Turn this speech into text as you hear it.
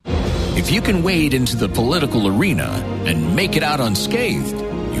If you can wade into the political arena and make it out unscathed,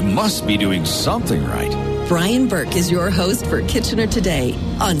 you must be doing something right. Brian Burke is your host for Kitchener Today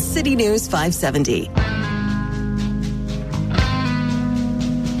on City News 570.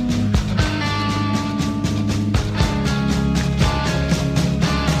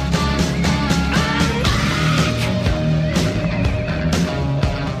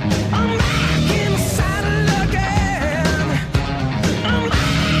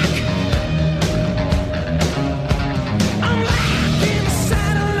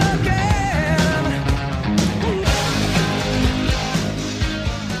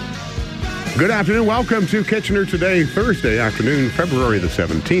 Good afternoon. Welcome to Kitchener Today, Thursday afternoon, February the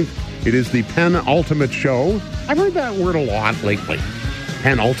 17th. It is the penultimate show. I've heard that word a lot lately.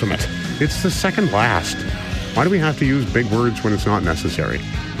 Penultimate. It's the second last. Why do we have to use big words when it's not necessary?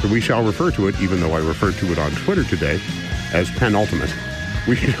 So we shall refer to it, even though I referred to it on Twitter today, as penultimate.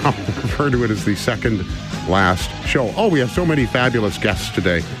 We shall refer to it as the second last show. Oh, we have so many fabulous guests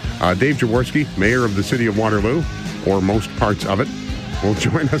today. Dave Jaworski, mayor of the city of Waterloo, or most parts of it, will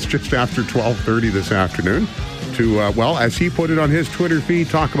join us just after 12:30 this afternoon to, as he put it on his Twitter feed,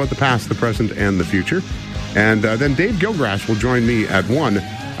 talk about the past, the present, and the future. And then Dave Gilgrass will join me at 1.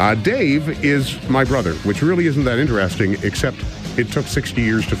 Dave is my brother, which really isn't that interesting, except it took 60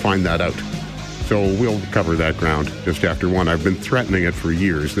 years to find that out. So we'll cover that ground just after 1. I've been threatening it for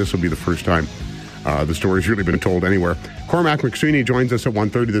years. This will be the first time the story's really been told anywhere. Cormac McSweeney joins us at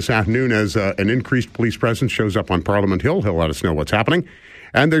 1:30 this afternoon as an increased police presence shows up on Parliament Hill. He'll let us know what's happening.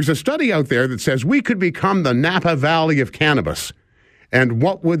 And there's a study out there that says we could become the Napa Valley of cannabis. And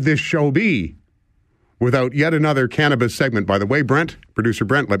what would this show be without yet another cannabis segment? By the way, producer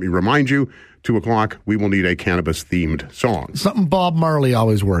Brent, let me remind you, 2 o'clock, we will need a cannabis-themed song. Something Bob Marley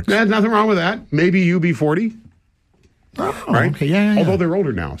always works. There's nothing wrong with that. Maybe UB40. Oh, right? Okay, yeah. Although they're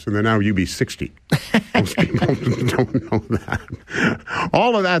older now, so they're now UB60. Most people don't know that.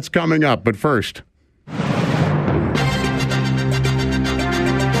 All of that's coming up, but first.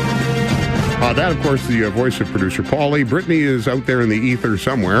 That, of course, the voice of producer Paulie. Brittany is out there in the ether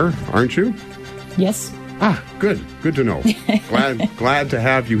somewhere, aren't you? Yes. Good. Good to know. Glad to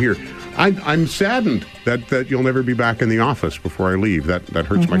have you here. I'm saddened that you'll never be back in the office before I leave. That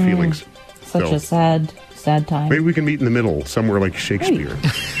hurts my feelings. Such a sad time. Maybe we can meet in the middle, somewhere like Shakespeare.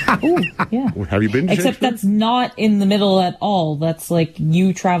 Ooh, yeah. Have you been to Except Shakespeare? that's not in the middle at all. That's like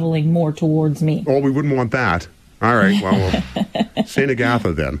you traveling more towards me. Oh, we wouldn't want that. All right, well, St.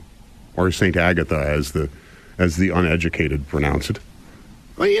 Agatha then. Or St. Agatha, as the uneducated pronounce it.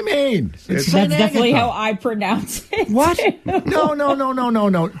 What do you mean? That's definitely how I pronounce it. What?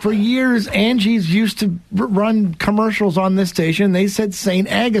 No. For years, Angie's used to run commercials on this station. They said St.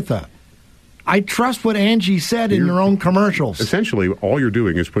 Agatha. I trust what Angie said in her own commercials. Essentially, all you're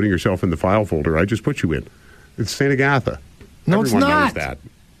doing is putting yourself in the file folder I just put you in. It's St. Agatha. No, Everyone it's not. knows that.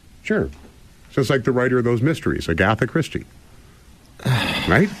 Sure. Just like the writer of those mysteries, Agatha Christie.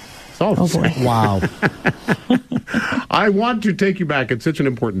 Right? It's all the same. Wow. I want to take you back. It's such an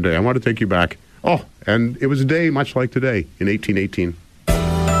important day. I want to take you back. Oh, and it was a day much like today in 1818.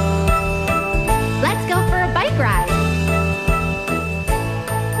 Let's go for a bike ride.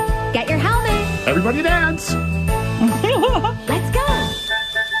 Get your helmet. Everybody dance. Let's go.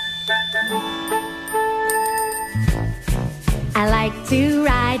 I like to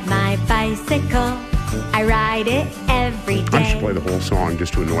ride my bicycle. I ride it every day. I should play the whole song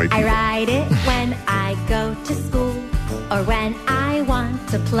just to annoy people. I ride it when I go to school or when I want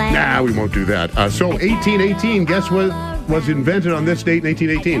to play. Nah, we won't do that. So 1818, guess what was invented on this date in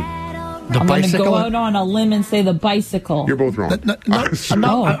 1818? I'm going to go out on a limb and say the bicycle. You're both wrong.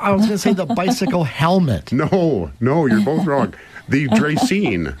 No, I was going to say the bicycle helmet. No, you're both wrong. The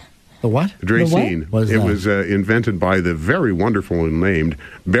Dracaine. The what? The Dracaine. What is it that? was invented by the very wonderful and named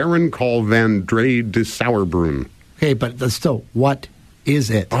Baron Carl van Dre de Sauerbrunn. Okay, but still, what is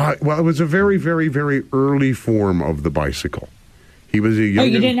it? Well, it was a very, very, very early form of the bicycle. He was a young... Oh,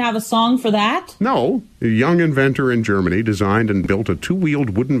 you didn't have a song for that? No. A young inventor in Germany designed and built a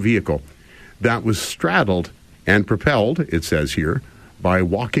two-wheeled wooden vehicle that was straddled and propelled, it says here, by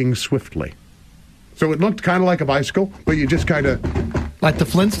walking swiftly. So it looked kind of like a bicycle, but you just kind of... Like the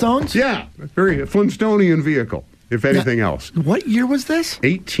Flintstones? Yeah, very Flintstonian vehicle, if anything else. What year was this?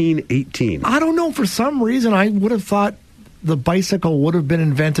 1818. I don't know. For some reason, I would have thought the bicycle would have been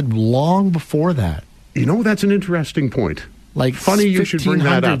invented long before that. You know, that's an interesting point. Like funny you should bring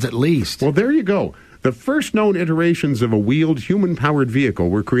that up. at least. Well, there you go. The first known iterations of a wheeled, human-powered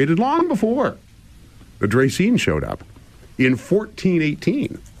vehicle were created long before the Dracaine showed up. In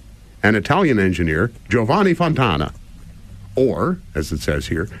 1418, an Italian engineer, Giovanni Fontana, or, as it says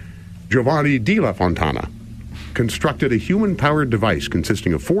here, Giovanni Della Fontana constructed a human-powered device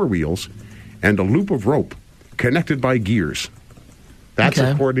consisting of 4 wheels and a loop of rope connected by gears. That's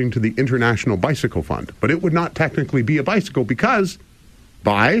according to the International Bicycle Fund. But it would not technically be a bicycle because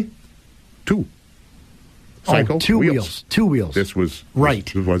by 2 cycle wheels. 2 wheels. This was right.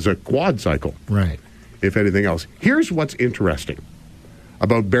 This was a quad cycle. Right. If anything else. Here's what's interesting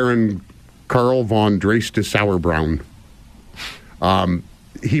about Baron Karl von Drais-de-Sauerbraun.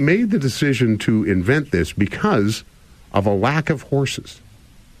 He made the decision to invent this because of a lack of horses.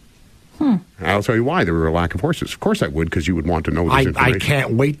 I'll tell you why there were a lack of horses. Of course I would, because you would want to know this information. I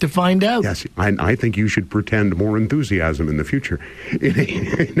can't wait to find out. Yes, I think you should pretend more enthusiasm in the future. In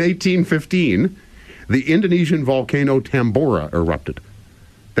 1815, the Indonesian volcano Tambora erupted.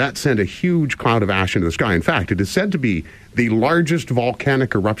 That sent a huge cloud of ash into the sky. In fact, it is said to be the largest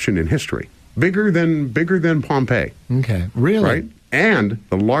volcanic eruption in history. Bigger than Pompeii. Okay, really? Right? And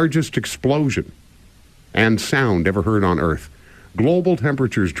the largest explosion and sound ever heard on Earth. Global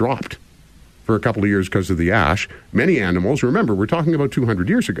temperatures dropped for a couple of years because of the ash. Many animals, remember, we're talking about 200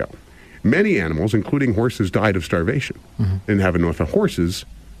 years ago. Many animals, including horses, died of starvation. Didn't have enough horses,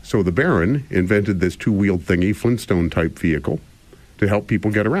 so the Baron invented this 2-wheeled thingy, Flintstone-type vehicle, to help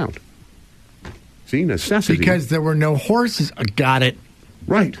people get around. See, necessity. Because there were no horses. Got it.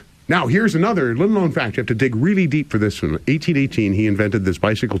 Right. Now, here's another little-known fact. You have to dig really deep for this one. 1818, he invented this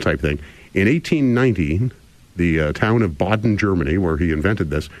bicycle-type thing. In 1890, the town of Baden, Germany, where he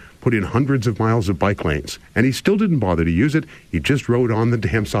invented this, put in hundreds of miles of bike lanes. And he still didn't bother to use it. He just rode on the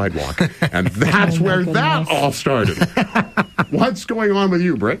damn sidewalk. And that's where that all started. What's going on with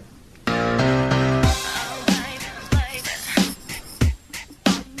you, Britt?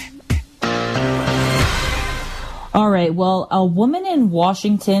 All right. Well, a woman in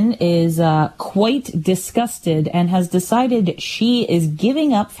Washington is quite disgusted and has decided she is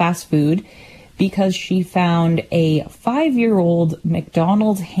giving up fast food because she found a 5-year-old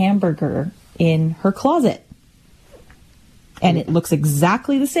McDonald's hamburger in her closet. And it looks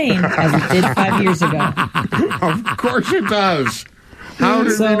exactly the same as it did 5 years ago. Of course it does. How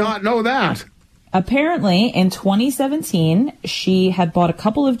did we not know that? Apparently, in 2017, she had bought a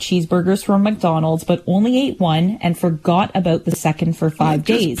couple of cheeseburgers from McDonald's, but only ate one and forgot about the second for 5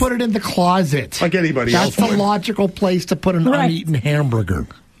 days. Just put it in the closet. Like anybody else. That's the logical place to put an uneaten hamburger.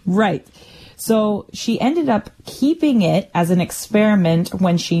 Right. So she ended up keeping it as an experiment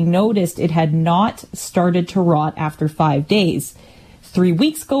when she noticed it had not started to rot after 5 days. 3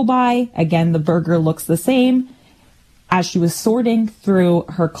 weeks go by. Again, the burger looks the same. As she was sorting through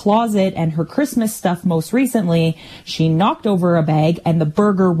her closet and her Christmas stuff most recently, she knocked over a bag and the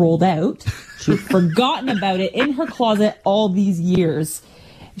burger rolled out. She'd forgotten about it in her closet all these years.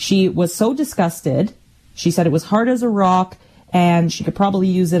 She was so disgusted. She said it was hard as a rock and she could probably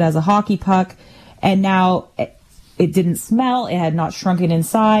use it as a hockey puck. And now it didn't smell. It had not shrunken in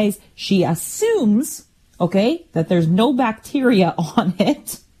size. She assumes, that there's no bacteria on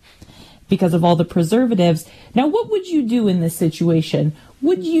it because of all the preservatives. Now, what would you do in this situation?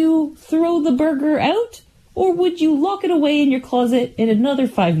 Would you throw the burger out, or would you lock it away in your closet in another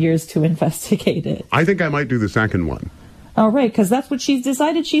 5 years to investigate it? I think I might do the second one. All right, because that's what she's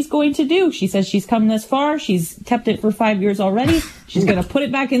decided she's going to do. She says she's come this far. She's kept it for 5 years already. She's going to put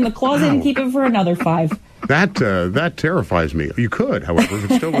it back in the closet and keep it for another 5. That terrifies me. You could, however,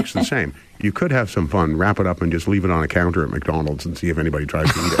 if it still looks the same, you could have some fun, wrap it up, and just leave it on a counter at McDonald's and see if anybody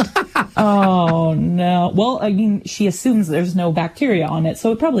tries to eat it. Oh, no. Well, I mean, she assumes there's no bacteria on it,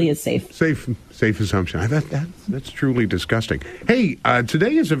 so it probably is safe. Safe assumption. That's truly disgusting. Hey,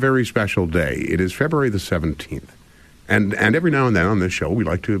 today is a very special day. It is February the 17th. And every now and then on this show, we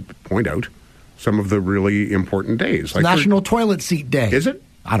like to point out some of the really important days. Like National Toilet Seat Day. Is it?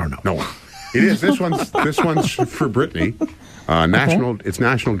 I don't know. No, it is. This one's for Brittany. It's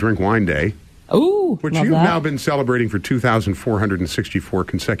National Drink Wine Day. Ooh, which you've now been celebrating for 2,464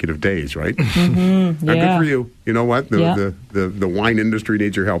 consecutive days, right? Mm-hmm, yeah. Good for you. You know what? The wine industry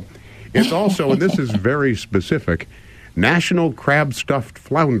needs your help. It's also, and this is very specific, National Crab Stuffed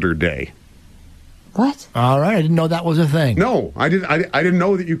Flounder Day. What? All right, I didn't know that was a thing. No, I didn't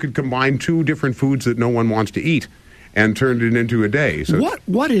know that you could combine 2 different foods that no one wants to eat and turn it into a day. So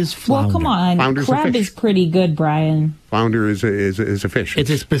what is flounder? Well, come on. Flounder's crab is pretty good, Brian. Flounder is a fish. It's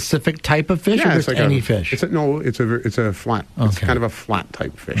a specific type of fish, or just like any fish? It's a flat. Okay. It's kind of a flat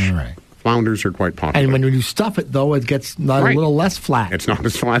type fish. All right. Flounders are quite popular. And when you stuff it, though, it gets a little less flat. It's not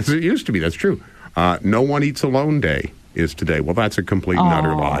as flat as it used to be. That's true. No One Eats Alone Day is today. Well, that's a complete and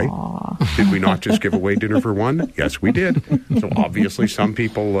utter lie. Did we not just give away dinner for one? Yes, we did. So obviously some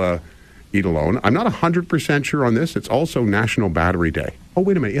people eat alone. I'm not 100% sure on this. It's also National Battery Day. Oh,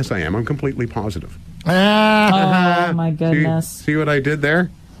 wait a minute. Yes, I am. I'm completely positive. Oh, my goodness. See what I did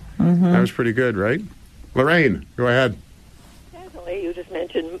there? That was pretty good, right? Lorraine, go ahead. Definitely. You just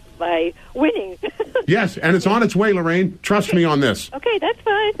mentioned by winning. Yes, and it's on its way, Lorraine. Trust me on this. Okay, that's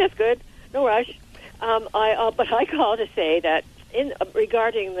fine. That's good. No rush. But I call to say that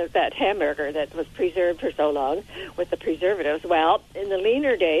regarding that hamburger that was preserved for so long with the preservatives, well, in the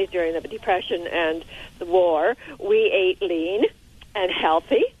leaner days during the Depression and the war, we ate lean and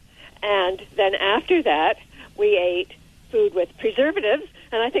healthy. And then after that, we ate food with preservatives,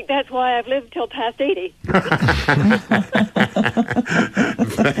 and I think that's why I've lived till past 80.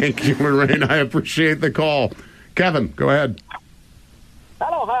 Thank you, Lorraine. I appreciate the call. Kevin, go ahead.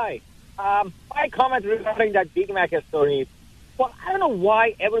 Hello, hi. My comment regarding that Big Mac story. Well, I don't know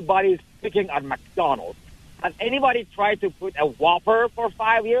why everybody is picking on McDonald's. Has anybody tried to put a Whopper for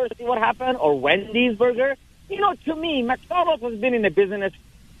 5 years, see what happened? Or Wendy's burger? To me, McDonald's has been in the business.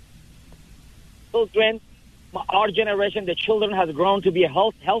 Children, our generation, the children has grown to be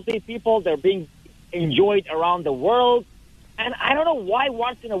healthy people. They're being enjoyed around the world. And I don't know why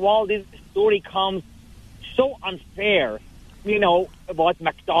once in a while this story comes so unfair, about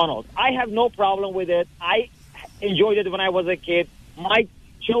McDonald's. I have no problem with it. I enjoyed it when I was a kid. My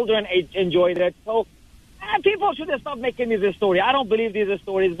children enjoyed it. So people should stop making this story. I don't believe these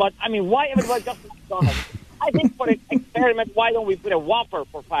stories, but, why everybody just McDonald's? I think for an experiment, why don't we put a Whopper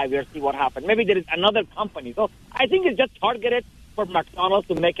for 5 years, see what happens? Maybe there is another company. So I think it's just targeted for McDonald's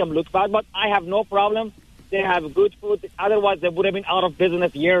to make them look bad, but I have no problem. They have good food. Otherwise, they would have been out of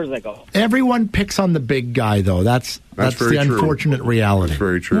business years ago. Everyone picks on the big guy, though. That's the unfortunate reality. That's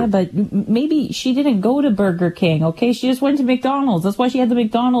very true. Yeah, but maybe she didn't go to Burger King, okay? She just went to McDonald's. That's why she had the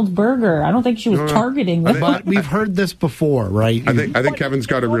McDonald's burger. I don't think she was targeting them. But we've heard this before, right? I think Kevin's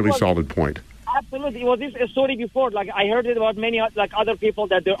got a really solid point. Absolutely. It was this story before. Like, I heard it about many other people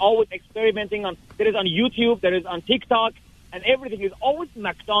that they're always experimenting on. There is on YouTube, there is on TikTok, and everything is always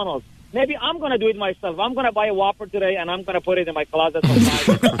McDonald's. Maybe I'm going to do it myself. I'm going to buy a Whopper today, and I'm going to put it in my closet for 5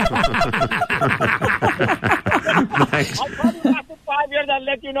 years. Thanks. I'll probably after 5 years, I'll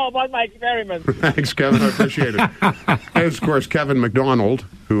let you know about my experiment. Thanks, Kevin. I appreciate it. And, of course, Kevin McDonald,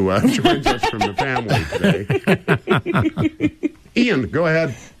 who joins us from the family today. Ian, go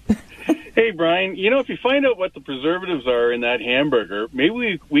ahead. Hey, Brian, if you find out what the preservatives are in that hamburger,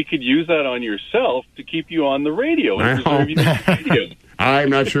 maybe we could use that on yourself to keep you on the radio and preserve you on the radio. I'm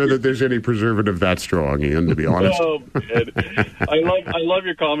not sure that there's any preservative that strong, Ian, to be honest. Oh, man. I love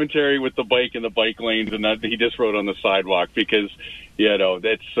your commentary with the bike and the bike lanes and that he just rode on the sidewalk because,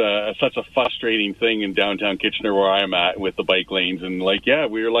 that's such a frustrating thing in downtown Kitchener where I'm at with the bike lanes. And,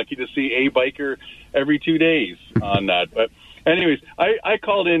 we were lucky to see a biker every 2 days on that. But anyways, I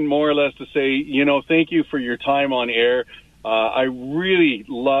called in more or less to say, thank you for your time on air. I really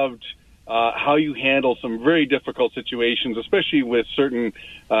loved how you handle some very difficult situations, especially with certain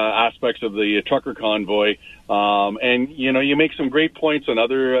aspects of the trucker convoy. And, you make some great points on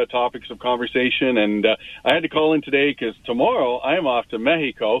other topics of conversation. And I had to call in today because tomorrow I am off to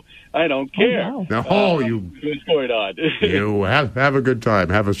Mexico. I don't care. What's going on? You have a good time.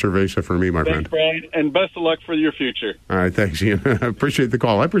 Have a cerveza for me, my friend. Thanks, Brian, and best of luck for your future. All right, thanks, Ian. I appreciate the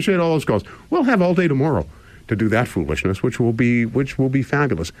call. I appreciate all those calls. We'll have all day tomorrow to do that foolishness, which will be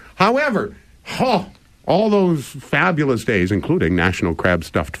fabulous. However, all those fabulous days, including National Crab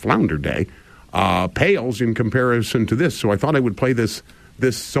Stuffed Flounder Day, pales in comparison to this. So I thought I would play this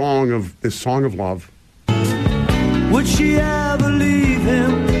song of love. Would she ever leave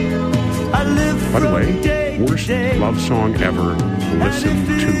him? I live by the way, worst love song ever. Listen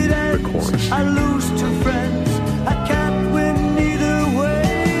to the chorus. I lose to friends. I can't win either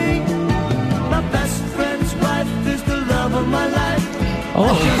way. My best friend's wife is the love of my life.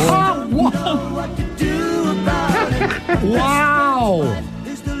 Oh, wow.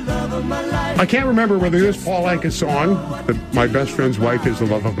 I can't remember whether this Paul Anka song, that My Best Friend's Wife is the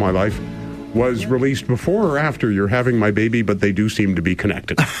Love of My Life, was released before or after You're Having My Baby, but they do seem to be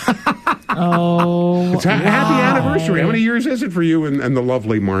connected. Oh, it's happy anniversary. How many years is it for you and the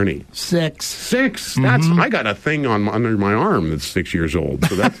lovely Marnie? 6. 6? That's I got a thing under my arm that's 6 years old.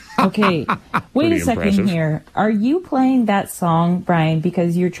 So that's okay. Wait a second impressive. here. Are you playing that song, Brian,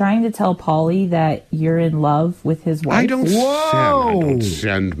 because you're trying to tell Paulie that you're in love with his wife? I don't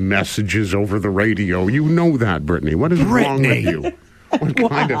send messages over the radio. You know that, Brittany. What is wrong with you?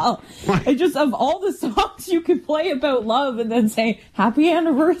 I just, of all the songs you could play about love and then say, happy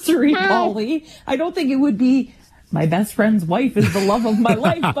anniversary, Paulie, I don't think it would be my best friend's wife is the love of my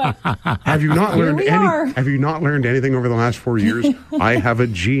life, but have you not learned are. Have you not learned anything over the last 4 years? I have a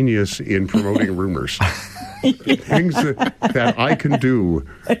genius in promoting rumors. Things that I can do.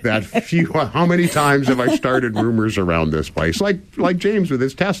 That how many times have I started rumors around this place? Like James with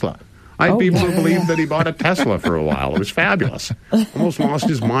his Tesla. I had people who believed that he bought a Tesla for a while. It was fabulous. Almost lost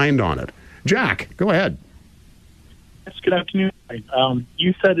his mind on it. Jack, go ahead. Yes, good afternoon.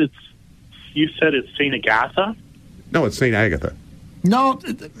 You said it's St. Agatha? No, it's St. Agatha. No,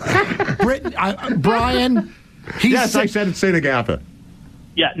 Brian. Yes, I said it's St. Agatha.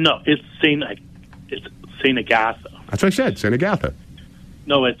 Yeah, no, it's St. Agatha. That's what I said, St. Agatha.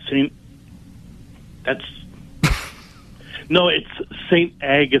 No, it's St.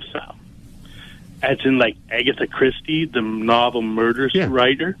 Agatha. As in, like, Agatha Christie, the novel murder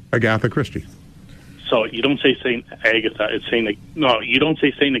writer? Agatha Christie. So you don't say St. Agatha. It's you don't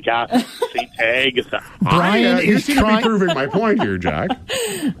say St. Agatha. St. Agatha. Brian is trying... proving my point here, Jack.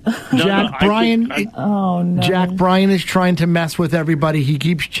 Brian is trying to mess with everybody. He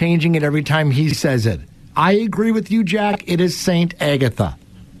keeps changing it every time he says it. I agree with you, Jack. It is St. Agatha.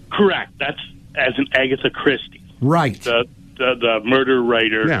 Correct. That's as in Agatha Christie. Right. The murder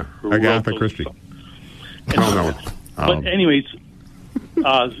writer. Yeah, Agatha Christie. No. But anyways,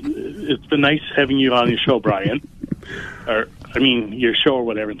 it's been nice having you on your show, Brian. Your show or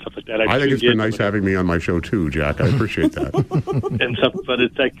whatever and stuff like that. I think it's been nice having me on my show too, Jack. I appreciate that. And stuff, but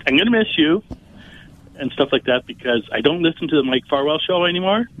it's like I'm going to miss you and stuff like that because I don't listen to the Mike Farwell show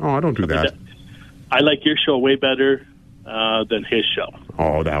anymore. Oh, I don't do that. I like your show way better than his show.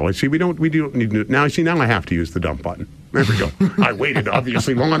 Oh, now I see. We don't need to. Now I have to use the dump button. There we go. I waited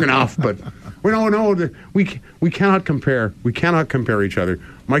obviously long enough, but we cannot compare. We cannot compare each other.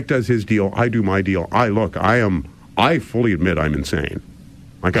 Mike does his deal. I do my deal. I fully admit I'm insane.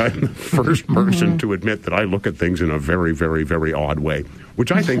 Like, I'm the first person to admit that I look at things in a very, very, very odd way,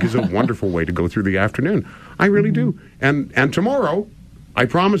 which I think is a wonderful way to go through the afternoon. I really do. And tomorrow, I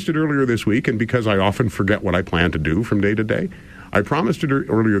promised it earlier this week, and because I often forget what I plan to do from day to day, I promised it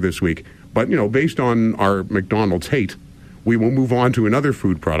earlier this week. But, based on our McDonald's hate, we will move on to another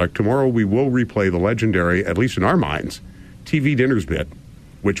food product. Tomorrow we will replay the legendary, at least in our minds, TV Dinners bit,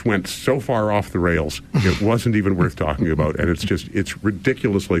 which went so far off the rails, it wasn't even worth talking about. And it's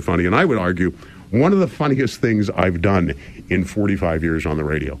ridiculously funny. And I would argue, one of the funniest things I've done in 45 years on the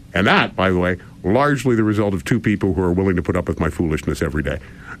radio. And that, by the way, largely the result of two people who are willing to put up with my foolishness every day.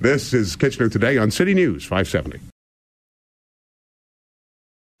 This is Kitchener Today on City News 570.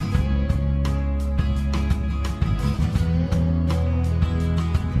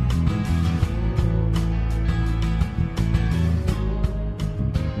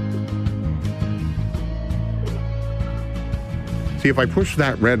 See, if I push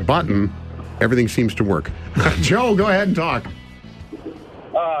that red button, everything seems to work. Joe, go ahead and talk.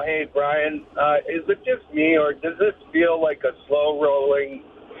 Hey, Brian. Is it just me, or does this feel like a slow-rolling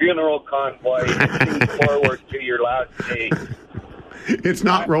funeral convoy looking forward to your last day? It's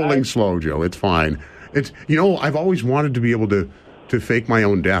not rolling slow, Joe. It's fine. I've always wanted to be able to fake my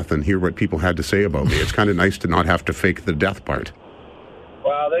own death and hear what people had to say about me. It's kind of nice to not have to fake the death part.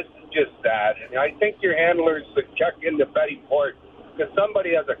 Well, this is just sad. And I think your handlers should check into Betty Port because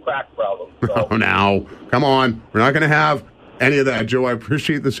somebody has a crack problem. So. Oh, now, come on. We're not going to have any of that, Joe. I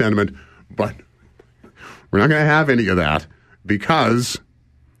appreciate the sentiment, but we're not going to have any of that because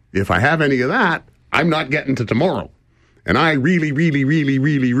if I have any of that, I'm not getting to tomorrow. And I really, really, really,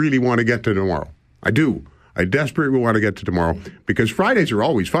 really, really want to get to tomorrow. I do. I desperately want to get to tomorrow because Fridays are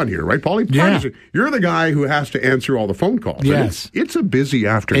always fun here, right, Paulie? Yeah. You're the guy who has to answer all the phone calls. Yes. It's a busy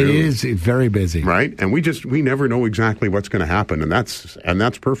afternoon. It is very busy. Right? And we never know exactly what's going to happen, and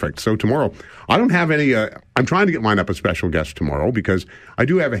that's perfect. So tomorrow, I don't have any, I'm trying to line up a special guest tomorrow because I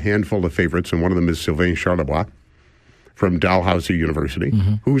do have a handful of favorites, and one of them is Sylvain Charlebois from Dalhousie University,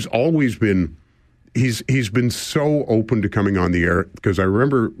 who's always been... He's been so open to coming on the air because I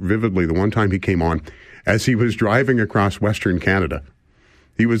remember vividly the one time he came on as he was driving across Western Canada.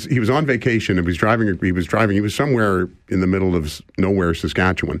 He was on vacation and he was somewhere in the middle of nowhere,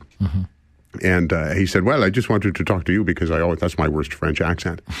 Saskatchewan. And he said, well, I just wanted to talk to you because that's my worst French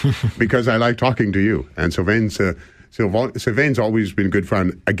accent, because I like talking to you. And Sylvain's always been good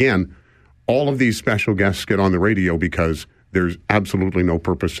fun. Again, all of these special guests get on the radio because there's absolutely no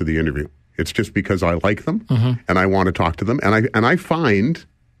purpose to the interview. It's just because I like them and I want to talk to them. And I find,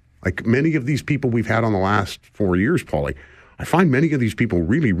 like many of these people we've had on the last 4 years, Paulie, I find many of these people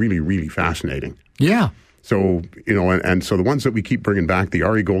really, really, really fascinating. Yeah. So, and so the ones that we keep bringing back, the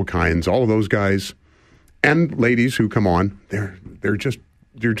Ari Goldkinds, all of those guys and ladies who come on, they're just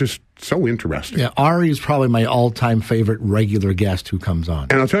you're just so interesting. Yeah, Ari is probably my all-time favorite regular guest who comes on.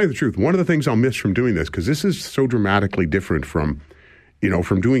 And I'll tell you the truth, one of the things I'll miss from doing this, because this is so dramatically different from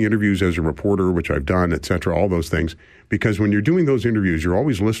doing interviews as a reporter, which I've done, et cetera, all those things, because when you're doing those interviews, you're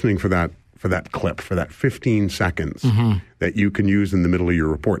always listening for that clip, for that 15 seconds that you can use in the middle of your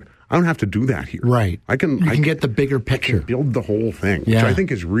report. I don't have to do that here. Right. I can get the bigger picture. I can build the whole thing, which I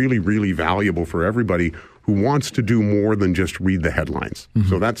think is really, really valuable for everybody who wants to do more than just read the headlines.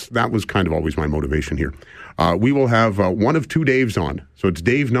 So that was kind of always my motivation here. We will have one of two Daves on. So it's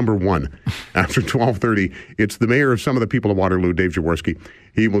Dave number 1 after 12:30. It's the mayor of some of the people of Waterloo, Dave Jaworski.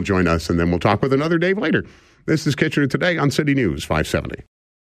 He will join us, and then we'll talk with another Dave later. This is Kitchener Today on City News 570.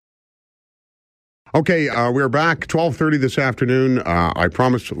 Okay, we're back 12:30 this afternoon. I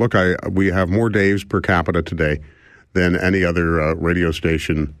promised, look, we have more Daves per capita today than any other radio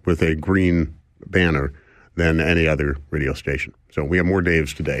station with a green banner than any other radio station. So we have more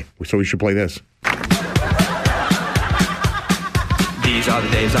Daves today. So we should play this. These are the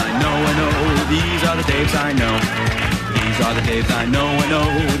Daves I know. These are the Daves I know. These are the Daves I know.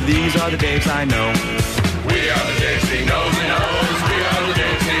 These are the Daves I know. We are the Daves he knows he knows. We are the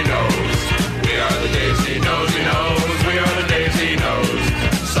Daves he knows. We are the Daves he knows he knows. We are the Daves he knows.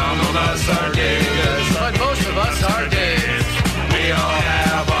 Some of us are Daves, but most of us are Daves. We all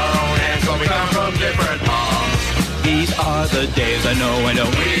have our own hands, but we come from different palms. These are the Daves I know.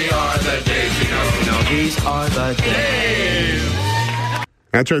 We are the Daves he knows. No, these are the Daves.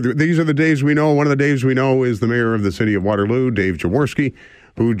 That's right. These are the Daves we know. One of the Daves we know is the mayor of the city of Waterloo, Dave Jaworski,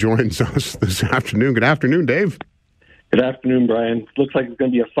 who joins us this afternoon. Good afternoon, Dave. Good afternoon, Brian. Looks like it's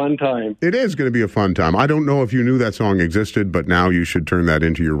going to be a fun time. It is going to be a fun time. I don't know if you knew that song existed, but now you should turn that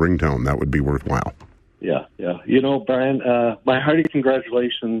into your ringtone. That would be worthwhile. Yeah. You know, Brian, my hearty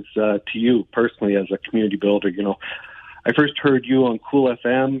congratulations to you personally as a community builder. You know, I first heard you on Cool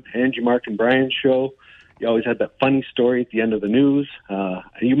FM, Angie, Mark, and Brian's show. You always had that funny story at the end of the news.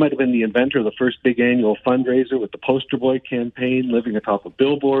 You might have been the inventor of the first big annual fundraiser with the Poster Boy campaign, living atop a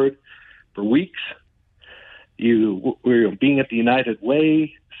billboard for weeks. You were being at the United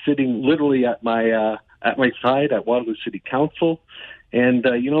Way, sitting literally at my side at Waterloo City Council. And,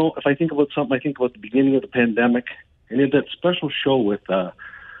 you know, if I think about something, I think about the beginning of the pandemic. And in that special show with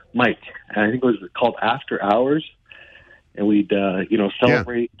Mike, and I think it was called After Hours. And we'd,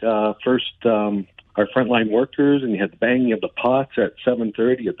 celebrate first our frontline workers, and you had the banging of the pots at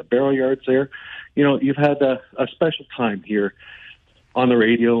 7:30 at the barrel yards there. You know, you've had a special time here on the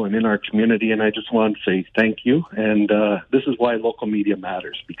radio and in our community, and I just want to say thank you. And this is why local media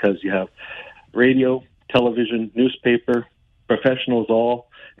matters, because you have radio, television, newspaper, professionals all,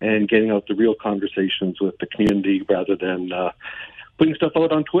 and getting out the real conversations with the community rather than putting stuff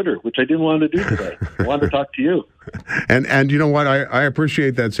out on Twitter, which I didn't want to do today. I wanted to talk to you. And you know what? I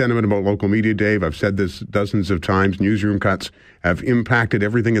appreciate that sentiment about local media, Dave. I've said this dozens of times. Newsroom cuts have impacted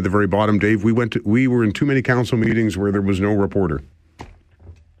everything at the very bottom, Dave. We were in too many council meetings where there was no reporter.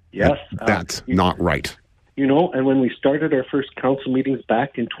 Yes. That's not right. You know, and when we started our first council meetings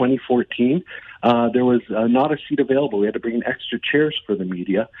back in 2014, there was not a seat available. We had to bring in extra chairs for the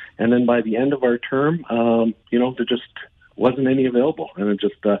media. And then by the end of our term, there just wasn't any available. And it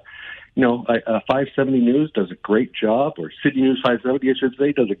just, 570 News does a great job, or City News 570, I should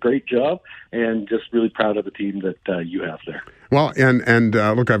say, does a great job, and just really proud of the team that you have there. Well, and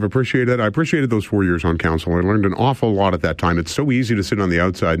look, I appreciated those 4 years on council. I learned an awful lot at that time. It's so easy to sit on the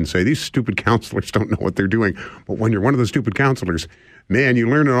outside and say, these stupid councilors don't know what they're doing. But when you're one of the stupid councilors, man, you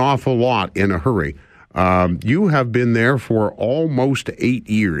learn an awful lot in a hurry. You have been there for almost 8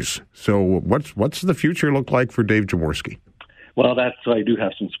 years. So what's the future look like for Dave Jaworski? Well, I do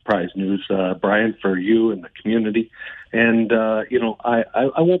have some surprise news, Brian, for you and the community. And, I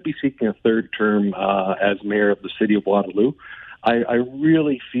won't be seeking a third term as mayor of the city of Waterloo. I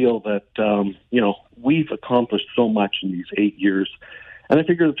really feel that, we've accomplished so much in these 8 years. And I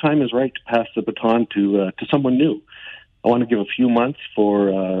figure the time is right to pass the baton to someone new. I want to give a few months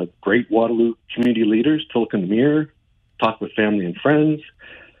for great Waterloo community leaders to look in the mirror, talk with family and friends,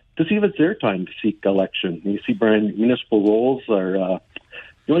 to see if it's their time to seek election. You see, Brian, municipal roles are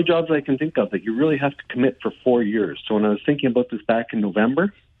the only jobs I can think of that you really have to commit for 4 years. So when I was thinking about this back in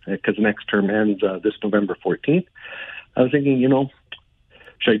November, because the next term ends this November 14th, I was thinking,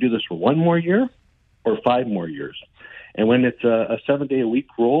 should I do this for 1 more year or 5 more years? And when it's a 7-day-a-week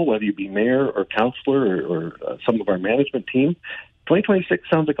role, whether you be mayor or councillor or some of our management team, 2026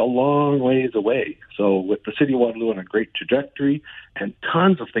 sounds like a long ways away. So with the City of Waterloo on a great trajectory and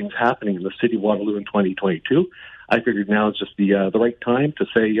tons of things happening in the City of Waterloo in 2022, I figured now is just the right time to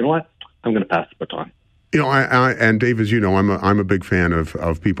say, you know what, I'm going to pass the baton. And Dave, as you know, I'm a big fan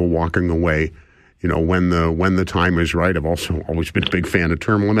of people walking away, when the time is right. I've also always been a big fan of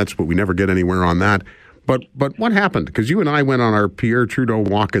term limits, but we never get anywhere on that. But what happened? Because you and I went on our Pierre Trudeau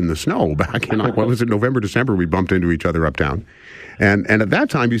walk in the snow back in, what was it, November, December, we bumped into each other uptown. And at that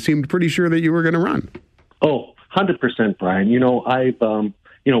time, you seemed pretty sure that you were going to run. Oh, 100%, Brian.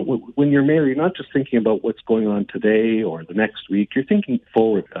 When you're mayor, you're not just thinking about what's going on today or the next week. You're thinking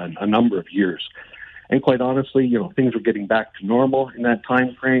forward a number of years. And quite honestly, things were getting back to normal in that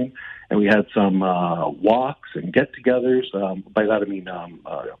time frame. And we had some walks and get-togethers. By that, I mean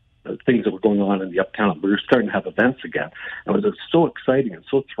things that were going on in the uptown. We were starting to have events again. And it was so exciting and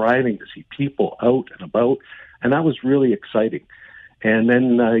so thriving to see people out and about. And that was really exciting. And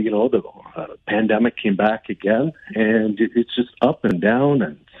then, the pandemic came back again, and it's just up and down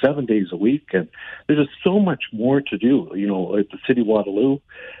and 7 days a week. And there's just so much more to do. At the City of Waterloo,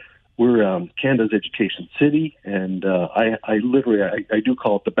 we're Canada's education city, and I do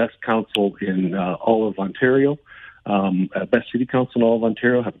call it the best council in all of Ontario, best city council in all of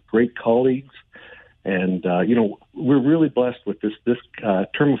Ontario, have great colleagues. And, we're really blessed with this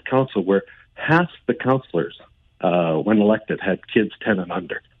term of council where half the councillors when elected, had kids 10 and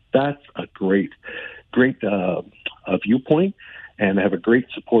under. That's a great viewpoint, and I have a great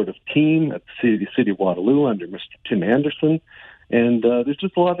supportive team at the City of Waterloo under Mr. Tim Anderson, and there's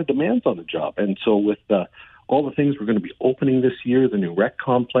just a lot of demands on the job. And so with all the things we're going to be opening this year, the new rec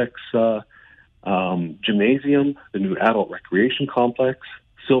complex gymnasium, the new adult recreation complex,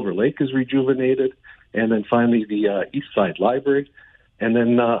 Silver Lake is rejuvenated, and then finally the East Side Library. And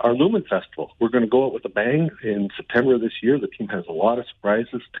then our Lumen Festival. We're going to go out with a bang in September of this year. The team has a lot of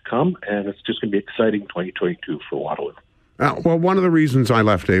surprises to come, and it's just going to be exciting 2022 for Waterloo. Well, one of the reasons I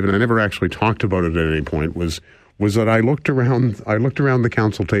left, David, and I never actually talked about it at any point, was that I looked around the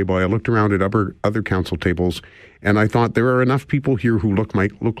council table, I looked around at other council tables, and I thought there are enough people here who look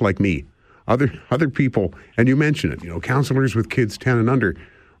like me. Other people, and you mentioned it, councillors with kids 10 and under,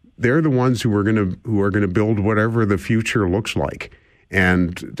 they're the ones who are going to build whatever the future looks like.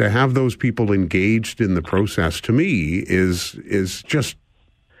 And to have those people engaged in the process, to me, is just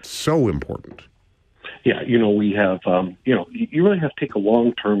so important. Yeah, we have, you really have to take a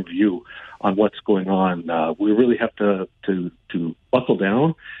long-term view on what's going on. We really have to buckle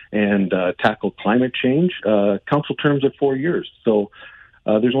down and tackle climate change. Council terms are 4 years, so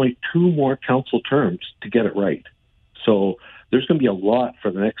there's only 2 more council terms to get it right. So there's going to be a lot for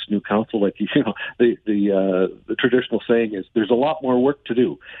the next new council. Like, the traditional saying is there's a lot more work to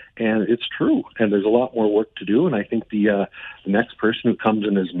do. And it's true. And there's a lot more work to do. And I think the next person who comes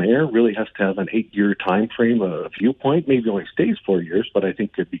in as mayor really has to have an 8-year time frame, a viewpoint. Maybe only stays 4 years, but I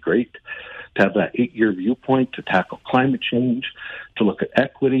think it'd be great to have that 8-year viewpoint to tackle climate change, to look at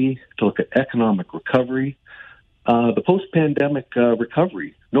equity, to look at economic recovery. The post-pandemic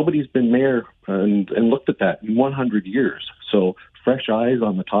recovery. Nobody's been mayor and looked at that in 100 years. So fresh eyes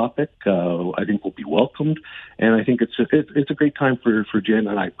on the topic, I think, will be welcomed. And I think it's a great time for Jen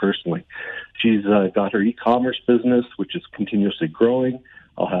and I personally. She's got her e-commerce business, which is continuously growing.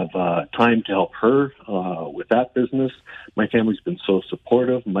 I'll have time to help her with that business. My family's been so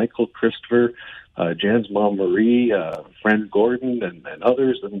supportive. Michael, Christopher, Jan's mom, Marie, friend Gordon, and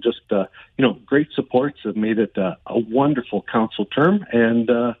others, and just, great supports have made it a wonderful council term. And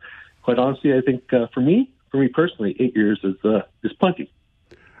quite honestly, I think for me personally, 8 years is plenty.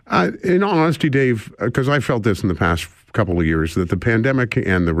 In all honesty, Dave, because I felt this in the past couple of years, that the pandemic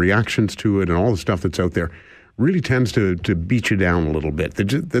and the reactions to it and all the stuff that's out there really tends to beat you down a little bit.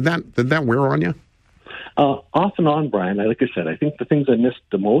 Did that wear on you? Off and on, Brian. Like I said, I think the things I missed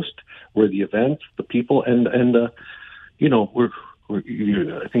the most were the events, the people, and I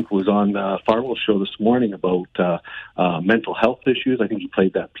think it was on Farwell's show this morning about mental health issues. I think you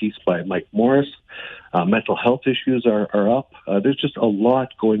played that piece by Mike Morris. Mental health issues are up. There's just a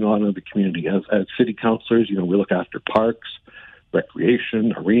lot going on in the community. As city councilors, we look after parks,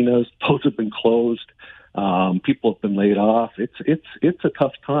 recreation, arenas. Those have been closed. People have been laid off. It's a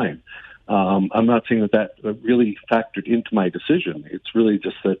tough time. I'm not saying that really factored into my decision. It's really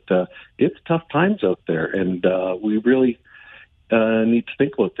just that it's tough times out there, and we really need to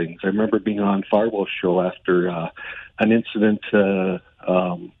think about things. I remember being on Farwell's show after an incident a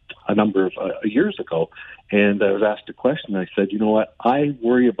number of years ago, and I was asked a question. I said, you know what, I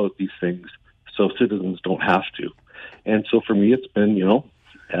worry about these things so citizens don't have to. And so for me, it's been,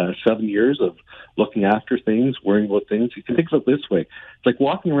 7 years looking after things, worrying about things. You can think of it this way. It's like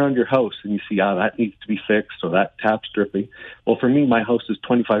walking around your house and you see, that needs to be fixed or that tap's dripping. Well, for me, my house is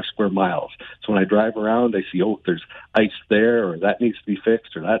 25 square miles. So when I drive around, I see, there's ice there, or that needs to be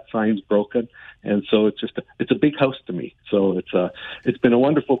fixed, or that sign's broken. And so it's a big house to me. So it's been a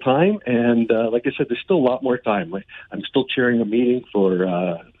wonderful time. And like I said, there's still a lot more time. I'm still chairing a meeting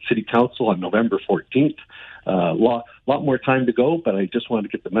for City Council on November 14th. Lot more time to go, but I just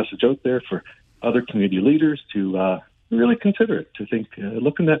wanted to get the message out there for other community leaders to really consider it, to think,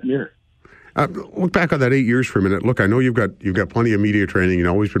 look in that mirror. Look back on that 8 years for a minute. Look, I know you've got plenty of media training. You've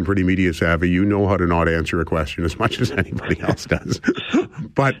always been pretty media savvy. You know how to not answer a question as much as anybody else does.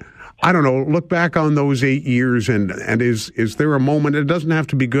 But I don't know. Look back on those 8 years, and is there a moment? It doesn't have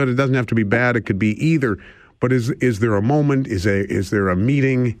to be good. It doesn't have to be bad. It could be either. But is there a moment? Is there a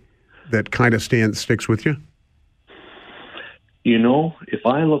meeting that kind of sticks with you? You know, if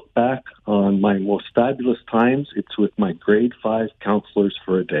I look back on my most fabulous times, it's with my grade 5 counselors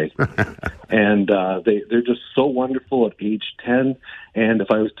for a day. And they're just so wonderful at age 10. And if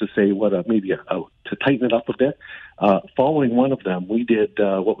I was to say to tighten it up a bit, following one of them, we did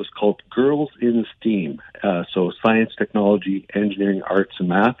what was called Girls in STEAM. So science, technology, engineering, arts, and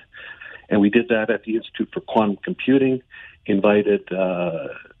math. And we did that at the Institute for Quantum Computing, invited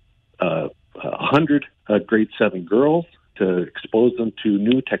 100 grade 7 girls to expose them to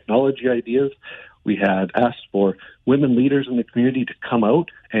new technology ideas. We had asked for women leaders in the community to come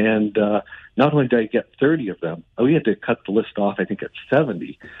out, and not only did I get 30 of them, we had to cut the list off, I think, at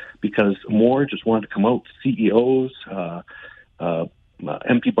 70, because more just wanted to come out. CEOs, MP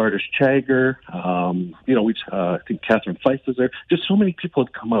Bardish Chagger, I think Catherine Fife was there. Just so many people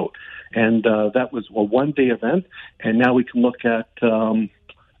had come out, and that was a one-day event. And now we can look at the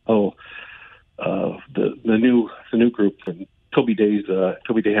new group from Toby Day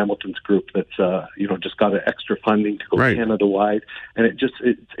Hamilton's group that's just got an extra funding to go Canada wide, and it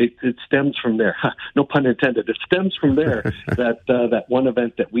stems from there. No pun intended. It stems from there that one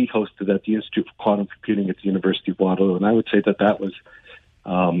event that we hosted at the Institute for Quantum Computing at the University of Waterloo, and I would say that was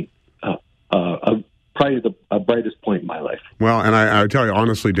probably the brightest point in my life. Well, and I tell you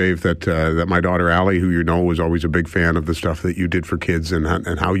honestly, Dave, that my daughter Allie, who you know, was always a big fan of the stuff that you did for kids and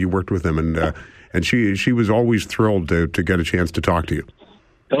how you worked with them, and she was always thrilled to get a chance to talk to you.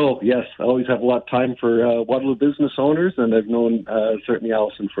 Oh, yes. I always have a lot of time for Waterloo business owners, and I've known certainly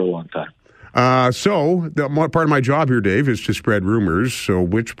Allison for a long time. So part of my job here, Dave, is to spread rumors. So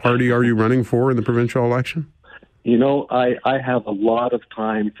which party are you running for in the provincial election? You know, I have a lot of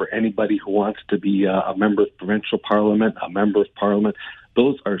time for anybody who wants to be a member of provincial parliament, a member of parliament.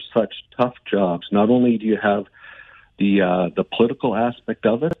 Those are such tough jobs. Not only do you have the political aspect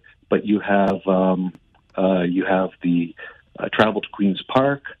of it, but you have the travel to Queen's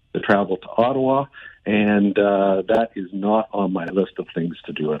Park, the travel to Ottawa, and that is not on my list of things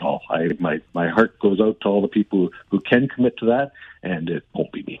to do at all. My heart goes out to all the people who can commit to that, and it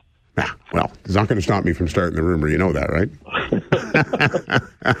won't be me. Well, it's not going to stop me from starting the rumor. You know that, right?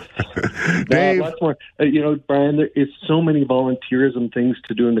 Dave? Lots more. Brian, there is so many volunteerism things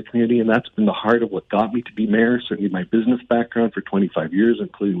to do in the community, and that's been the heart of what got me to be mayor, certainly my business background for 25 years,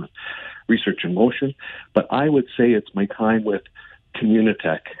 including with Research in Motion. But I would say it's my time with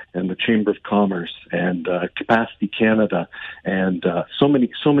Communitech and the Chamber of Commerce and Capacity Canada and so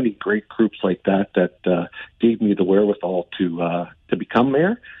many great groups like that gave me the wherewithal to become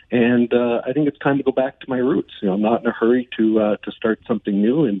mayor. And I think it's time to go back to my roots. I'm not in a hurry to start something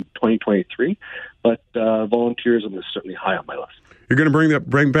new in 2023, but volunteerism is certainly high on my list. You're going to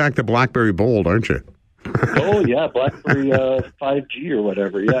bring back the BlackBerry Bold, aren't you? Oh, yeah, BlackBerry 5G or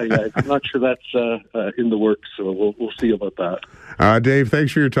whatever. Yeah. I'm not sure that's in the works, so we'll see about that. Dave,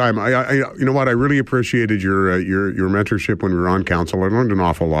 thanks for your time. You know what? I really appreciated your mentorship when we were on council. I learned an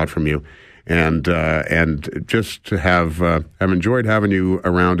awful lot from you, and just to have enjoyed having you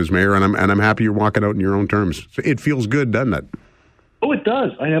around as mayor. And I'm happy you're walking out in your own terms. It feels good, doesn't it? Oh, it does.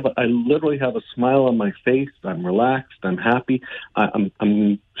 I literally have a smile on my face. I'm relaxed. I'm happy. I'm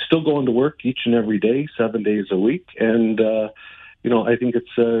still going to work each and every day, 7 days a week. And, I think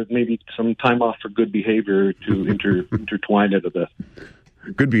it's maybe some time off for good behavior to intertwine it a bit.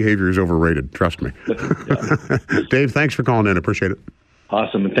 Good behavior is overrated. Trust me. Dave, thanks for calling in. Appreciate it.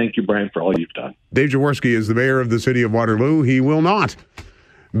 Awesome. And thank you, Brian, for all you've done. Dave Jaworski is the mayor of the city of Waterloo. He will not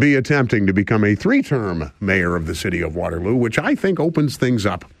be attempting to become a 3-term mayor of the city of Waterloo, which I think opens things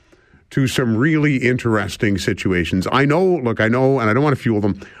up to some really interesting situations. I know, and I don't want to fuel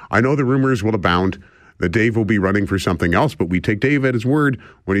them. I know the rumors will abound that Dave will be running for something else, but we take Dave at his word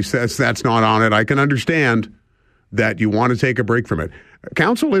when he says that's not on it. I can understand, that you want to take a break from it.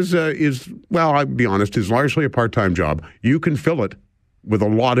 Council is well, I'll be honest, is largely a part-time job. You can fill it with a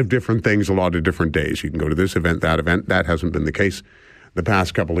lot of different things, a lot of different days. You can go to this event, that event. That hasn't been the case the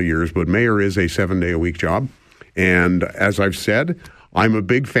past couple of years, but mayor is a 7-day-a-week job. And as I've said, I'm a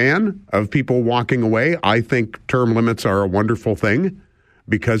big fan of people walking away. I think term limits are a wonderful thing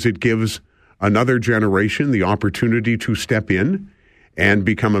because it gives another generation the opportunity to step in and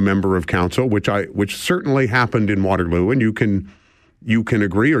become a member of council, which certainly happened in Waterloo. And you can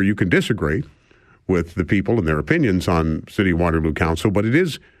agree or you can disagree with the people and their opinions on City of Waterloo Council, but it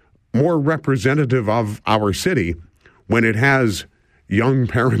is more representative of our city when it has young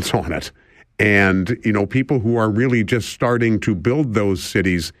parents on it and, people who are really just starting to build those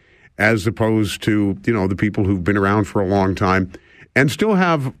cities as opposed to, the people who've been around for a long time and still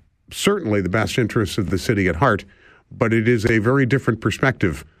have certainly the best interests of the city at heart. But it is a very different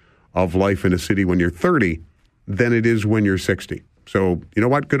perspective of life in a city when you're 30 than it is when you're 60. So, you know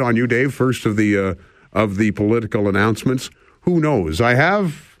what? Good on you, Dave. First of the political announcements. Who knows? I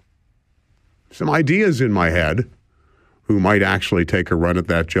have some ideas in my head who might actually take a run at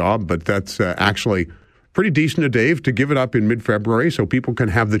that job, but that's actually pretty decent of Dave to give it up in mid-February so people can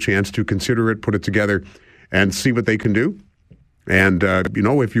have the chance to consider it, put it together, and see what they can do. And,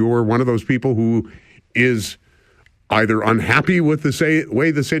 if you're one of those people who is either unhappy with the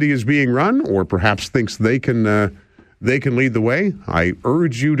way the city is being run or perhaps thinks they can lead the way, I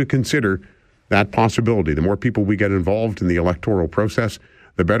urge you to consider that possibility. The more people we get involved in the electoral process,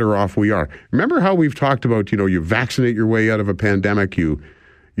 the better off we are. Remember how we've talked about, you vaccinate your way out of a pandemic.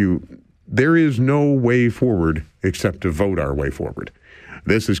 There is no way forward except to vote our way forward.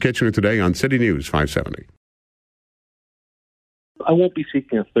 This is Kitchener Today on City News 570. I won't be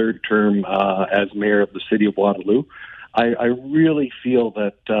seeking a third term as mayor of the city of Waterloo. I really feel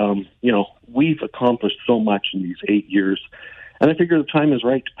that, we've accomplished so much in these 8 years, and I figure the time is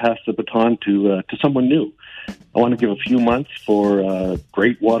right to pass the baton to someone new. I want to give a few months for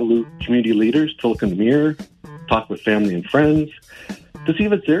great Waterloo community leaders to look in the mirror, talk with family and friends, to see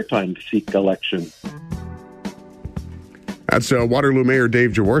if it's their time to seek election. That's Waterloo Mayor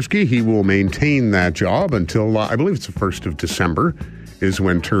Dave Jaworski. He will maintain that job until, I believe it's the 1st of December is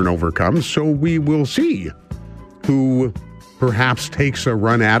when turnover comes. So we will see who perhaps takes a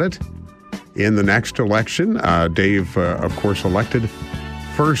run at it in the next election. Dave, of course, elected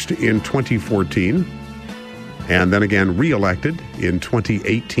first in 2014 and then again re-elected in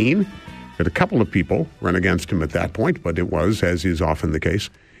 2018. Had a couple of people run against him at that point, but it was, as is often the case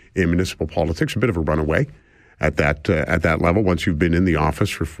in municipal politics, a bit of a runaway. At that level, once you've been in the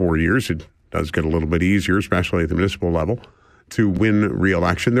office for 4 years, it does get a little bit easier, especially at the municipal level, to win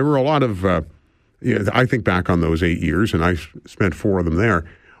re-election. There were a lot of, I think back on those 8 years, and I spent 4 of them there,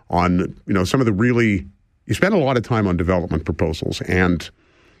 on, some of the really, you spend a lot of time on development proposals. And,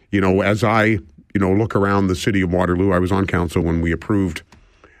 as I, look around the city of Waterloo, I was on council when we approved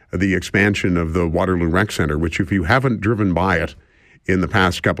the expansion of the Waterloo Rec Centre, which if you haven't driven by it in the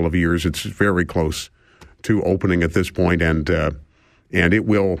past couple of years, it's very close to opening at this point, and it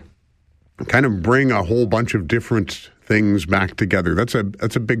will kind of bring a whole bunch of different things back together. That's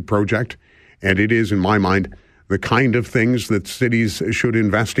a big project, and it is, in my mind, the kind of things that cities should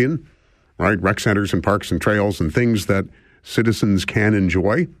invest in, right? Rec centers and parks and trails and things that citizens can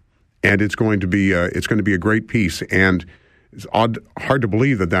enjoy, and it's going to be a great piece. And it's hard to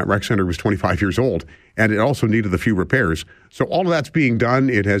believe that rec center was 25 years old, and it also needed a few repairs. So all of that's being done.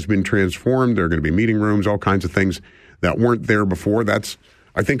 It has been transformed. There are going to be meeting rooms, all kinds of things that weren't there before. That's,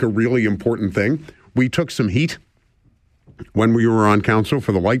 I think, a really important thing. We took some heat when we were on council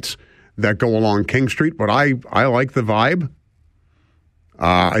for the lights that go along King Street, but I like the vibe.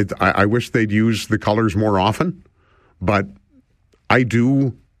 I wish they'd use the colors more often, but I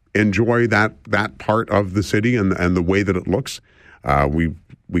do enjoy that part of the city and the way that it looks.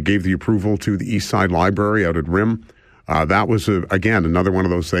 We gave the approval to the East Side Library out at RIM. That was, again, another one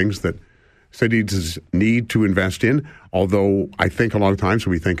of those things that cities need to invest in, although I think a lot of times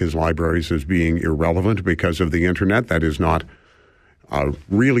we think as libraries as being irrelevant because of the internet. That is not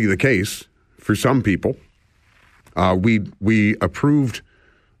really the case for some people. We approved,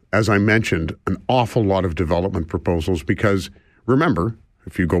 as I mentioned, an awful lot of development proposals because, remember,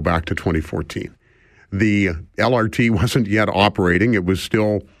 if you go back to 2014, the LRT wasn't yet operating. It was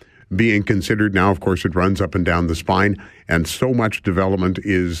still being considered. Now, of course, it runs up and down the spine, and so much development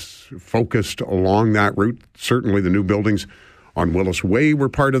is focused along that route. Certainly the new buildings on Willis Way were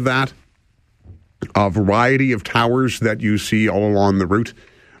part of that. A variety of towers that you see all along the route.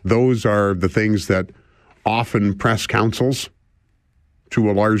 Those are the things that often press councils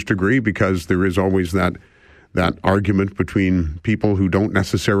to a large degree because there is always that that argument between people who don't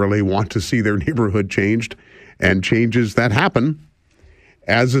necessarily want to see their neighborhood changed and changes that happen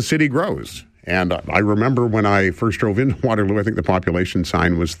as the city grows. And I remember when I first drove into Waterloo, I think the population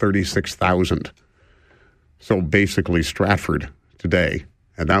sign was 36,000. So basically Stratford today.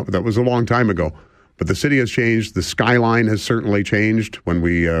 And that was a long time ago. But the city has changed. The skyline has certainly changed. When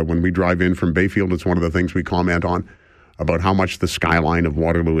we drive in from Bayfield, it's one of the things we comment on about how much the skyline of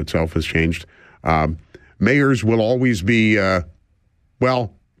Waterloo itself has changed. Mayors will always be,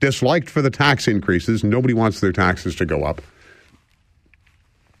 disliked for the tax increases. Nobody wants their taxes to go up.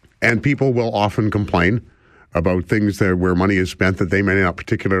 And people will often complain about things where money is spent that they may not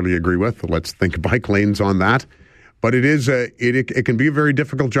particularly agree with. Let's think bike lanes on that. But it can be a very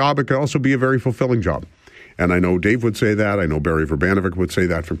difficult job. It can also be a very fulfilling job. And I know Dave would say that. I know Barry Verbanovic would say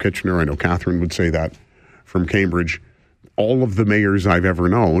that from Kitchener. I know Catherine would say that from Cambridge. All of the mayors I've ever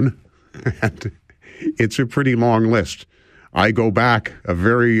known, and it's a pretty long list. I go back a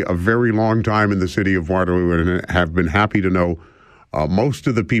very long time in the city of Waterloo and have been happy to know most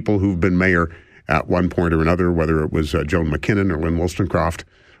of the people who've been mayor at one point or another, whether it was Joan McKinnon or Lynn Wollstonecraft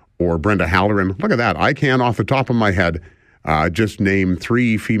or Brenda Halloran. Look at that. I can, off the top of my head, just name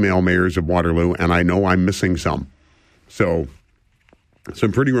 3 female mayors of Waterloo, and I know I'm missing some. So,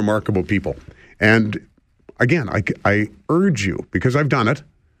 some pretty remarkable people. And again, I urge you, because I've done it,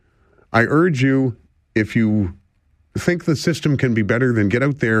 I urge you, if you think the system can be better, then get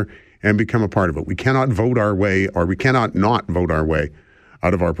out there and become a part of it. We cannot vote our way, or we cannot not vote our way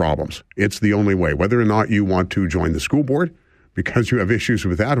out of our problems. It's the only way. Whether or not you want to join the school board because you have issues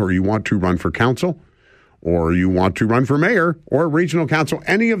with that, or you want to run for council, or you want to run for mayor or regional council,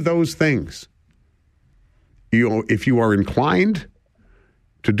 any of those things. If you are inclined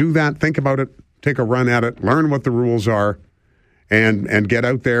to do that, think about it, take a run at it, learn what the rules are, and get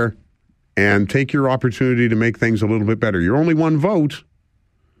out there and take your opportunity to make things a little bit better. You're only one vote,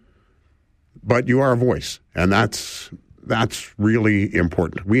 but you are a voice, and that's really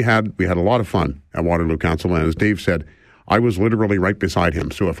important. We had a lot of fun at Waterloo Council, and as Dave said, I was literally right beside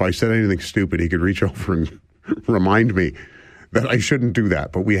him. So if I said anything stupid, he could reach over and remind me that I shouldn't do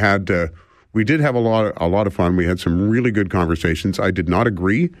that. But we did have a lot of fun. We had some really good conversations. I did not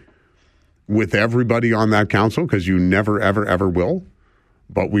agree with everybody on that council, because you never, ever, ever will.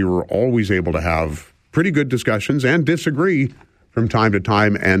 But we were always able to have pretty good discussions and disagree from time to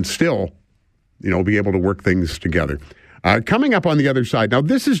time, and still, be able to work things together. Coming up on the other side, now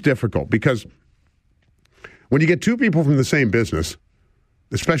this is difficult, because when you get 2 people from the same business,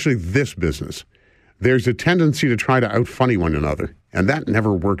 especially this business, there's a tendency to try to out-funny one another, and that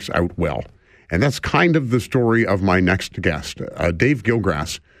never works out well. And that's kind of the story of my next guest. Dave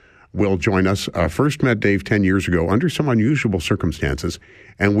Gilgrass will join us. First met Dave 10 years ago under some unusual circumstances,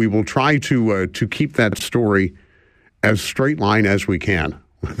 and we will try to keep that story as straight line as we can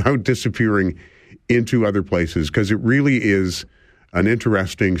without disappearing into other places, because it really is an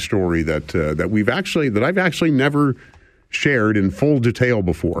interesting story that I've actually never shared in full detail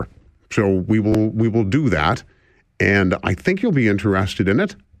before. So we will do that, and I think you'll be interested in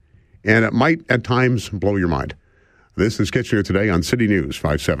it, and it might at times blow your mind. This is Kitchener Today on City News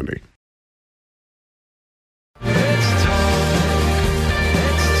 570.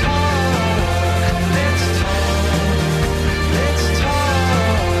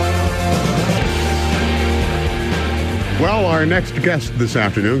 Well, our next guest this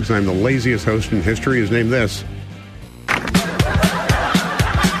afternoon, because I'm the laziest host in history, is named this.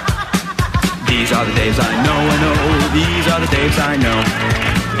 These are the days I know. These are the days I know.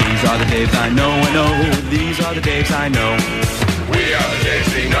 These are the days I know. These are the days I know. We are the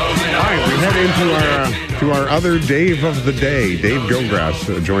days he knows. All right, we head into our other Dave of the day. Dave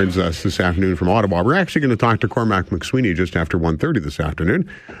Gilgrass joins us this afternoon from Ottawa. We're actually going to talk to Cormac McSweeney just after 1:30 this afternoon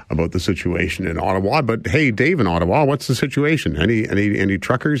about the situation in Ottawa. But hey, Dave in Ottawa, what's the situation? Any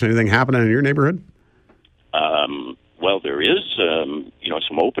truckers? Anything happening in your neighborhood? Well, there is,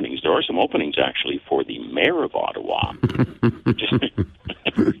 some openings. There are some openings, actually, for the mayor of Ottawa.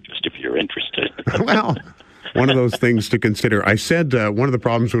 just if you're interested. Well, one of those things to consider. I said one of the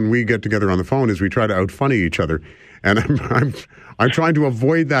problems when we get together on the phone is we try to out-funny each other. And I'm trying to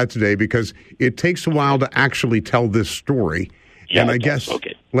avoid that today, because it takes a while to actually tell this story. Yeah, and I guess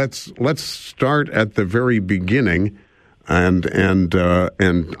let's start at the very beginning. And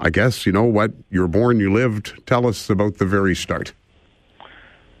I guess, you were born, you lived. Tell us about the very start.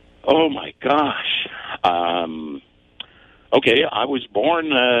 Oh, my gosh. Okay, I was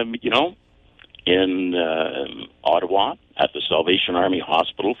born, in Ottawa at the Salvation Army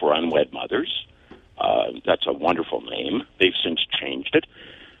Hospital for Unwed Mothers. That's a wonderful name. They've since changed it.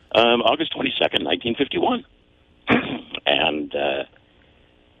 August 22nd, 1951. And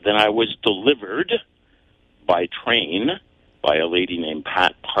then I was delivered by train by a lady named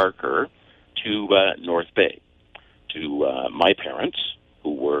Pat Parker to North Bay, to my parents,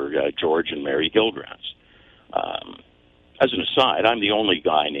 who were George and Mary Gilgrass. As an aside, I'm the only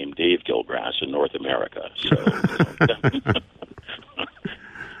guy named Dave Gilgrass in North America. So,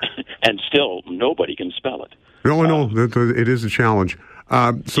 and still, nobody can spell it. No, it is a challenge.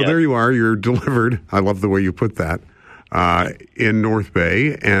 So there you are. You're delivered. I love the way you put that, in North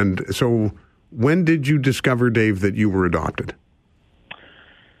Bay. And so when did you discover, Dave, that you were adopted?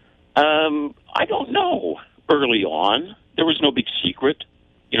 I don't know. Early on, there was no big secret.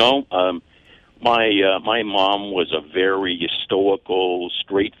 You know, my mom was a very stoical,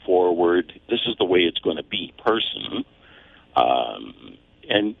 straightforward, this is the way it's going to be person.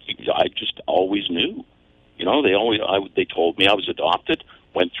 And I just always knew. You know, they told me I was adopted,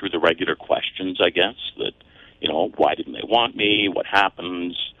 went through the regular questions, I guess, that, you know, why didn't they want me? What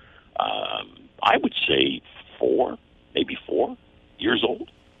happens? I would say 4 years old.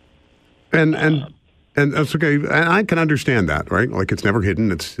 And that's okay. And I can understand that, right? Like, it's never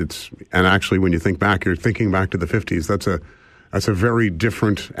hidden. It's and actually, when you think back, you're thinking back to the 50s. That's a very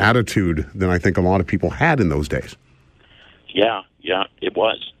different attitude than I think a lot of people had in those days. Yeah, it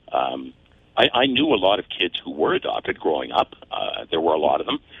was. I knew a lot of kids who were adopted growing up. There were a lot of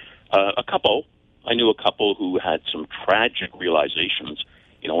them. I knew a couple who had some tragic realizations,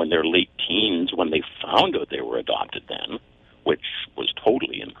 you know, in their late teens when they found out they were adopted then, which was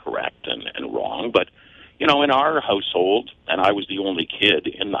totally incorrect and wrong. But, you know, in our household, and I was the only kid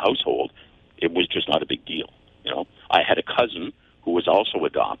in the household, it was just not a big deal. You know, I had a cousin who was also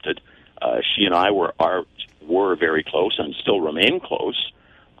adopted. She and I were very close and still remain close.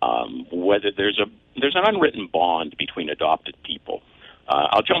 Whether there's an unwritten bond between adopted people.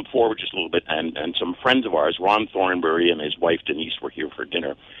 I'll jump forward just a little bit, and some friends of ours, Ron Thornbury and his wife Denise, were here for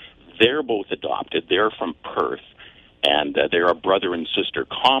dinner. They're both adopted. They're from Perth, and they're a brother and sister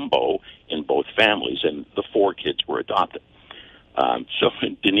combo in both families, and the 4 kids were adopted. So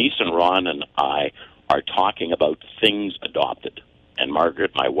Denise and Ron and I are talking about things adopted, and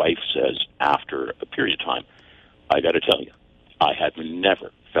Margaret, my wife, says after a period of time, I got to tell you, I have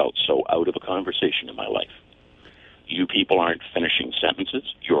never felt so out of a conversation in my life. You people aren't finishing sentences.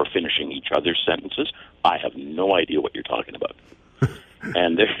 You're finishing each other's sentences. I have no idea what you're talking about.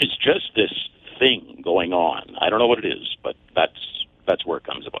 And there's just this thing going on. I don't know what it is, but that's where it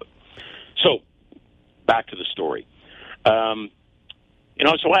comes about. So, back to the story. You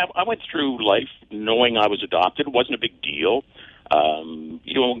know, so I went through life knowing I was adopted. It wasn't a big deal.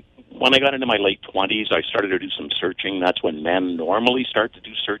 You know, when I got into my late 20s, I started to do some searching. That's when men normally start to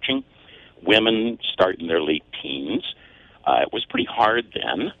do searching. Women start in their late teens. It was pretty hard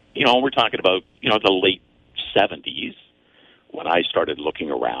then. You know, we're talking about, you know, the late 70s when I started looking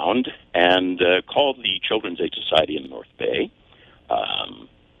around and called the Children's Aid Society in North Bay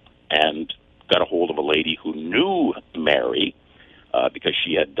and got a hold of a lady who knew Mary because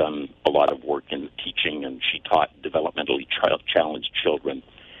she had done a lot of work in teaching and she taught developmentally challenged children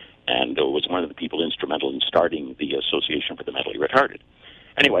and was one of the people instrumental in starting the Association for the Mentally Retarded.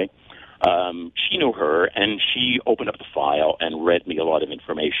 Anyway, she knew her, and she opened up the file and read me a lot of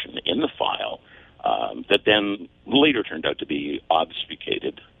information in the file that then later turned out to be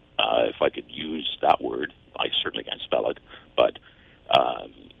obfuscated, if I could use that word. I certainly can't spell it, but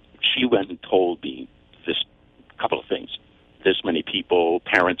she went and told me this couple of things. This many people,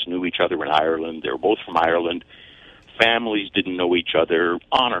 parents knew each other in Ireland. They were both from Ireland. Families didn't know each other,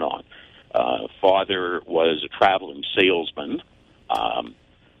 on and on. Father was a traveling salesman.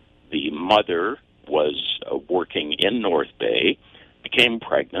 The mother was working in North Bay, became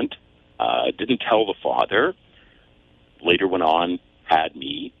pregnant, didn't tell the father, later went on, had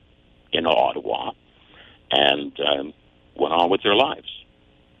me in Ottawa, and went on with their lives.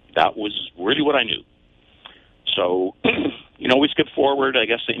 That was really what I knew. So, you know, we skip forward, I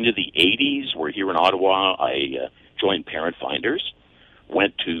guess, into the 80s. We're here in Ottawa. I joined Parent Finders,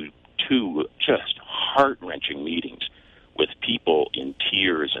 went to 2 just heart-wrenching meetings with people in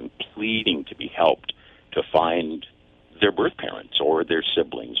tears and pleading to be helped to find their birth parents or their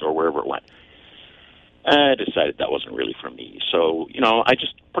siblings or wherever it went. I decided that wasn't really for me. So, you know, I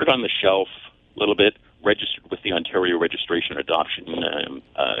just put it on the shelf a little bit, registered with the Ontario Registration Adoption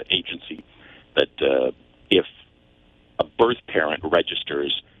Agency, that if a birth parent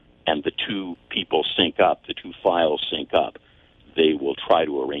registers and the 2 people sync up, the 2 files sync up, they will try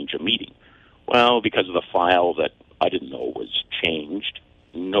to arrange a meeting. Well, because of the file that I didn't know was changed,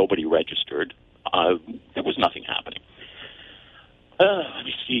 nobody registered. There was nothing happening. Let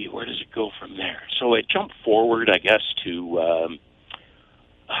me see, where does it go from there? So it jumped forward, I guess, to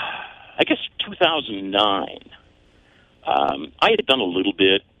 2009. I had done a little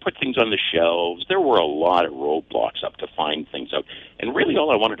bit, put things on the shelves. There were a lot of roadblocks up to find things out. And really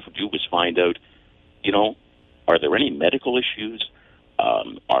all I wanted to do was find out, are there any medical issues?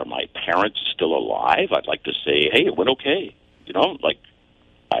 Are my parents still alive? I'd like to say, hey, it went okay.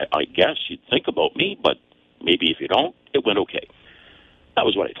 I guess you'd think about me, but maybe if you don't, it went okay. That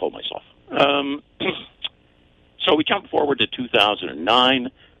was what I told myself. So we jumped forward to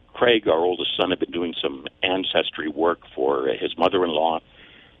 2009. Craig, our oldest son, had been doing some ancestry work for his mother-in-law,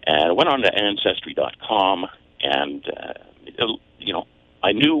 and I went on to Ancestry.com, and,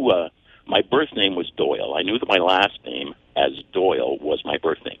 I knew my birth name was Doyle. I knew that my last name, as Doyle, was my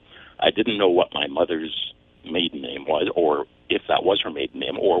birth name. I didn't know what my mother's maiden name was, or if that was her maiden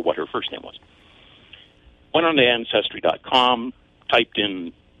name, or what her first name was. Went on to Ancestry.com, typed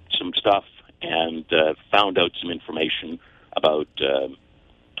in some stuff, and found out some information about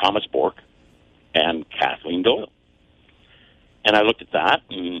Thomas Bork and Kathleen Doyle. And I looked at that,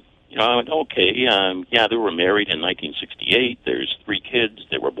 and I went, okay, they were married in 1968. There's 3 kids.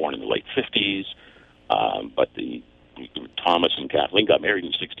 They were born in the late 50s, but Thomas and Kathleen got married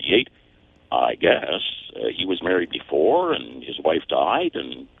in 68. I guess he was married before, and his wife died,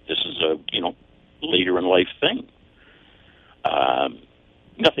 and this is a later in life thing.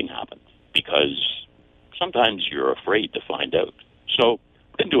 Nothing happened because sometimes you're afraid to find out. So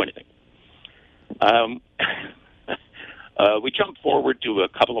didn't do anything. We jumped forward to a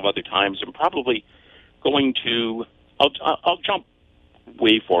couple of other times, and probably going to. I'll jump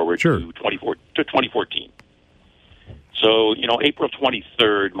way forward to 2014. So April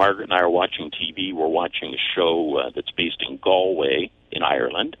 23rd, Margaret and I are watching TV. We're watching a show that's based in Galway, in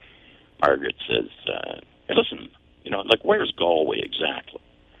Ireland. Margaret says, "Hey, listen, where's Galway exactly?"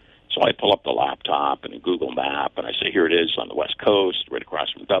 So I pull up the laptop and a Google map, and I say, here it is on the West Coast, right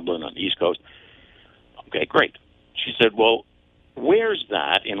across from Dublin on the East Coast. Okay, great. She said, well, where's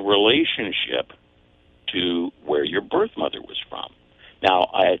that in relationship to where your birth mother was from? Now,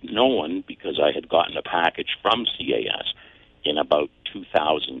 I had known because I had gotten a package from CAS in about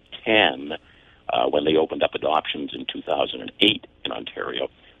 2010 when they opened up adoptions in 2008 in Ontario.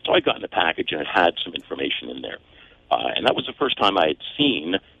 So I'd gotten a package, and it had some information in there. And that was the first time I had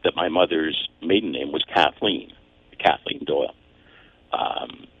seen that my mother's maiden name was Kathleen Doyle.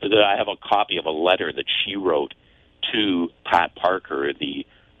 I have a copy of a letter that she wrote to Pat Parker, the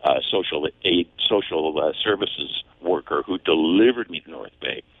social services worker who delivered me to North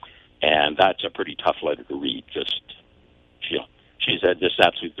Bay. And that's a pretty tough letter to read. She said, this is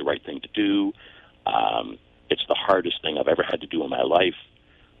absolutely the right thing to do. It's the hardest thing I've ever had to do in my life.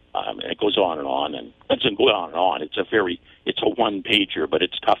 And it goes on, and it doesn't go on and on. It's a one-pager, but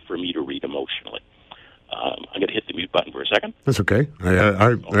it's tough for me to read emotionally. I'm going to hit the mute button for a second. That's okay.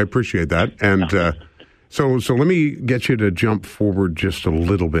 I appreciate that. And so let me get you to jump forward just a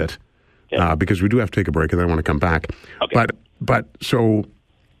little bit, because we do have to take a break, and then I want to come back. Okay. But so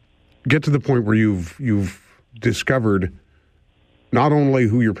get to the point where you've discovered not only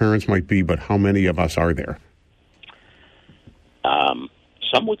who your parents might be, but how many of us are there.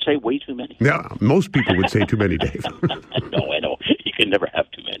 Some would say way too many. Yeah, most people would say too many, Dave. No, I know. You can never have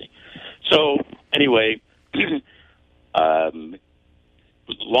too many. So, anyway,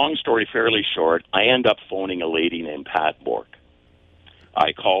 long story fairly short, I end up phoning a lady named Pat Bork.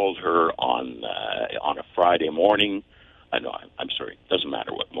 I called her on a Friday morning. No, I'm sorry. It doesn't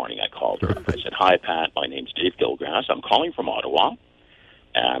matter what morning I called her. I said, hi, Pat. My name's Dave Gilgrass. I'm calling from Ottawa.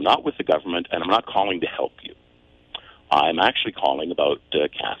 And I'm not with the government, and I'm not calling to help you. I'm actually calling about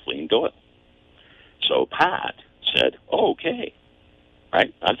Kathleen Doyle. So Pat said, okay.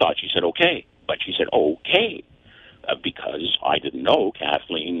 Right? I thought she said okay, but she said okay because I didn't know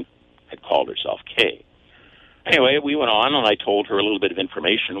Kathleen had called herself Kay. Anyway, we went on, and I told her a little bit of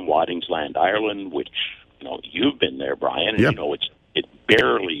information, Waddingsland, Ireland, which, you've been there, Brian, and it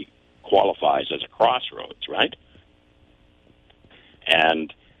barely qualifies as a crossroads, right?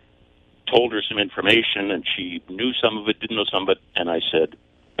 And told her some information, and she knew some of it, didn't know some of it, and I said,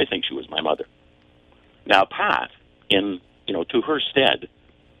 I think she was my mother. Now, Pat, to her stead,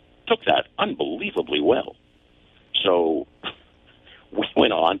 took that unbelievably well. So we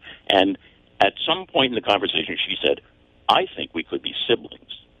went on, and at some point in the conversation, she said, I think we could be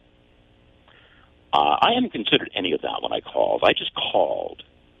siblings. I hadn't considered any of that when I called. I just called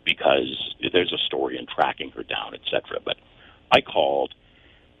because there's a story in tracking her down, etc. But I called,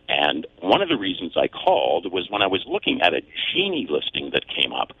 and one of the reasons I called was when I was looking at a Genie listing that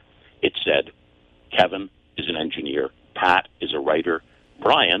came up, it said, Kevin is an engineer, Pat is a writer.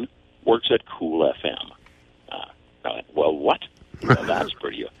 Brian works at Cool FM. Well, what? Well, that's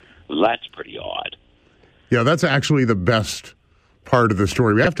pretty odd. Yeah, that's actually the best part of the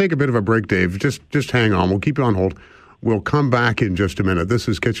story. We have to take a bit of a break, Dave. Just hang on. We'll keep you on hold. We'll come back in just a minute. This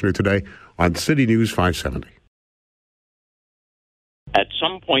is Kitchener Today on City News 570. At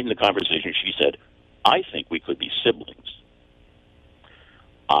some point in the conversation, she said, I think we could be siblings.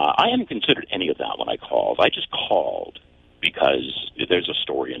 I hadn't considered any of that when I called. I just called because there's a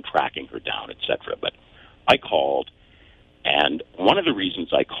story in tracking her down, etc. But I called, and one of the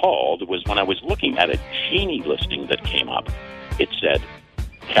reasons I called was when I was looking at a Genie listing that came up. It said,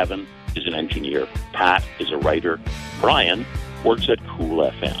 Kevin is an engineer, Pat is a writer, Brian works at Cool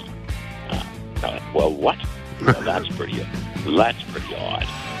FM. Well, what? Well, that's pretty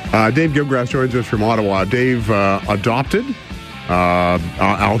odd. Dave Gilgrass joins us from Ottawa. Dave adopted.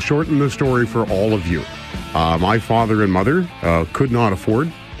 I'll shorten the story for all of you. My father and mother could not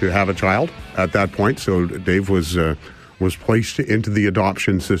afford to have a child at that point, so Dave was placed into the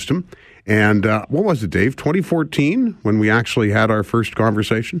adoption system. And what was it, Dave? 2014 when we actually had our first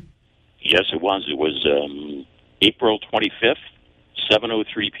conversation? Yes, it was. It was April 25th,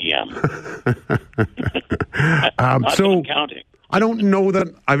 7:03 p.m. So counting. I don't know that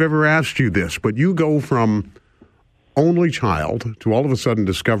I've ever asked you this, but you go from only child to all of a sudden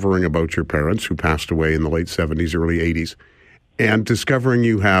discovering about your parents who passed away in the late 70s, early 80s, and discovering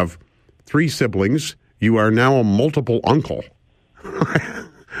you have 3 siblings. You are now a multiple uncle.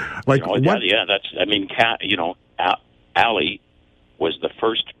 Like what? That's. I mean, Allie was the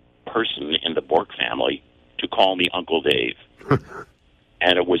first person in the Bork family to call me Uncle Dave,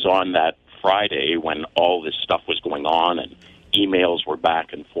 and it was on that Friday when all this stuff was going on, and emails were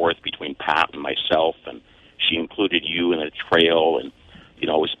back and forth between Pat and myself, and she included you in a trail, and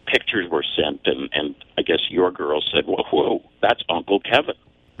pictures were sent, and I guess your girl said, "Whoa, that's Uncle Kevin."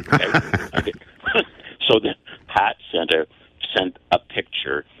 Okay? So then Pat sent a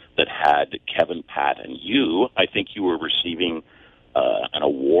picture that had Kevin, Pat, and you. I think you were receiving an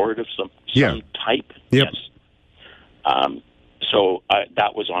award of some type. Yep. Yes. So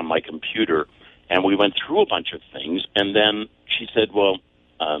that was on my computer, and we went through a bunch of things, and then she said, "Well,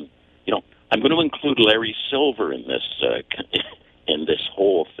 I'm going to include Larry Silver in this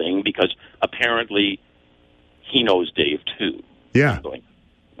whole thing because apparently he knows Dave too." Yeah. I'm going,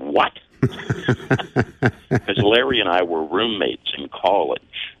 what? Because Larry and I were roommates in college.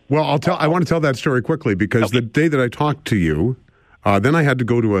 Well, I want to tell that story quickly because the day that I talked to you, then I had to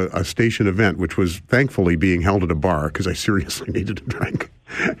go to a station event, which was thankfully being held at a bar because I seriously needed a drink.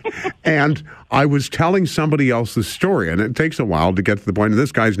 And I was telling somebody else the story, and it takes a while to get to the point. And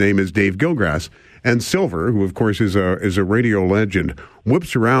this guy's name is Dave Gilgrass. And Silver, who of course is a radio legend,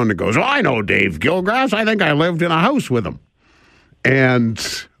 whips around and goes, "Oh, I know Dave Gilgrass. I think I lived in a house with him." And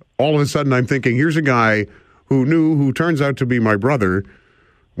all of a sudden I'm thinking, here's a guy who turns out to be my brother,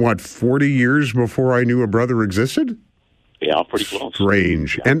 40 years before I knew a brother existed? Yeah, pretty close.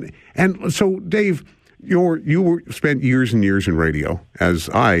 Strange. Yeah. And so, Dave, you spent years and years in radio, as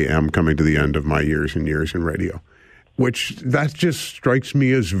I am coming to the end of my years and years in radio, which that just strikes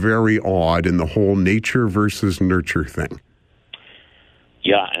me as very odd in the whole nature versus nurture thing.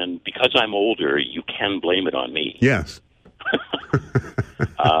 Yeah, and because I'm older, you can blame it on me. Yes.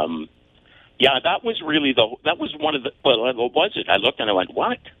 Yeah, that was really that was one of the, what was it? I looked and I went,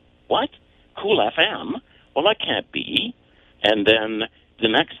 what? Cool FM? Well, that can't be. And then the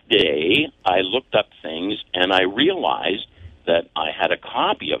next day, I looked up things and I realized that I had a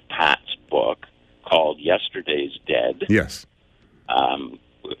copy of Pat's book called Yesterday's Dead. Yes.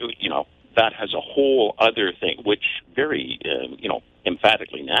 That has a whole other thing, which very,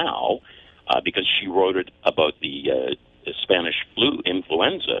 emphatically now, because she wrote it about the Spanish flu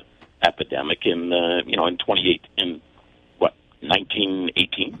influenza epidemic in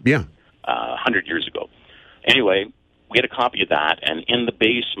 1918? Yeah. 100 years ago. Anyway, we had a copy of that, and in the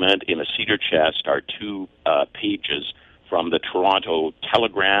basement, in a cedar chest, are 2 pages from the Toronto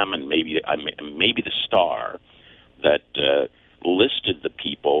Telegram and maybe the Star that listed the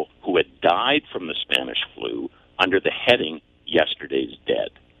people who had died from the Spanish flu under the heading Yesterday's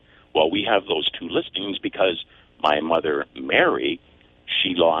Dead. Well, we have those 2 listings because my mother, Mary,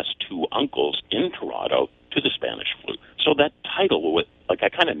 she lost 2 uncles in Toronto to the Spanish flu. So that title, I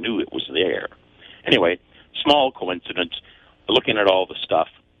kind of knew it was there. Anyway, small coincidence. Looking at all the stuff,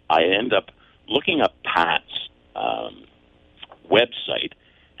 I end up looking up Pat's website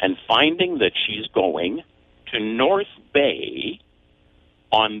and finding that she's going to North Bay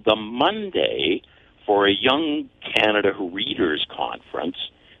on the Monday for a Young Canada Readers Conference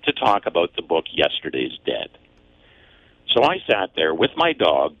to talk about the book Yesterday's Dead. So I sat there with my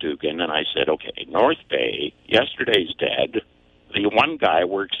dog, Dugan, and I said, okay, North Bay, yesterday's dead. The one guy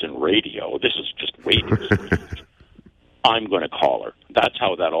works in radio. This is just way too strange. I'm going to call her. That's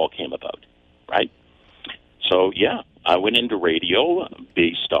how that all came about, right? So, yeah, I went into radio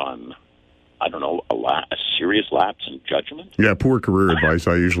based on, I don't know, a serious lapse in judgment. Yeah, poor career advice.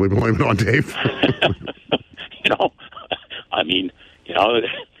 I usually blame it on Dave.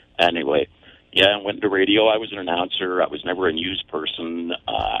 Anyway, yeah, I went into radio. I was an announcer. I was never a news person.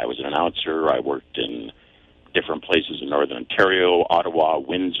 I was an announcer. I worked in different places in Northern Ontario, Ottawa,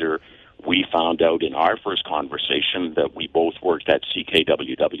 Windsor. We found out in our first conversation that we both worked at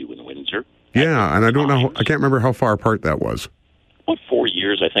CKWW in Windsor. Yeah, and I don't know, I can't remember how far apart that was. About 4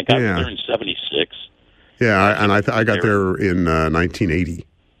 years, I think. I was there in 76. Yeah, and I got there in 1980.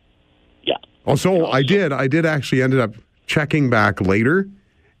 Yeah. Also, I did actually ended up checking back later,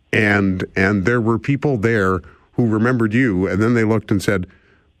 and there were people there who remembered you, and then they looked and said,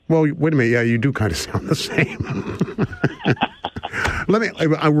 well, wait a minute, yeah, you do kind of sound the same.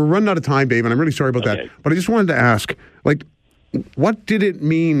 We're running out of time, Dave, and I'm really sorry about that. But I just wanted to ask, what did it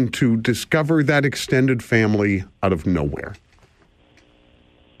mean to discover that extended family out of nowhere?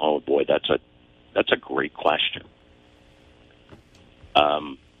 Oh boy, that's a great question.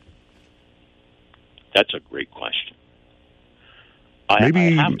 That's a great question.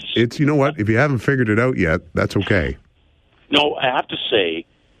 Maybe it's, you know what, if you haven't figured it out yet, that's okay. No, I have to say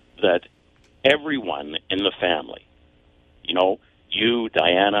that everyone in the family, you,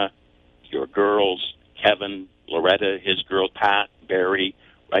 Diana, your girls, Kevin, Loretta, his girl, Pat, Barry,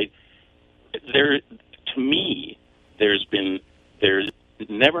 right? To me, there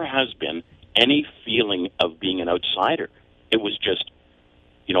never has been any feeling of being an outsider. It was just,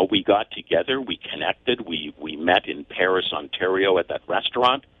 we got together, we connected, we met in Paris, Ontario at that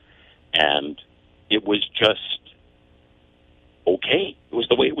restaurant, and it was just okay. It was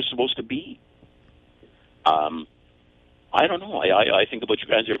the way it was supposed to be. I don't know. I think about you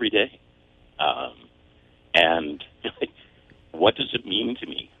guys every day. And what does it mean to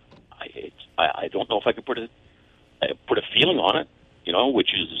me? I don't know if I could put a feeling on it,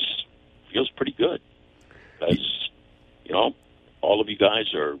 which feels pretty good. Because, all of you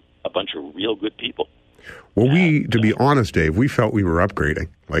guys are a bunch of real good people. Well, to be honest, Dave, we felt we were upgrading.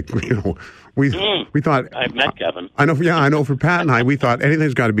 We thought... I've met Kevin. I know for Pat and I, we thought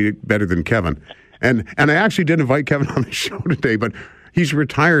anything's got to be better than Kevin. And I actually did invite Kevin on the show today, but he's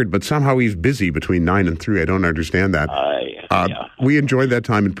retired, but somehow he's busy between 9 and 3. I don't understand that. We enjoyed that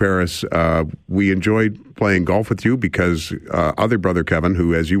time in Paris. We enjoyed playing golf with you because other brother Kevin,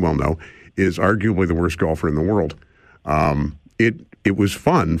 who, as you well know, is arguably the worst golfer in the world. It was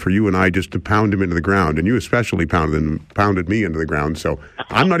fun for you and I just to pound him into the ground, and you especially pounded me into the ground. So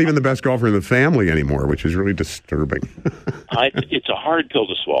I'm not even the best golfer in the family anymore, which is really disturbing. It's a hard pill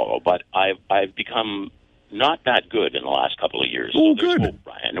to swallow, but I've become not that good in the last couple of years. Oh, so there's good. hope,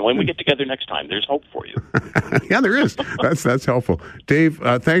 Brian. And when we get together next time, there's hope for you. Yeah, there is. That's helpful. Dave,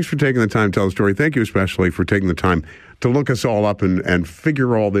 thanks for taking the time to tell the story. Thank you especially for taking the time to look us all up and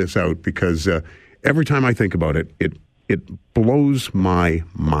figure all this out, because every time I think about it, it blows my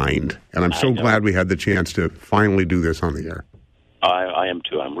mind. And I'm so glad we had the chance to finally do this on the air. I am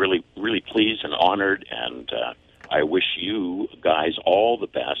too. I'm really, really pleased and honored, and I wish you guys all the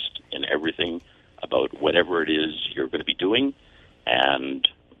best in everything about whatever it is you're going to be doing. And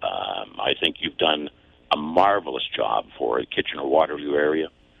I think you've done a marvelous job for the Kitchener-Waterloo area,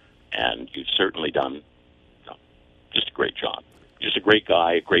 and you've certainly done just a great job. Just a great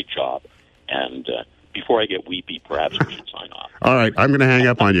guy, a great job. And before I get weepy, perhaps we should sign off. All right, I'm going to hang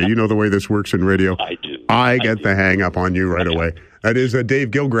up on you. You know the way this works in radio. I do. I get the hang up on you right away. That is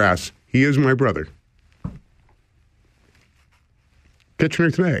Dave Gilgrass. He is my brother. Kitchener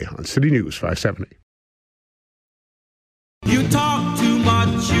Today on City News 570. You talk too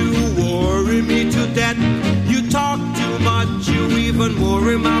much, you worry me to death. You talk too much, you even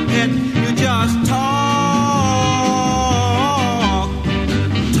worry my pet. You just talk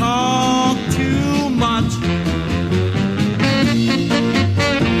too much.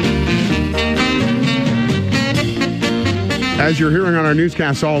 As you're hearing on our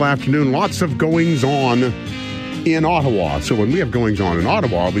newscasts all afternoon, lots of goings-on in Ottawa. So when we have goings-on in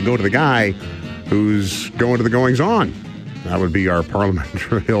Ottawa, we go to the guy who's going to the goings-on. That would be our Parliament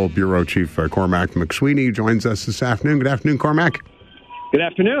Hill Bureau Chief, Cormac McSweeney, joins us this afternoon. Good afternoon, Cormac. Good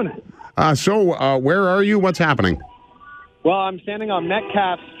afternoon. So where are you? What's happening? Well, I'm standing on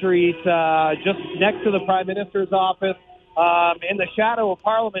Metcalfe Street, just next to the Prime Minister's office, in the shadow of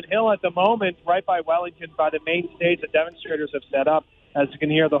Parliament Hill at the moment, right by Wellington, by the main stage that demonstrators have set up. As you can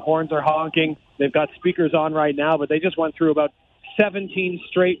hear, the horns are honking. They've got speakers on right now, but they just went through about 17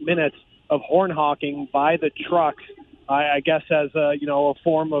 straight minutes of horn honking by the trucks, I guess as a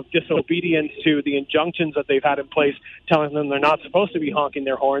form of disobedience to the injunctions that they've had in place, telling them they're not supposed to be honking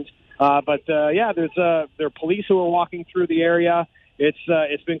their horns. There are police who are walking through the area.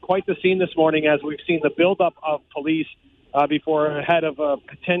 It's been quite the scene this morning as we've seen the buildup of police before ahead of a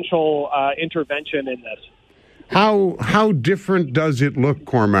potential intervention in this. How different does it look,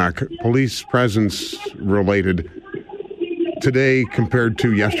 Cormac, police presence related, today compared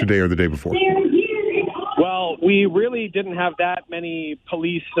to yesterday or the day before? Well, we really didn't have that many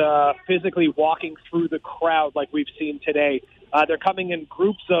police physically walking through the crowd like we've seen today. They're coming in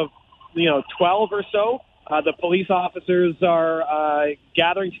groups of 12 or so. The police officers are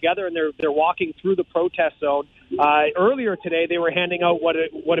gathering together, and they're walking through the protest zone. Earlier today, they were handing out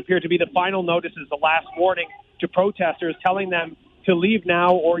what appeared to be the final notices, the last warning to protesters, telling them to leave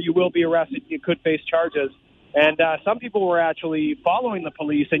now or you will be arrested. You could face charges. And some people were actually following the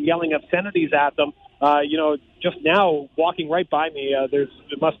police and yelling obscenities at them. Just now, walking right by me, there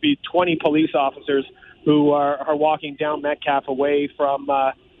must be 20 police officers who are walking down Metcalfe away from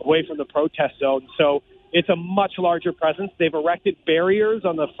the protest zone. So it's a much larger presence. They've erected barriers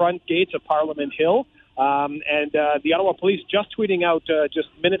on the front gates of Parliament Hill. The Ottawa Police just tweeting out just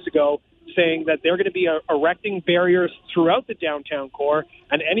minutes ago saying that they're going to be erecting barriers throughout the downtown core,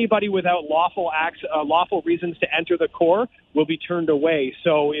 and anybody without lawful reasons to enter the core will be turned away.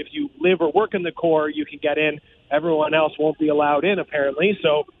 So if you live or work in the core, you can get in. Everyone else won't be allowed in, apparently.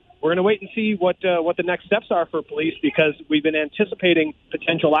 So we're going to wait and see what the next steps are for police, because we've been anticipating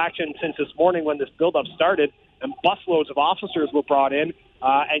potential action since this morning when this buildup started, and busloads of officers were brought in,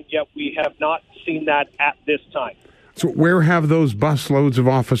 and yet we have not seen that at this time. So where have those busloads of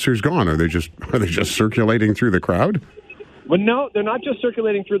officers gone? Are they just circulating through the crowd? Well, no, they're not just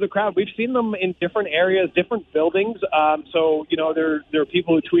circulating through the crowd. We've seen them in different areas, different buildings. There are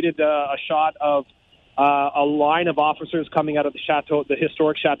people who tweeted a shot of a line of officers coming out of the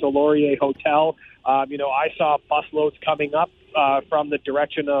historic Chateau Laurier Hotel. I saw busloads coming up from the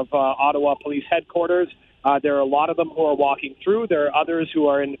direction of Ottawa Police Headquarters. There are a lot of them who are walking through. There are others who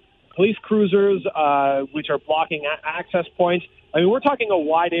are in police cruisers, which are blocking access points. I mean, we're talking a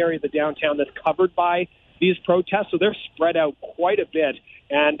wide area of the downtown that's covered by these protests, so they're spread out quite a bit.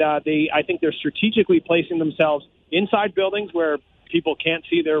 And I think they're strategically placing themselves inside buildings where people can't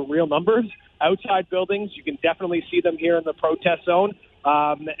see their real numbers. Outside buildings, you can definitely see them here in the protest zone.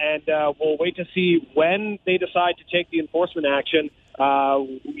 We'll wait to see when they decide to take the enforcement action,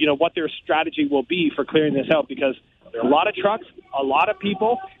 what their strategy will be for clearing this out, because there are a lot of trucks, a lot of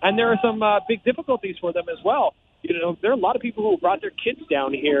people, and there are some big difficulties for them as well. There are a lot of people who brought their kids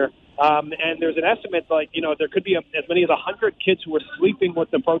down here, and there's an estimate there could be as many as 100 kids who are sleeping with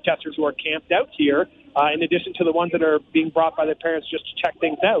the protesters who are camped out here, in addition to the ones that are being brought by their parents just to check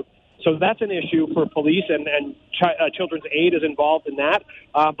things out. So that's an issue for police, and Children's Aid is involved in that,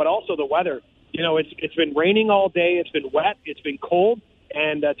 but also the weather. It's been raining all day, it's been wet, it's been cold.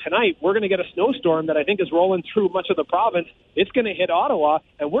 And tonight, we're going to get a snowstorm that I think is rolling through much of the province. It's going to hit Ottawa,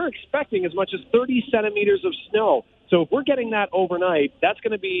 and we're expecting as much as 30 centimeters of snow. So if we're getting that overnight, that's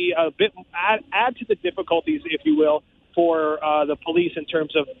going to be a bit add to the difficulties, if you will, for the police in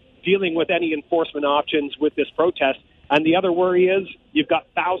terms of dealing with any enforcement options with this protest. And the other worry is you've got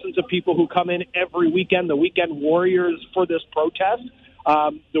thousands of people who come in every weekend, the weekend warriors for this protest.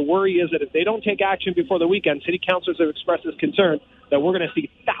 The worry is that if they don't take action before the weekend, city councilors have expressed this concern that we're going to see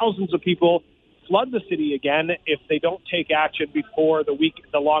thousands of people flood the city again if they don't take action before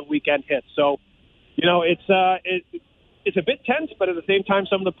the long weekend hits. So, it's a bit tense, but at the same time,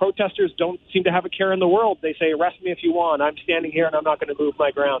 some of the protesters don't seem to have a care in the world. They say, arrest me if you want. I'm standing here and I'm not going to move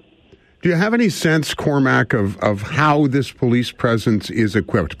my ground. Do you have any sense, Cormac, of how this police presence is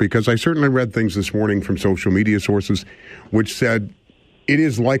equipped? Because I certainly read things this morning from social media sources which said it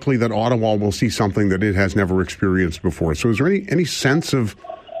is likely that Ottawa will see something that it has never experienced before. So is there any sense of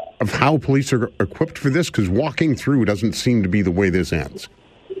how police are equipped for this? Because walking through doesn't seem to be the way this ends.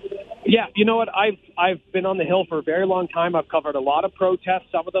 Yeah, you know what? I've been on the Hill for a very long time. I've covered a lot of protests,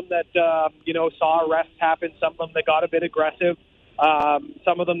 some of them that, saw arrests happen, some of them that got a bit aggressive,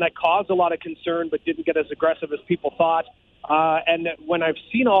 some of them that caused a lot of concern but didn't get as aggressive as people thought. And when I've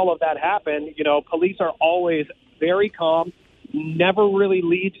seen all of that happen, police are always very calm, never really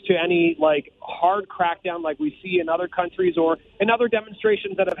leads to any hard crackdown like we see in other countries or in other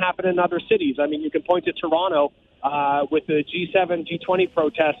demonstrations that have happened in other cities. I mean, you can point to Toronto with the G7, G20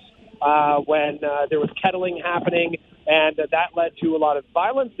 protests when there was kettling happening. and that led to a lot of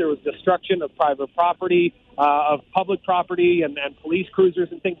violence. There was destruction of private property, of public property, and police cruisers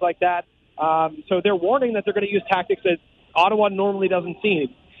and things like that. So they're warning that they're going to use tactics that Ottawa normally doesn't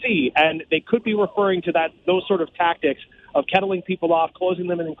see, and they could be referring to those sort of tactics of kettling people off, closing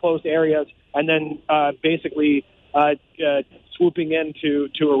them in enclosed areas, and then basically swooping in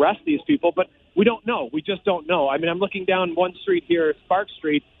to arrest these people. But we don't know. We just don't know. I mean, I'm looking down one street here, Spark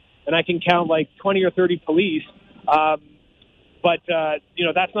Street, and I can count like 20 or 30 police. But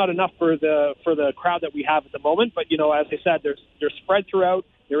that's not enough for the crowd that we have at the moment. But, as I said, they're spread throughout.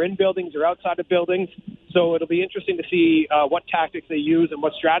 They're in buildings. They're outside of buildings. So it'll be interesting to see what tactics they use and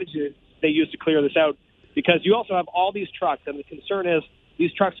what strategies they use to clear this out. Because you also have all these trucks, and the concern is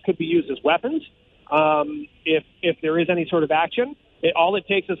these trucks could be used as weapons if there is any sort of action. All it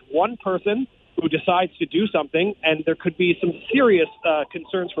takes is one person who decides to do something, and there could be some serious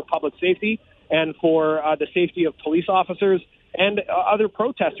concerns for public safety and for the safety of police officers and other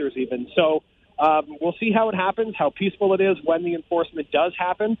protesters even. So we'll see how it happens, how peaceful it is when the enforcement does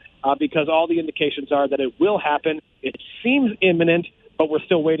happen, because all the indications are that it will happen. It seems imminent, but we're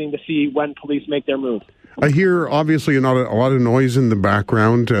still waiting to see when police make their move. I hear, obviously, a lot of noise in the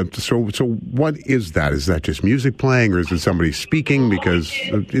background. So what is that? Is that just music playing, or is it somebody speaking? Because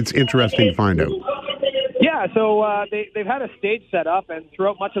it's interesting to find out. Yeah, so they've had a stage set up, and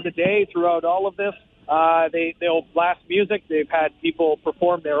throughout much of the day, throughout all of this, they'll blast music. They've had people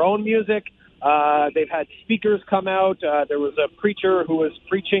perform their own music. They've had speakers come out. There was a preacher who was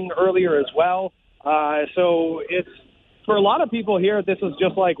preaching earlier as well. So it's, for a lot of people here, this is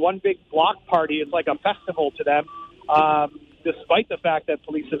just like one big block party. It's like a festival to them, despite the fact that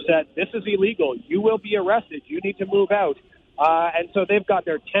police have said, this is illegal. You will be arrested. You need to move out. And so they've got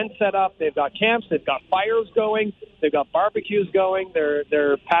their tent set up. They've got camps. They've got fires going. They've got barbecues going.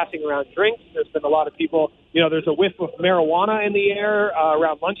 They're passing around drinks. There's been a lot of people. There's a whiff of marijuana in the air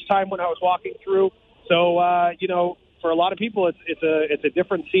around lunchtime when I was walking through. So, for a lot of people, it's a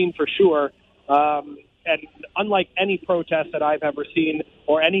different scene for sure. And unlike any protest that I've ever seen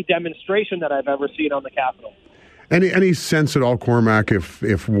or any demonstration that I've ever seen on the Capitol. Any sense at all, Cormac,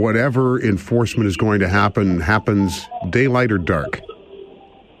 if whatever enforcement is going to happens daylight or dark?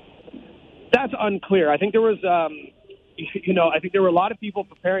 That's unclear. I think there was, I think there were a lot of people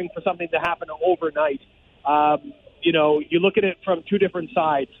preparing for something to happen overnight. You look at it from two different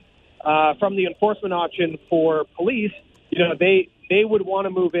sides. From the enforcement option for police, they would want to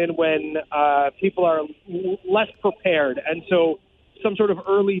move in when people are less prepared. And so some sort of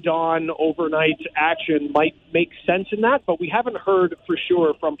early dawn overnight action might make sense in that, but we haven't heard for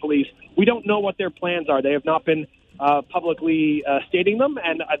sure from police. We don't know what their plans are. They have not been publicly stating them,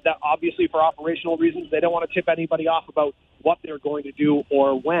 and that obviously for operational reasons, they don't want to tip anybody off about what they're going to do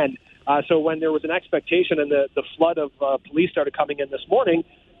or when. So when there was an expectation and the flood of police started coming in this morning,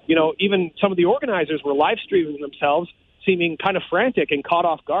 even some of the organizers were live streaming themselves, seeming kind of frantic and caught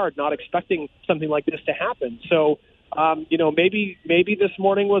off guard, not expecting something like this to happen. So, maybe this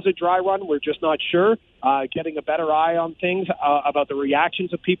morning was a dry run. We're just not sure. Getting a better eye on things about the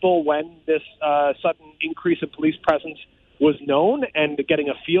reactions of people when this sudden increase in police presence was known, and getting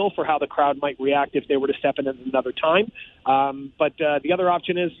a feel for how the crowd might react if they were to step in at another time. But the other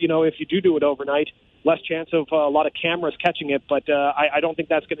option is, if you do it overnight, less chance of a lot of cameras catching it. But I don't think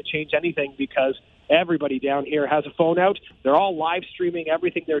that's going to change anything, because everybody down here has a phone out. They're all live streaming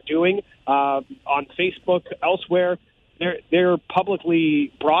everything they're doing on Facebook, elsewhere. They're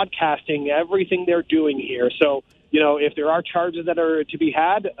publicly broadcasting everything they're doing here. So, if there are charges that are to be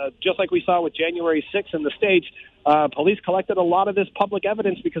had, just like we saw with January 6th in the States, police collected a lot of this public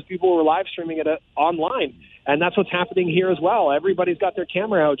evidence because people were live streaming it online. And that's what's happening here as well. Everybody's got their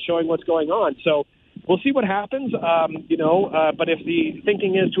camera out showing what's going on. So we'll see what happens, but if the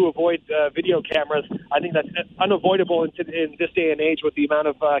thinking is to avoid video cameras, I think that's unavoidable in this day and age with the amount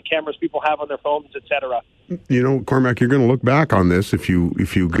of cameras people have on their phones, et cetera. Cormac, you're going to look back on this if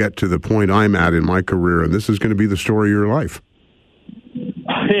you get to the point I'm at in my career, and this is going to be the story of your life.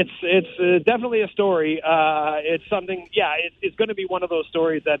 It's definitely a story. It's something, it's going to be one of those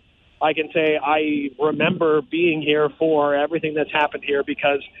stories that I can say I remember being here for everything that's happened here,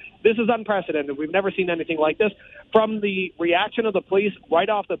 because this is unprecedented. We've never seen anything like this. From the reaction of the police right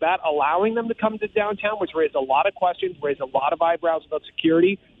off the bat, allowing them to come to downtown, which raised a lot of questions, raised a lot of eyebrows about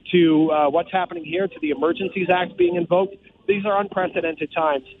security, to what's happening here, to the Emergencies Act being invoked. These are unprecedented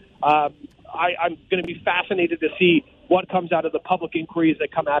times. I'm going to be fascinated to see what comes out of the public inquiries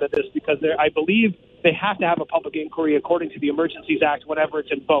that come out of this, because I believe they have to have a public inquiry according to the Emergencies Act whenever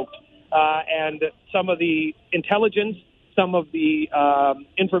it's invoked. And some of the intelligence some of the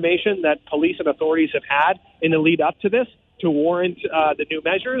information that police and authorities have had in the lead up to this to warrant the new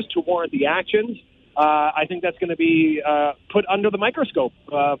measures, to warrant the actions. I think that's going to be put under the microscope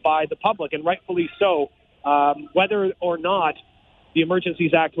by the public, and rightfully so. Whether or not the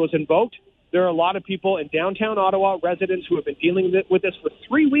Emergencies Act was invoked, there are a lot of people in downtown Ottawa, residents who have been dealing with this for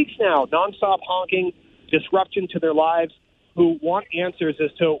 3 weeks now, nonstop honking, disruption to their lives, who want answers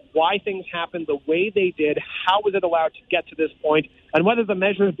as to why things happened the way they did, how was it allowed to get to this point, and whether the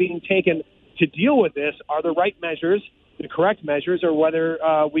measures being taken to deal with this are the right measures, the correct measures, or whether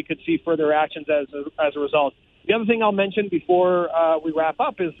we could see further actions as a result. The other thing I'll mention before we wrap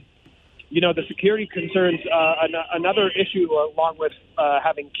up is, the security concerns. Another issue, along with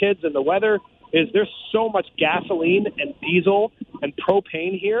having kids and the weather, is there's so much gasoline and diesel and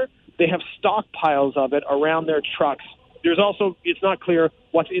propane here. They have stockpiles of it around their trucks. There's also, it's not clear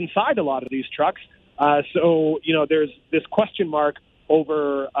what's inside a lot of these trucks. So there's this question mark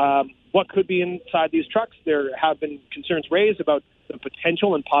over what could be inside these trucks. There have been concerns raised about the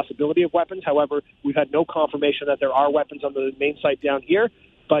potential and possibility of weapons. However, we've had no confirmation that there are weapons on the main site down here.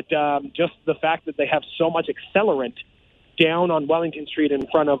 But just the fact that they have so much accelerant down on Wellington Street in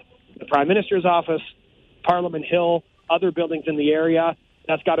front of the Prime Minister's office, Parliament Hill, other buildings in the area,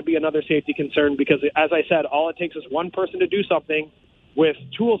 that's got to be another safety concern because, as I said, all it takes is one person to do something with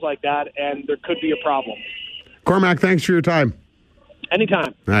tools like that, and there could be a problem. Cormac, thanks for your time.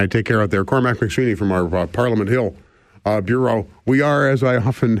 Anytime. All right, take care out there. Cormac McSweeney from our Parliament Hill Bureau. We are, as I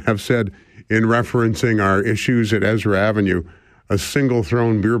often have said, in referencing our issues at Ezra Avenue, a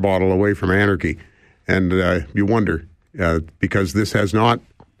single-thrown beer bottle away from anarchy. And you wonder, because this has not,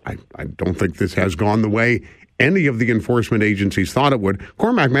 I don't think this has gone the way any of the enforcement agencies thought it would.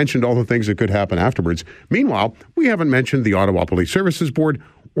 Cormac mentioned all the things that could happen afterwards. Meanwhile, we haven't mentioned the Ottawa Police Services Board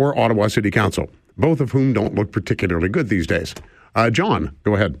or Ottawa City Council, both of whom don't look particularly good these days. John,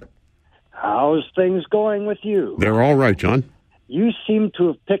 go ahead. How's things going with you? They're all right, John. You seem to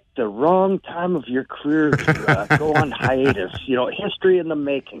have picked the wrong time of your career to go on hiatus. History in the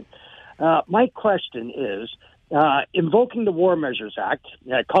making. My question is, invoking the War Measures Act,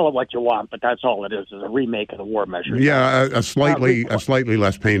 call it what you want, but that's all it is a remake of the War Measures Act. Yeah, a slightly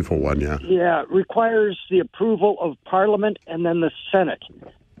less painful one, yeah. Yeah, requires the approval of Parliament and then the Senate.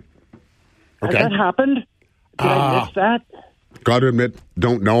 Okay. Has that happened? Did I miss that? Got to admit,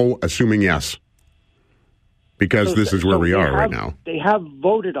 don't know, assuming yes. Because this is where we are right now. They have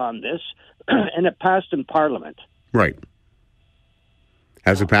voted on this, and it passed in Parliament. Right.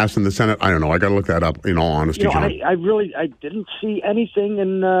 Has it passed in the Senate? I don't know. I got to look that up, in all honesty, John. I didn't see anything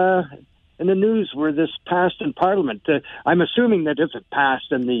in the news where this passed in Parliament. I'm assuming that if it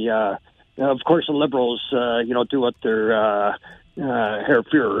passed, and of course, the Liberals, do what their Herr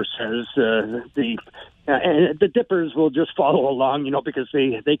Führer says. And the Dippers will just follow along, because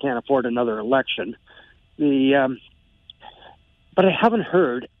they can't afford another election. But I haven't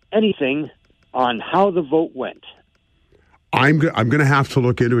heard anything on how the vote went. I'm going to have to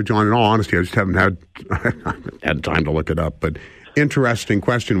look into it, John. In all honesty, I just haven't had time to look it up. But interesting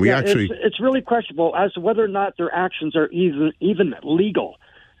question. It's really questionable as to whether or not their actions are even legal.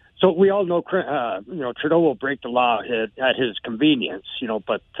 So we all know, Trudeau will break the law at his convenience,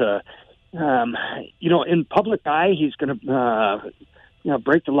 But in public eye, he's going to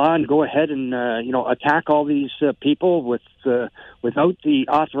break the law and go ahead and attack all these people without the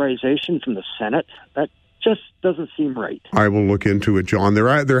authorization from the Senate. That just doesn't seem right. I will look into it, John.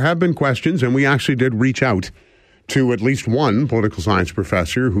 There have been questions, and we actually did reach out to at least one political science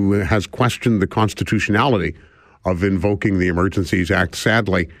professor who has questioned the constitutionality of invoking the Emergencies Act.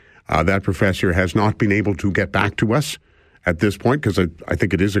 Sadly, that professor has not been able to get back to us at this point, because I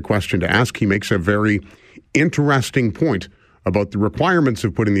think it is a question to ask. He makes a very interesting point about the requirements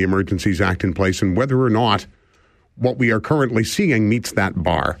of putting the Emergencies Act in place and whether or not what we are currently seeing meets that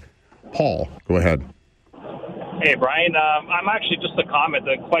bar. Paul, go ahead. Hey, Brian. I'm actually just a comment.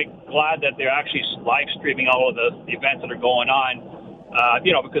 I'm quite glad that they're actually live streaming all of the events that are going on,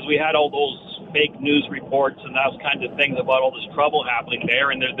 because we had all those fake news reports and those kinds of things about all this trouble happening there,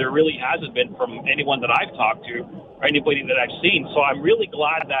 and there really hasn't been from anyone that I've talked to or anybody that I've seen. So I'm really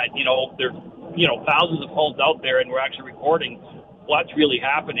glad that, there thousands of phones out there and we're actually recording what's really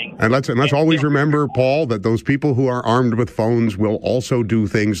happening. And let's always remember, Paul, that those people who are armed with phones will also do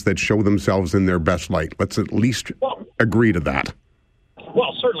things that show themselves in their best light. Let's at least agree to that.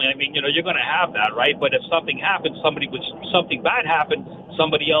 Well, certainly. I mean, you're going to have that, right? But if something happens, something bad happened,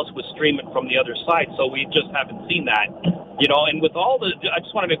 somebody else would stream it from the other side. So we just haven't seen that, And with all I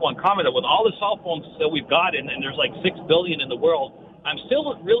just want to make one comment. With all the cell phones that we've got, and there's like 6 billion in the world, I'm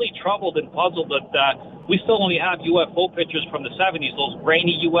still really troubled and puzzled that we still only have UFO pictures from the 70s, those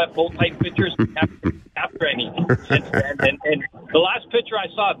grainy UFO type pictures. We haven't captured any since then. And the last picture I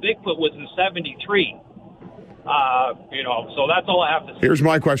saw of Bigfoot was in 73. So that's all I have to say. Here's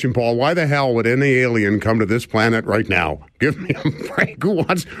my question, Paul. Why the hell would any alien come to this planet right now? Give me a break. Who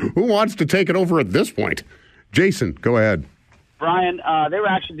wants to take it over at this point? Jason, go ahead. Brian, they were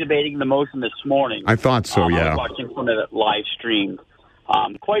actually debating the motion this morning. I thought so, yeah. I was watching some of it live streamed.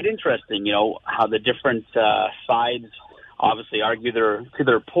 Quite interesting, how the different sides obviously argue to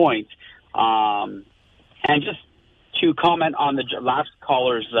their point. And just to comment on the last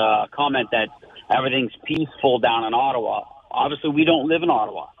caller's comment that everything's peaceful down in Ottawa. Obviously, we don't live in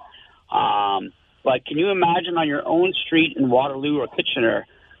Ottawa. But can you imagine on your own street in Waterloo or Kitchener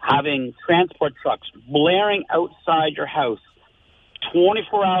having transport trucks blaring outside your house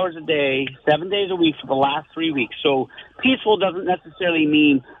 24 hours a day, 7 days a week for the last 3 weeks? So peaceful doesn't necessarily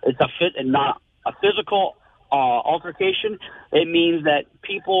mean it's not a physical altercation. It means that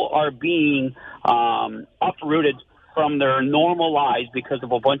people are being uprooted from their normal lives because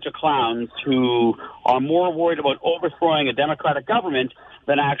of a bunch of clowns who are more worried about overthrowing a democratic government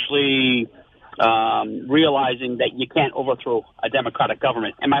than actually realizing that you can't overthrow a democratic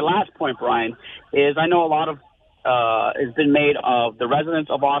government. And my last point, Brian, is I know a lot of has been made of the residents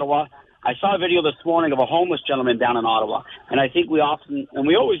of Ottawa. I saw a video this morning of a homeless gentleman down in Ottawa, and I think we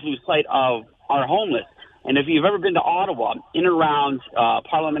always lose sight of our homeless. And if you've ever been to Ottawa, in and around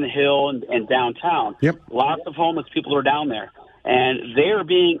Parliament Hill and downtown, lots of homeless people are down there. And they are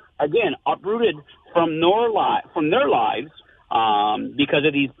being, again, uprooted from their lives because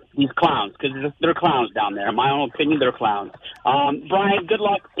of these clowns, because they're clowns down there. In my own opinion, they're clowns. Brian, good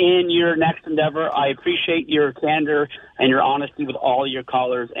luck in your next endeavor. I appreciate your candor and your honesty with all your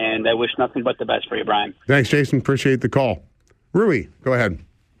callers, and I wish nothing but the best for you, Brian. Thanks, Jason. Appreciate the call. Rui, go ahead.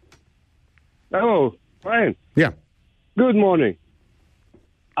 Hello. Brian. Yeah. Good morning.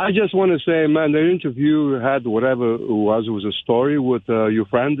 I just want to say, man, the interview had whatever it was a story with your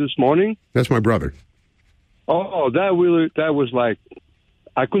friend this morning. That's my brother. Oh, that was like,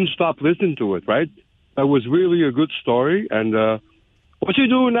 I couldn't stop listening to it, right? That was really a good story. And what's he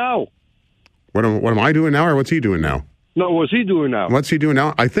doing now? What am I doing now, or what's he doing now? No, what's he doing now? What's he doing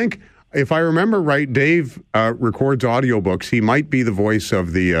now? I think, if I remember right, Dave records audiobooks. He might be the voice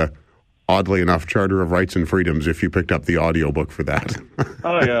of the... oddly enough, Charter of Rights and Freedoms, if you picked up the audiobook for that.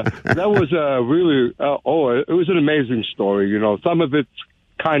 Oh, yeah. That was really, it was an amazing story. Some of it's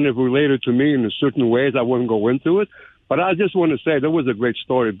kind of related to me in certain ways. I wouldn't go into it. But I just want to say that was a great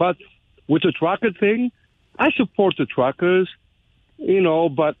story. But with the trucker thing, I support the truckers,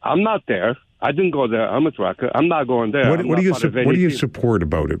 but I'm not there. I didn't go there. I'm a trucker. I'm not going there. What do you support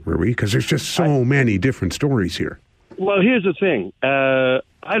about it, Rui? Because there's just so many different stories here. Well, here's the thing.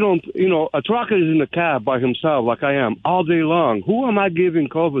 I don't, a trucker is in a cab by himself like I am all day long. Who am I giving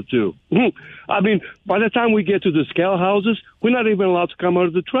cover to? I mean, by the time we get to the scale houses, we're not even allowed to come out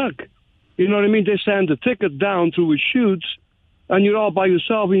of the truck. You know what I mean? They send the ticket down through his chutes, and you're all by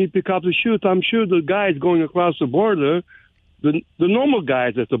yourself and you pick up the chute. I'm sure the guys going across the border, the normal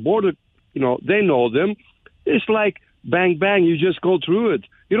guys at the border, they know them. It's like bang, bang, you just go through it.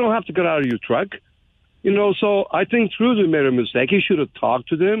 You don't have to get out of your truck. So I think Trudeau made a mistake. He should have talked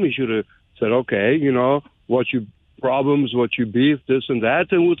to them. He should have said, okay, what your problems, what your beef, this and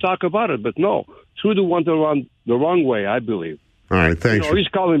that, and we'll talk about it. But no, Trudeau went around the wrong way, I believe. All right, thanks. He's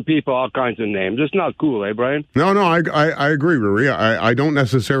calling people all kinds of names. It's not cool, eh, Brian? No, I agree, Rui. I don't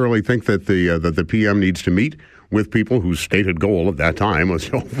necessarily think that the PM needs to meet with people whose stated goal at that time was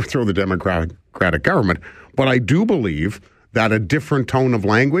to overthrow the democratic government. But I do believe that a different tone of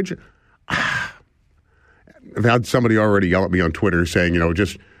language... I've had somebody already yell at me on Twitter saying,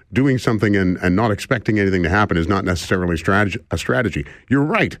 just doing something and not expecting anything to happen is not necessarily a strategy. You're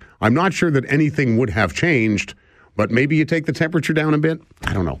right. I'm not sure that anything would have changed, but maybe you take the temperature down a bit.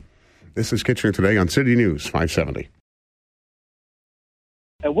 I don't know. This is Kitchener Today on City News 570.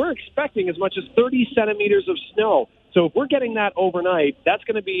 And we're expecting as much as 30 centimeters of snow. So if we're getting that overnight, that's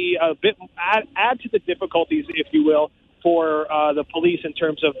going to be a bit add to the difficulties, if you will, for the police in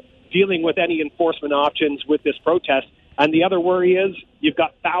terms of dealing with any enforcement options with this protest. And the other worry is you've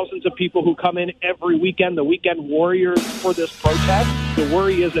got thousands of people who come in every weekend, the weekend warriors for this protest. The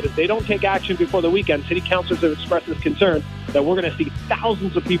worry is that if they don't take action before the weekend, city councilors have expressed this concern that we're going to see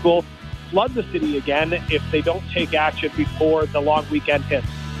thousands of people flood the city again if they don't take action before the long weekend hits.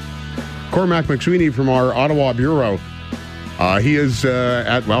 Cormac McSweeney from our Ottawa Bureau. He is he's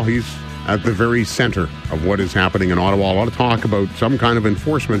at the very center of what is happening in Ottawa. A lot of talk about some kind of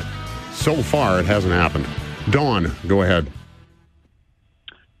enforcement. So far, it hasn't happened. Dawn, go ahead.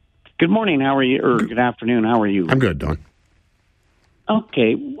 Good morning. How are you? Or good afternoon. How are you? I'm good, Don.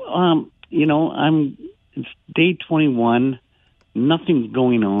 Okay. It's day 21. Nothing's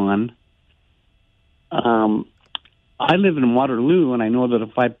going on. I live in Waterloo, and I know that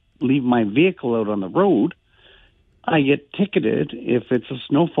if I leave my vehicle out on the road, I get ticketed if it's a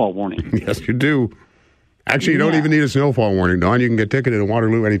snowfall warning. Yes, you do. Actually, you don't even need a snowfall warning, Don. You can get ticketed in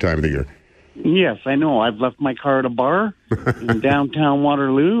Waterloo any time of the year. Yes, I know. I've left my car at a bar in downtown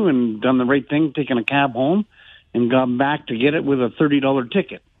Waterloo and done the right thing, taken a cab home, and gone back to get it with a $30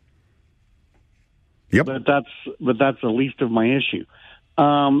 ticket. Yep. But that's the least of my issue.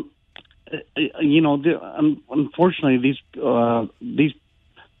 Unfortunately, the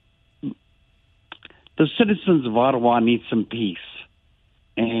citizens of Ottawa need some peace,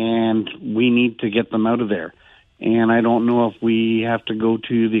 and we need to get them out of there. And I don't know if we have to go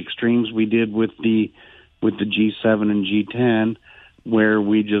to the extremes we did with the G7 and G10, where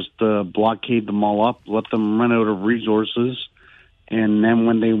we just blockade them all up, let them run out of resources, and then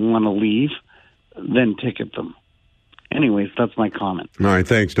when they want to leave, then ticket them. Anyways, that's my comment. All right,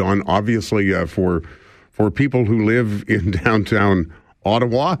 thanks, Don. Obviously, for people who live in downtown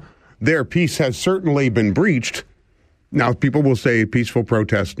Ottawa, their peace has certainly been breached. Now, people will say peaceful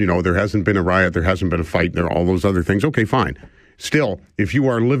protest, there hasn't been a riot, there hasn't been a fight, there are all those other things. Okay, fine. Still, if you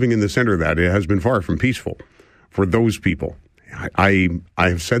are living in the center of that, it has been far from peaceful for those people. I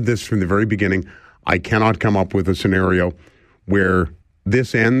have said this from the very beginning. I cannot come up with a scenario where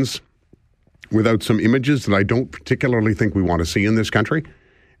this ends without some images that I don't particularly think we want to see in this country.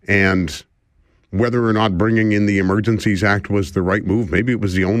 And whether or not bringing in the Emergencies Act was the right move, maybe it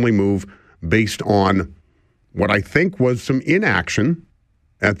was the only move based on what I think was some inaction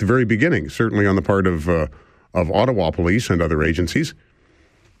at the very beginning, certainly on the part of Ottawa Police and other agencies.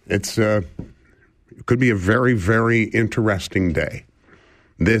 It could be a very, very interesting day.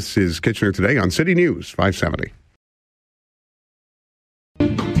 This is Kitchener Today on City News 570.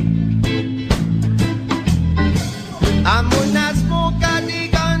 I'm gonna smoke the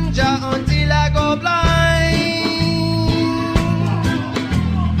ganja until I go blind.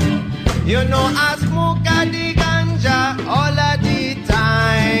 You know I smoke the ganja all of the time.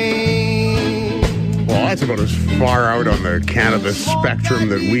 Well, that's about as far out on the cannabis spectrum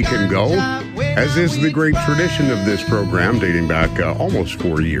that we can go, as is the great tradition of this program dating back almost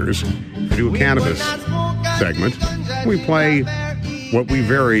 4 years. We do a cannabis segment. We play what we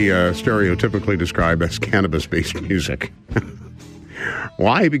very stereotypically describe as cannabis-based music.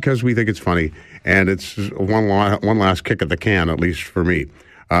 Why? Because we think it's funny, and it's one last kick at the can, at least for me.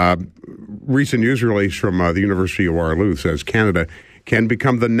 Recent news release from the University of Waterloo says Canada can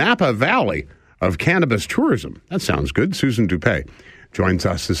become the Napa Valley of cannabis tourism. That sounds good. Susan Dupé joins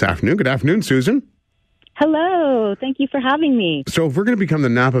us this afternoon. Good afternoon, Susan. Hello. Thank you for having me. So if we're going to become the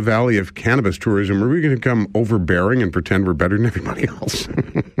Napa Valley of cannabis tourism, are we going to become overbearing and pretend we're better than everybody else?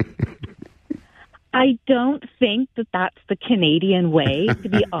 I don't think that that's the Canadian way, to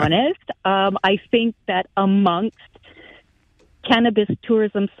be honest. I think that amongst cannabis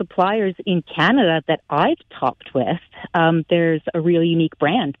tourism suppliers in Canada that I've talked with, there's a really unique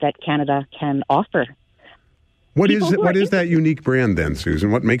brand that Canada can offer. What is that unique brand then, Susan?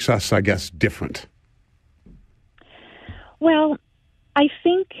 What makes us, I guess, different? Well, I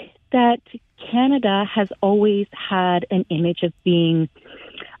think that Canada has always had an image of being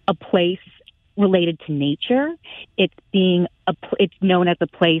a place related to nature. It's known as a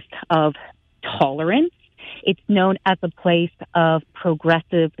place of tolerance. It's known as a place of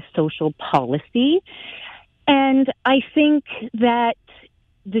progressive social policy. And I think that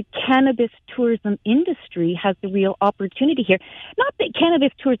the cannabis tourism industry has the real opportunity here. Not the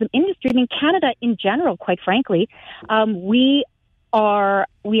cannabis tourism industry, I mean Canada in general, quite frankly. We are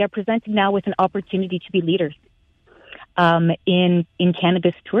presented now with an opportunity to be leaders in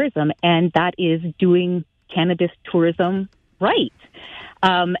cannabis tourism, and that is doing cannabis tourism right.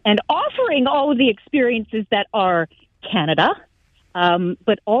 And offering all of the experiences that are Canada,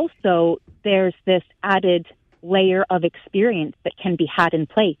 but also there's this added layer of experience that can be had in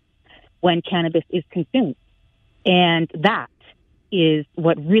place when cannabis is consumed. And that is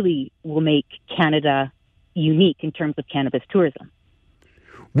what really will make Canada unique in terms of cannabis tourism.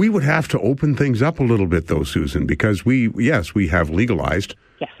 We would have to open things up a little bit, though, Susan, because we have legalized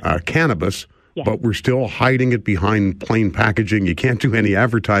cannabis, but we're still hiding it behind plain packaging. You can't do any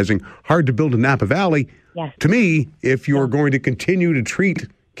advertising. Hard to build a Napa Valley, to me, if you're going to continue to treat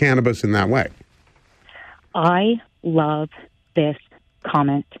cannabis in that way. I love this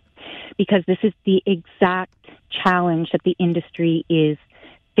comment because this is the exact challenge that the industry is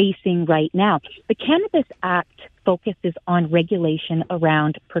facing right now. The Cannabis Act focuses on regulation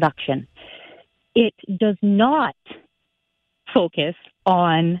around production. It does not focus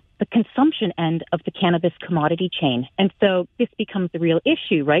on the consumption end of the cannabis commodity chain. And so this becomes the real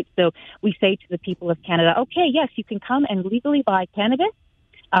issue, right? So we say to the people of Canada, okay, yes, you can come and legally buy cannabis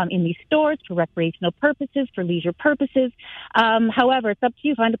in these stores for recreational purposes, for leisure purposes. However, it's up to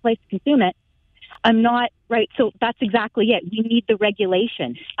you. Find a place to consume it. I'm not, right? So that's exactly it. We need the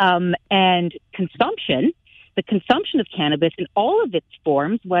regulation and consumption. The consumption of cannabis in all of its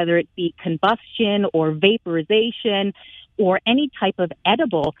forms, whether it be combustion or vaporization or any type of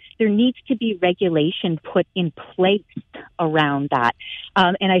edible, there needs to be regulation put in place around that.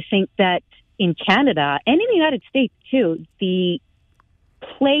 And I think that in Canada and in the United States too, the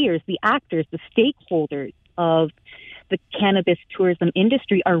players, the actors, the stakeholders of the cannabis tourism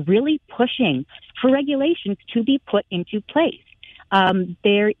industry are really pushing for regulations to be put into place.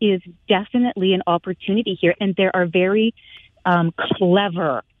 There is definitely an opportunity here, and there are very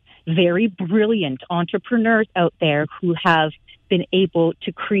clever, very brilliant entrepreneurs out there who have been able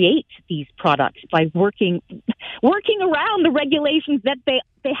to create these products by working around the regulations that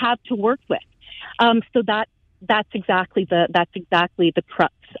they have to work with. So that's exactly the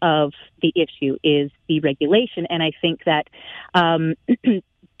crux of the issue is the regulation, and I think that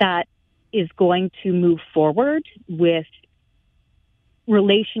that is going to move forward with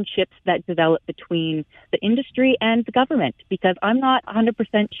relationships that develop between the industry and the government, because I'm not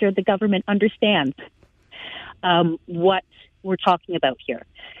 100% sure the government understands what we're talking about here.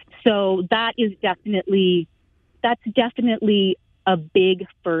 So that's definitely a big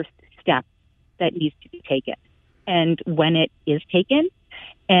first step that needs to be taken. And when it is taken,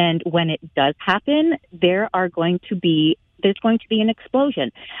 and when it does happen, there's going to be an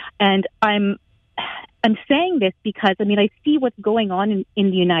explosion. And I'm saying this because, I see what's going on in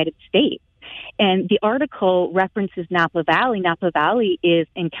the United States. And the article references Napa Valley. Napa Valley is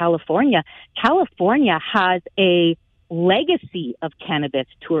in California. California has a legacy of cannabis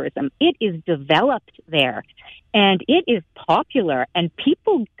tourism. It is developed there, and it is popular, and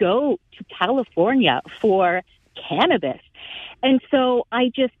people go to California for cannabis. And so I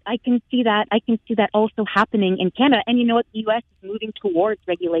can see that also happening in Canada. And you know what? The U.S. is moving towards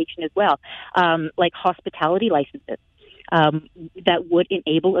regulation as well, like hospitality licenses that would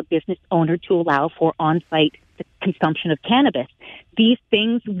enable a business owner to allow for on-site consumption of cannabis. These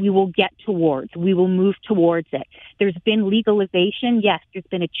things we will get towards. We will move towards it. There's been legalization. Yes, there's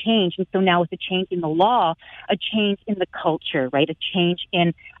been a change. And so now with a change in the law, a change in the culture, right? A change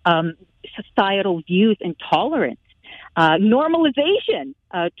in societal views and tolerance. Normalization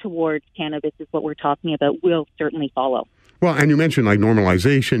towards cannabis is what we're talking about, will certainly follow. Well, and you mentioned like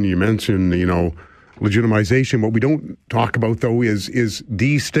normalization, you mentioned, legitimization. What we don't talk about, though, is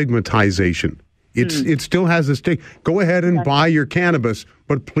destigmatization. It still has a stigma. Go ahead and buy your cannabis,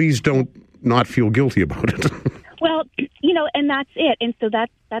 but please don't not feel guilty about it. Well, and that's it. And so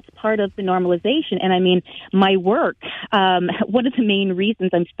that's part of the normalization. And my work, one of the main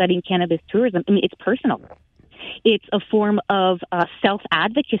reasons I'm studying cannabis tourism, it's personal. It's a form of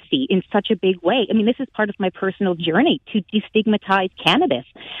self-advocacy in such a big way. This is part of my personal journey to destigmatize cannabis,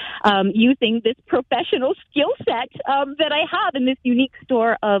 using this professional skill set that I have in this unique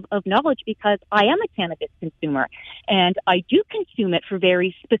store of knowledge, because I am a cannabis consumer, and I do consume it for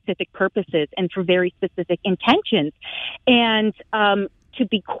very specific purposes and for very specific intentions. And to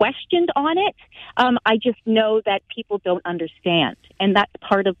be questioned on it, I just know that people don't understand. And that's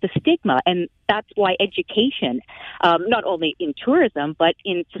part of the stigma. And that's why education, not only in tourism, but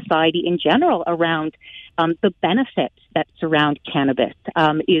in society in general, around the benefits that surround cannabis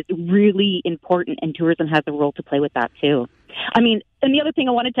is really important. And tourism has a role to play with that, too. And the other thing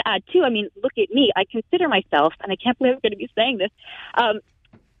I wanted to add, too, look at me. I consider myself, and I can't believe I'm going to be saying this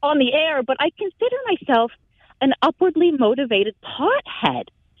on the air, but I consider myself an upwardly motivated pothead.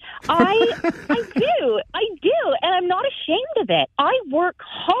 I do, and I'm not ashamed of it. I work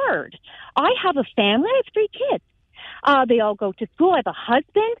hard. I have a family. I have 3 kids. They all go to school. I have a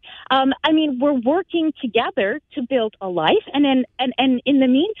husband. We're working together to build a life, and in the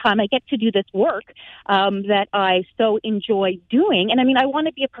meantime, I get to do this work that I so enjoy doing. And I want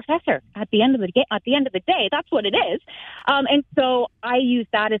to be a professor at the end of the day. At the end of the day, that's what it is. And so I use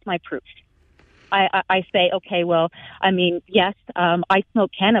that as my proof. I say, okay, well, yes, I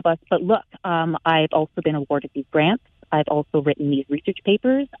smoke cannabis, but look, I've also been awarded these grants. I've also written these research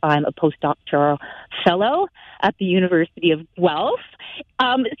papers. I'm a postdoctoral fellow at the University of Guelph.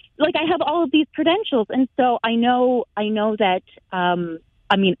 I have all of these credentials, and so I know that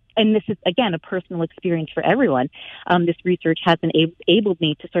I mean, and this is, again, a personal experience for everyone. This research has enabled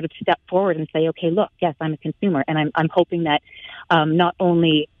me to sort of step forward and say, okay, look, yes, I'm a consumer, and I'm hoping that not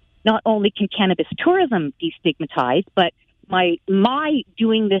only can cannabis tourism destigmatize, but my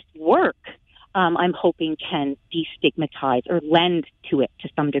doing this work, I'm hoping can destigmatize or lend to it to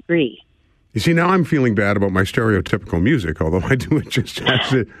some degree. You see, now I'm feeling bad about my stereotypical music, although I do it just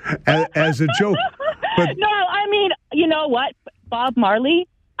as a joke. But no, I mean, you know what? Bob Marley,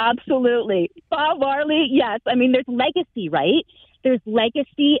 absolutely. Bob Marley, yes. I mean, there's legacy, right? There's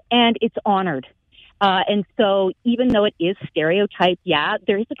legacy, and it's honored. And so even though it is stereotyped, yeah,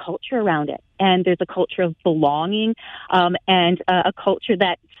 there is a culture around it. And there's a culture of belonging and a culture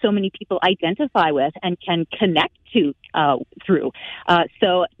that so many people identify with and can connect to through.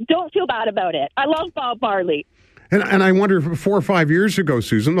 So don't feel bad about it. I love Bob Marley. And I wonder, 4 or 5 years ago,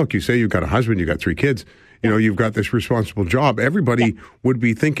 Susan, look, you say you've got a husband, you've got 3 kids, you know, you've got this responsible job. Everybody would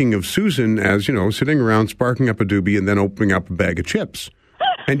be thinking of Susan as, you know, sitting around sparking up a doobie and then opening up a bag of chips.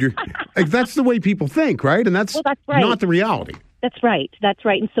 And you're like, that's the way people think, right? And that's right. Not the reality. That's right. That's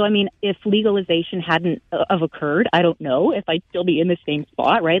right. And so, I mean, if legalization hadn't have occurred, I don't know if I'd still be in the same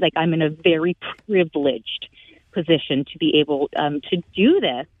spot, right? Like, I'm in a very privileged position to be able to do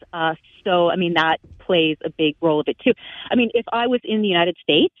this. So, I mean, that plays a big role of it, too. I mean, if I was in the United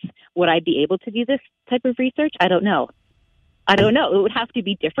States, would I be able to do this type of research? I don't know. It would have to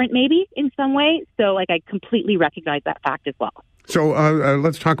be different, maybe, in some way. So, like, I completely recognize that fact as well. So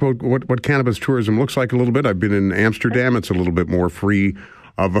let's talk about what cannabis tourism looks like a little bit. I've been in Amsterdam. It's a little bit more free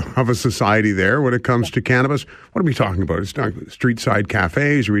of a society there when it comes to cannabis. What are we talking about? It's not street side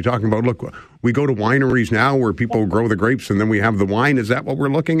cafes. Are we talking about, look, we go to wineries now where people grow the grapes and then we have the wine. Is that what we're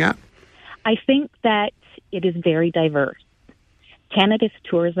looking at? I think that it is very diverse. Cannabis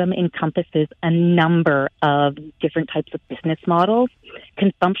tourism encompasses a number of different types of business models.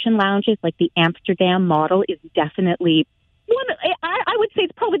 Consumption lounges, like the Amsterdam model, is definitely one. I would say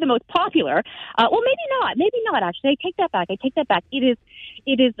it's probably the most popular. Well, maybe not. Actually, I take that back. It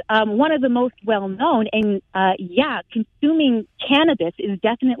is one of the most well known. And consuming cannabis is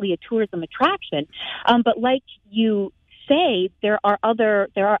definitely a tourism attraction. But like you say, there are other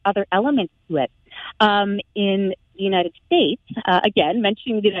elements to it. In the United States, again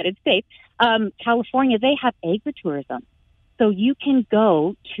mentioning the United States, California, they have agritourism. So you can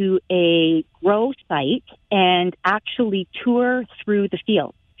go to a grow site and actually tour through the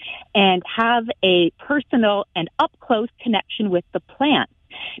field and have a personal and up-close connection with the plants.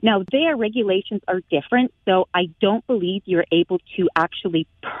 Now, their regulations are different, so I don't believe you're able to actually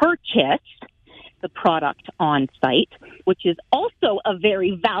purchase the product on site, which is also a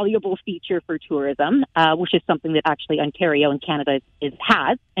very valuable feature for tourism, which is something that actually Ontario and Canada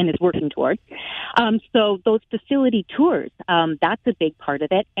has and is working towards. So those facility tours, that's a big part of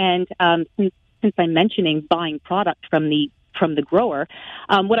it. And since I'm mentioning buying product from the grower,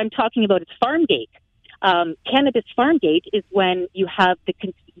 what I'm talking about is farm gate. Cannabis farm gate is when you have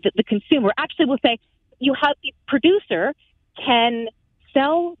the consumer. Actually, we'll say you have the producer can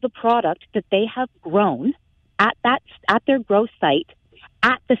sell the product that they have grown at their grow site,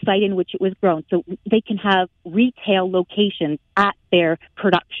 at the site in which it was grown. So they can have retail locations at their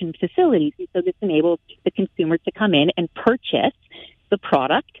production facilities. And so this enables the consumer to come in and purchase the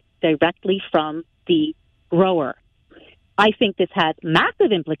product directly from the grower. I think this has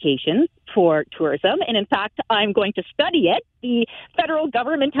massive implications for tourism, and in fact, I'm going to study it. The federal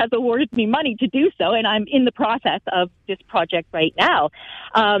government has awarded me money to do so, and I'm in the process of this project right now.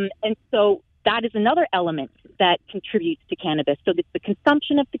 And so that is another element that contributes to cannabis. So it's the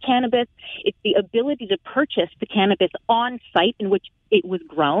consumption of the cannabis, it's the ability to purchase the cannabis on site in which it was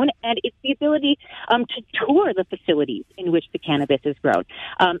grown, and it's the ability to tour the facilities in which the cannabis is grown.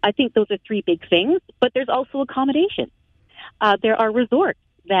 I think those are 3 big things, but there's also accommodation. There are resorts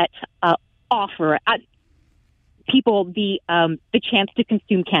that offer people the chance to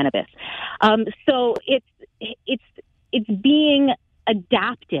consume cannabis. So it's being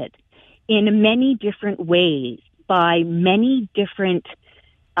adapted in many different ways by many different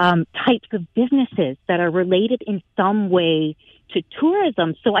types of businesses that are related in some way to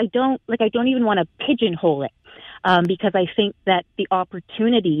tourism. So I don't even want to pigeonhole it. Because I think that the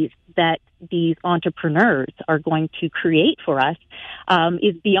opportunities that these entrepreneurs are going to create for us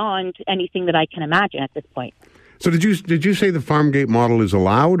is beyond anything that I can imagine at this point. So did you say the farm gate model is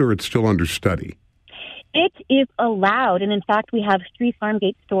allowed or it's still under study? It is allowed, and in fact, we have 3 farm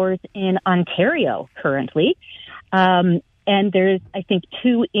gate stores in Ontario currently. And there's, I think,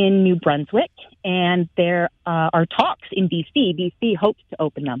 2 in New Brunswick, and there are talks in BC. BC hopes to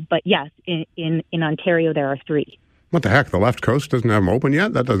open them. But yes, in Ontario, there are 3. What the heck? The left coast doesn't have them open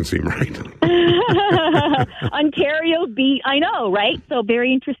yet? That doesn't seem right. Ontario beat, I know, right? So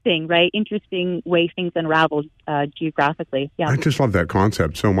very interesting, right? Interesting way things unravel geographically. Yeah. I just love that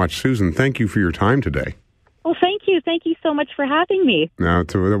concept so much. Susan, thank you for your time today. Well, thank you. Thank you so much for having me. Now,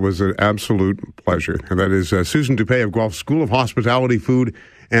 that was an absolute pleasure. And that is Susan Dupé of Guelph School of Hospitality, Food,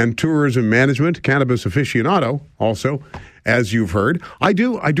 and Tourism Management, cannabis aficionado also, as you've heard. I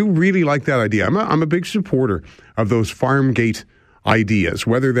do really like that idea. I'm a big supporter of those farm gate ideas,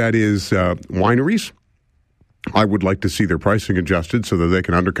 whether that is wineries. I would like to see their pricing adjusted so that they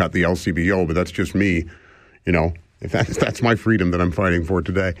can undercut the LCBO, but that's just me. You know, if that's my freedom that I'm fighting for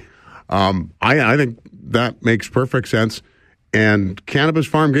today. I think that makes perfect sense. And cannabis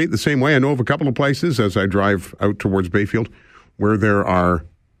farm gate the same way. I know of a couple of places as I drive out towards Bayfield where there are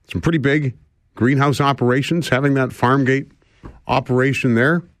some pretty big greenhouse operations. Having that farm gate operation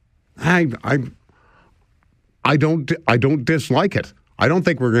there, I don't dislike it. I don't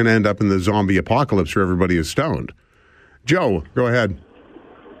think we're going to end up in the zombie apocalypse where everybody is stoned. Joe, go ahead.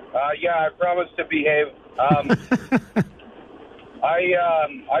 Yeah, I promise to behave.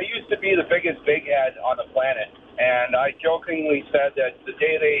 I used to be the biggest big head on the planet, and I jokingly said that the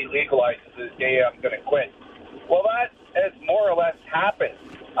day they legalize is the day I'm going to quit. Well, that has more or less happened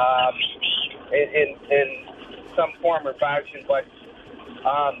in some form or fashion, but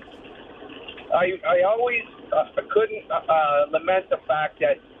I always couldn't lament the fact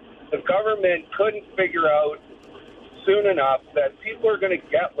that the government couldn't figure out soon enough that people are going to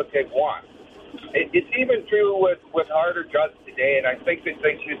get what they want. It's even true with harder drugs today, and I think that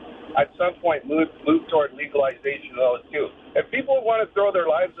they should at some point move toward legalization of those too. If people want to throw their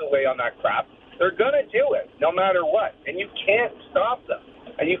lives away on that crap, they're going to do it no matter what, and you can't stop them,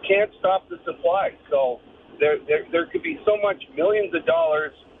 and you can't stop the supply. So there could be so much millions of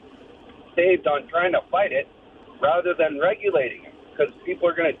dollars saved on trying to fight it rather than regulating it, because people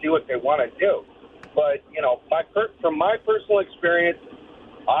are going to do what they want to do. But you know, from my personal experience,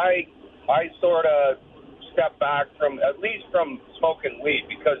 I sort of step back from smoking weed,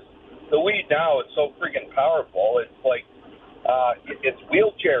 because the weed now is so freaking powerful. It's like it's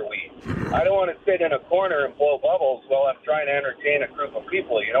wheelchair weed. I don't want to sit in a corner and blow bubbles while I'm trying to entertain a group of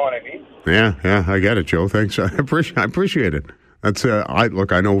people. You know what I mean? Yeah, I get it, Joe. Thanks. I appreciate it. That's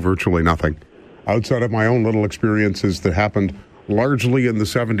I know virtually nothing outside of my own little experiences that happened largely in the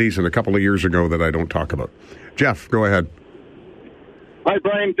 70s and a couple of years ago that I don't talk about. Jeff, go ahead. Hi,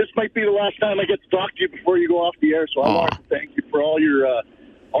 Brian. This might be the last time I get to talk to you before you go off the air, so I want to thank you for all your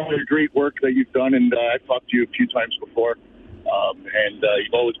great work that you've done, and I've talked to you a few times before, and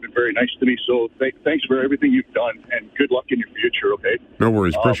you've always been very nice to me, so thanks for everything you've done, and good luck in your future, okay? No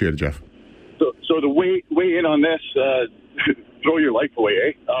worries. Appreciate it, Jeff. So to weigh in on this, throw your life away,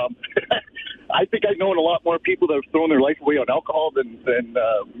 eh? I think I've known a lot more people that have thrown their life away on alcohol than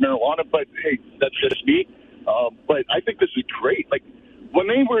marijuana, but hey, that's just me. But I think this is great. Like, when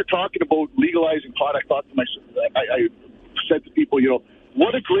they were talking about legalizing pot, I thought to myself, I said to people, you know,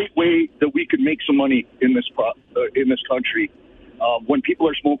 what a great way that we could make some money in this country when people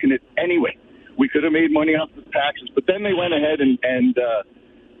are smoking it anyway. We could have made money off the taxes, but then they went ahead and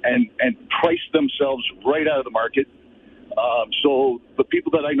priced themselves right out of the market. So the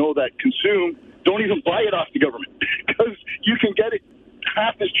people that I know that consume don't even buy it off the government because you can get it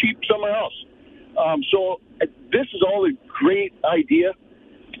half as cheap somewhere else. So this is all a great idea,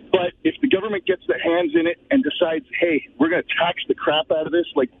 but if the government gets their hands in it and decides, hey, we're going to tax the crap out of this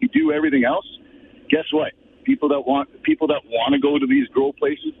like we do everything else, guess what? People that want to go to these grow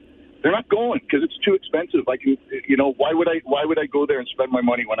places, they're not going because it's too expensive. I can, you know, why would I go there and spend my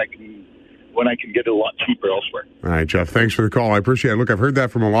money when I can get it a lot cheaper elsewhere? All right, Jeff, thanks for the call. I appreciate it. Look, I've heard that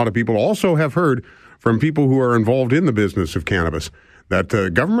from a lot of people. Also have heard from people who are involved in the business of cannabis that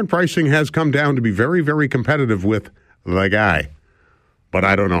government pricing has come down to be very, very competitive with the guy. But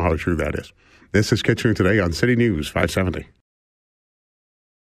I don't know how true that is. This is Kitchener Today on City News 570.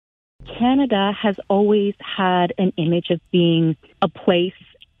 Canada has always had an image of being a place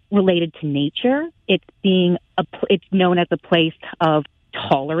related to nature. It's known as a place of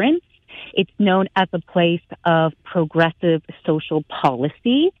tolerance. It's known as a place of progressive social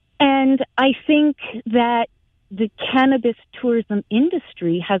policy. And I think that the cannabis tourism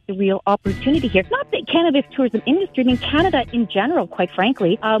industry has the real opportunity here. It's not the cannabis tourism industry, I mean Canada in general, quite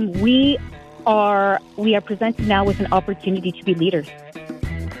frankly. We are presented now with an opportunity to be leaders.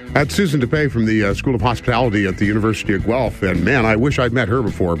 That's Susan Dupé from the School of Hospitality at the University of Guelph. And man, I wish I'd met her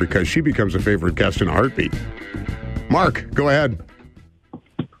before because she becomes a favorite guest in a heartbeat. Mark, go ahead.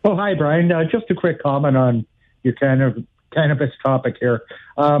 Oh, hi, Brian. Just a quick comment on your cannabis topic here.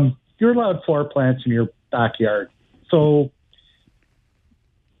 You're allowed 4 plants in your backyard. So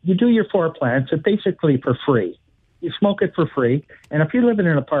you do your 4 plants, it's basically for free. You smoke it for free. And if you live in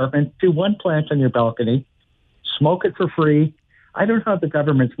an apartment, do 1 plant on your balcony, smoke it for free. I don't know how the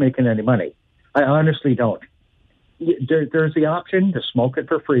government's making any money. I honestly don't. There's the option to smoke it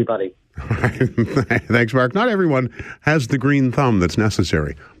for free, buddy. Thanks, Mark. Not everyone has the green thumb that's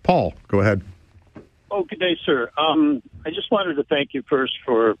necessary. Paul, go ahead. Oh, good day, sir. I just wanted to thank you first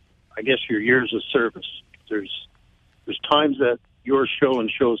for, I guess, your years of service. There's times that your show and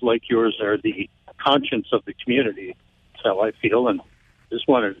shows like yours are the conscience of the community. That's how I feel, and just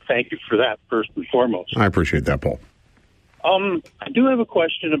wanted to thank you for that first and foremost. I appreciate that, Paul. I do have a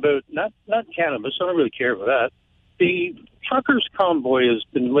question about not cannabis. I don't really care about that. The truckers' convoy has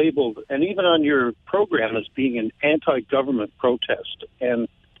been labeled, and even on your program, as being an anti-government protest. And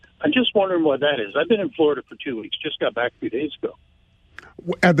I'm just wondering what that is. I've been in Florida for 2 weeks. Just got back 2 days ago.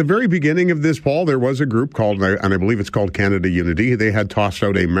 At the very beginning of this, Paul, there was a group called, and I believe it's called Canada Unity. They had tossed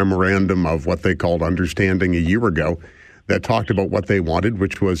out a memorandum of what they called understanding a year ago that talked about what they wanted,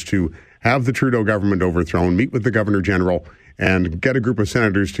 which was to have the Trudeau government overthrown, meet with the Governor General, and get a group of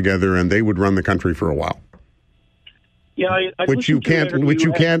senators together, and they would run the country for a while. Yeah, which you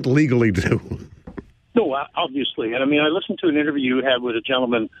can't legally do. No, obviously. And I mean, I listened to an interview you had with a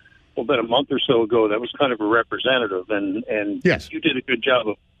gentleman about a month or so ago that was kind of a representative, and yes, you did a good job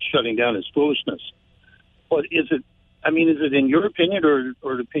of shutting down his foolishness. But is it in your opinion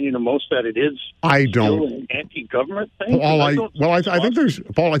or the opinion of most that it is still an anti-government thing?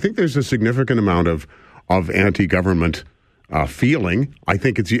 Paul, I think there's a significant amount of anti-government feeling. I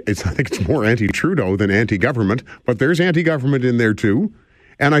think it's more anti-Trudeau than anti-government, but there's anti-government in there too.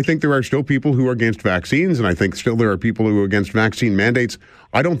 And I think there are still people who are against vaccines, and I think still there are people who are against vaccine mandates.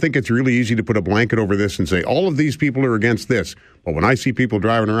 I don't think it's really easy to put a blanket over this and say, all of these people are against this. But when I see people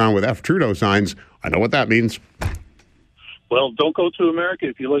driving around with F. Trudeau signs, I know what that means. Well, don't go to America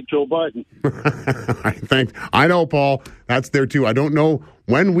if you like Joe Biden. I know, Paul. That's there too. I don't know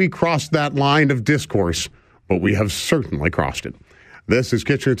when we crossed that line of discourse, but we have certainly crossed it. This is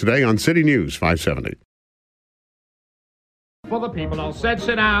Kitchener Today on City News 570. For the people all said,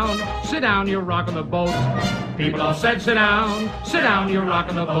 sit down, you're rocking the boat. People all said, sit down, you're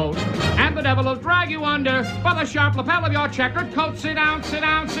rocking the boat. And the devil will drag you under by the sharp lapel of your checkered coat. Sit down, sit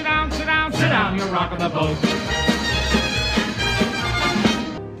down, sit down, sit down, sit down, you're rocking the boat.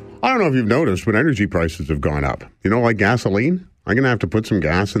 I don't know if you've noticed, but energy prices have gone up. You know, like gasoline. I'm going to have to put some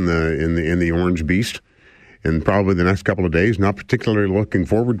gas in the Orange Beast in probably the next couple of days. Not particularly looking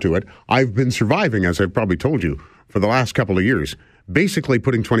forward to it. I've been surviving, as I've probably told you, for the last couple of years, basically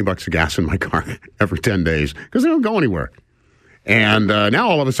putting $20 of gas in my car every 10 days because they don't go anywhere. And now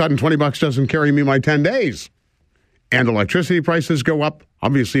all of a sudden, $20 doesn't carry me my 10 days. And electricity prices go up.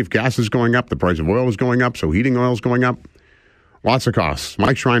 Obviously, if gas is going up, the price of oil is going up, so heating oil is going up. Lots of costs.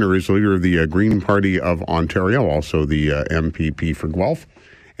 Mike Schreiner is the leader of the Green Party of Ontario, also the MPP for Guelph.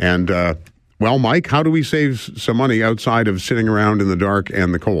 And, well, Mike, how do we save some money outside of sitting around in the dark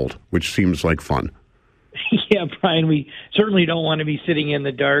and the cold, which seems like fun? Yeah, Brian, we certainly don't want to be sitting in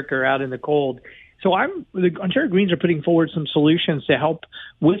the dark or out in the cold. So the Ontario Greens are putting forward some solutions to help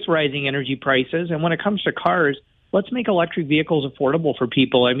with rising energy prices. And when it comes to cars, let's make electric vehicles affordable for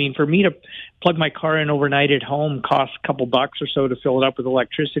people. I mean, for me to plug my car in overnight at home costs a couple bucks or so to fill it up with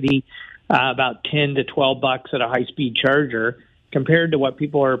electricity, about $10 to $12 at a high-speed charger, compared to what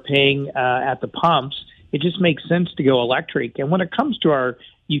people are paying at the pumps. It just makes sense to go electric. And when it comes to our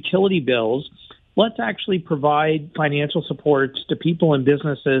utility bills, let's actually provide financial supports to people and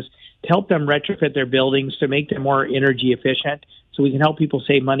businesses to help them retrofit their buildings to make them more energy efficient so we can help people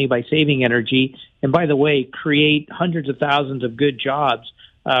save money by saving energy. And by the way, create hundreds of thousands of good jobs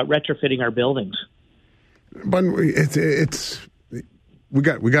retrofitting our buildings. But we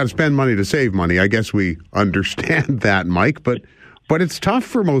got to spend money to save money. I guess we understand that, Mike, but it's tough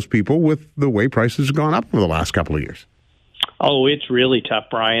for most people with the way prices have gone up over the last couple of years. Oh, it's really tough,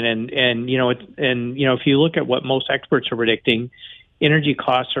 Brian. And if you look at what most experts are predicting, energy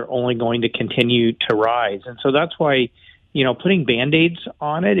costs are only going to continue to rise. And so that's why, putting Band-Aids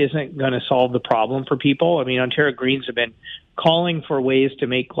on it isn't going to solve the problem for people. I mean, Ontario Greens have been calling for ways to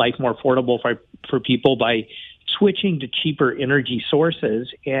make life more affordable for people by switching to cheaper energy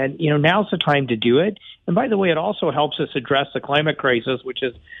sources. And, now's the time to do it. And by the way, it also helps us address the climate crisis, which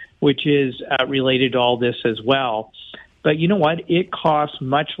is related to all this as well. But you know what? It costs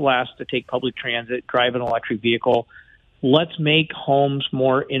much less to take public transit, drive an electric vehicle. Let's make homes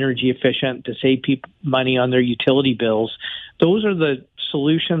more energy efficient to save people money on their utility bills. Those are the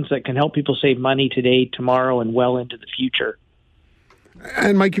solutions that can help people save money today, tomorrow, and well into the future.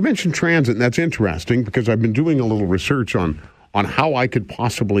 And Mike, you mentioned transit, and that's interesting because I've been doing a little research on how I could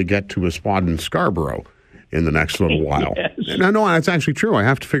possibly get to a spot in Scarborough in the next little while. Yes. No, that's actually true. I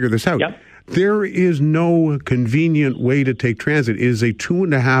have to figure this out. Yep. There is no convenient way to take transit. It is a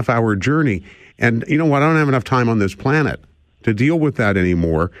 2.5-hour journey. And you know what? I don't have enough time on this planet to deal with that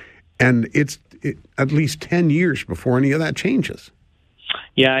anymore. And it's at least 10 years before any of that changes.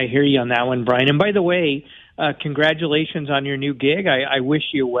 Yeah, I hear you on that one, Brian. And by the way, congratulations on your new gig. I wish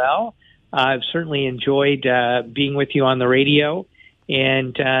you well. I've certainly enjoyed being with you on the radio,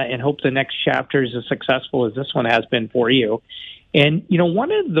 and hope the next chapter is as successful as this one has been for you. And, you know,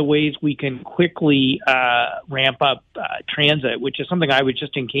 one of the ways we can quickly ramp up transit, which is something I was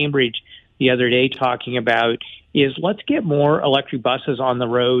just in Cambridge the other day talking about, is let's get more electric buses on the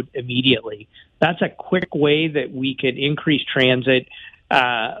road immediately. That's a quick way that we could increase transit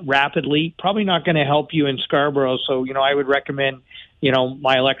rapidly. Probably not going to help you in Scarborough, so, you know, I would recommend, you know,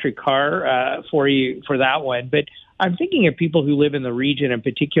 my electric car for you for that one. But I'm thinking of people who live in the region in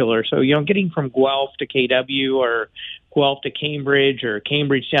particular. So, you know, getting from Guelph to KW or Guelph to Cambridge or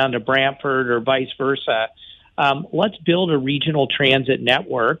Cambridge down to Brantford or vice versa. Let's build a regional transit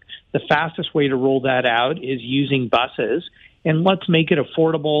network. The fastest way to roll that out is using buses, and let's make it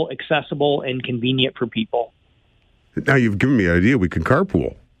affordable, accessible, and convenient for people. Now you've given me an idea. We can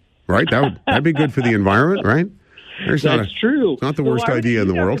carpool, right? That'd be good for the environment, right? That's true. It's not the worst idea in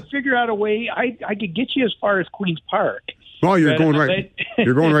the world. To figure out a way, I could get you as far as Queen's Park. Well, you're going right.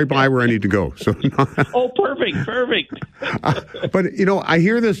 You're going right by where I need to go. So. Oh, perfect. But you know, I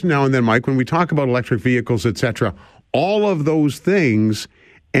hear this now and then, Mike, when we talk about electric vehicles, etc. All of those things,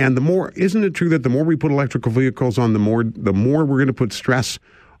 and the more, isn't it true that the more we put electrical vehicles on, the more we're going to put stress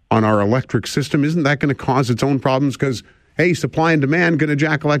on our electric system? Isn't that going to cause its own problems? Because hey, supply and demand going to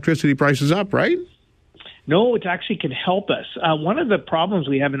jack electricity prices up, right? No, it actually can help us. One of the problems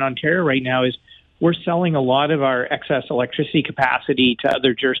we have in Ontario right now is we're selling a lot of our excess electricity capacity to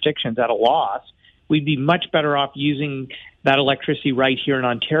other jurisdictions at a loss. We'd be much better off using that electricity right here in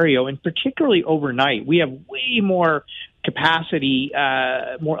Ontario, and particularly overnight. We have way more capacity,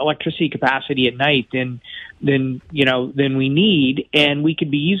 more electricity capacity at night than we need, and we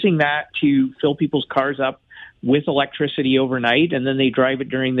could be using that to fill people's cars up with electricity overnight, and then they drive it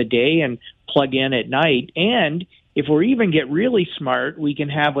during the day and plug in at night. And if we even get really smart, we can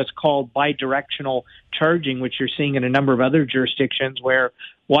have what's called bidirectional charging, which you're seeing in a number of other jurisdictions, where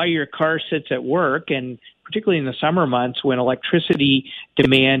while your car sits at work, and particularly in the summer months when electricity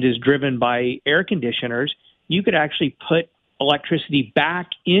demand is driven by air conditioners, you could actually put electricity back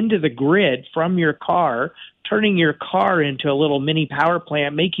into the grid from your car, turning your car into a little mini power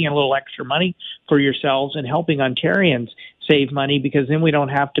plant, making a little extra money for yourselves and helping Ontarians save money, because then we don't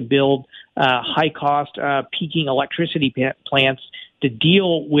have to build high-cost peaking electricity plants to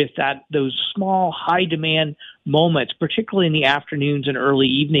deal with those small, high-demand moments, particularly in the afternoons and early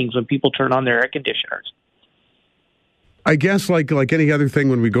evenings when people turn on their air conditioners. I guess like any other thing,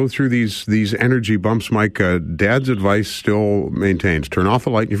 when we go through these energy bumps, Mike, Dad's advice still maintains: turn off the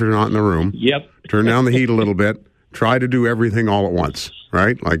light if you're not in the room. Yep. Turn down the heat a little bit. Try to do everything all at once,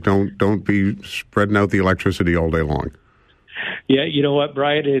 right? Like don't be spreading out the electricity all day long. Yeah, you know what,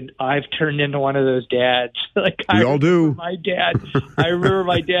 Brian? I've turned into one of those dads. We all do. I remember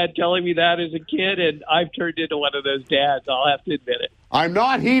my dad telling me that as a kid, and I've turned into one of those dads. I'll have to admit it. I'm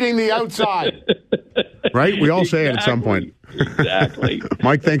not heating the outside. Right? We all say it at some point. Exactly.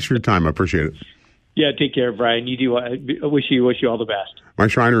 Mike, thanks for your time. I appreciate it. Yeah, take care, Brian. You do. I wish you all the best.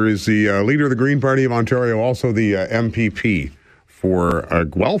 Mike Schreiner is the leader of the Green Party of Ontario, also the MPP for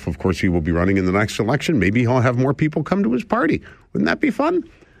Guelph. Of course, he will be running in the next election. Maybe he'll have more people come to his party. Wouldn't that be fun?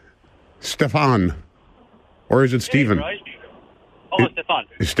 Stefan. Or is it Stephen? Hey, right. Oh, Stefan.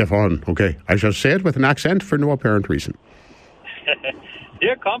 Stefan, okay. I shall say it with an accent for no apparent reason.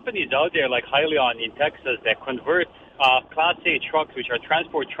 There are companies out there like Hyliion in Texas that convert Class A trucks, which are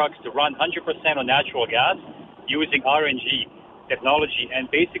transport trucks, to run 100% on natural gas using RNG technology. And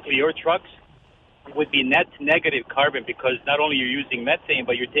basically your trucks would be net negative carbon, because not only you're using methane,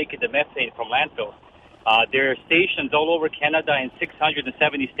 but you're taking the methane from landfills. There are stations all over Canada and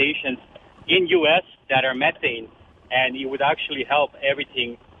 670 stations in U.S. that are methane, and it would actually help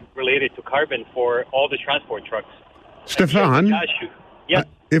everything related to carbon for all the transport trucks. Stefan, yes.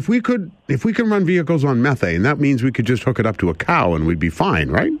 If we can run vehicles on methane, that means we could just hook it up to a cow and we'd be fine,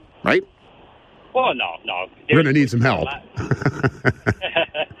 right? Right? Well, no. We're going to need some help.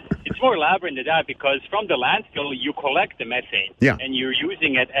 It's more elaborate than that, because from the landfill, you collect the methane, and you're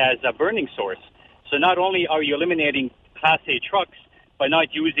using it as a burning source. So not only are you eliminating Class A trucks, by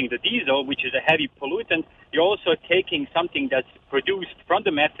not using the diesel, which is a heavy pollutant, you're also taking something that's produced from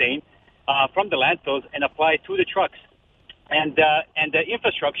the methane, from the landfills, and apply it to the trucks. And the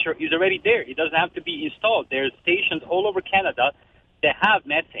infrastructure is already there. It doesn't have to be installed. There's stations all over Canada that have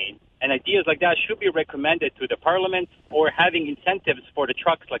methane, and ideas like that should be recommended to the Parliament, or having incentives for the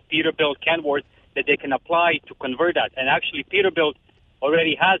trucks like Peterbilt, Kenworth, that they can apply to convert that. And actually, Peterbilt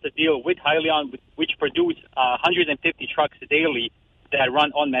already has a deal with Hyliion, which produce 150 trucks daily that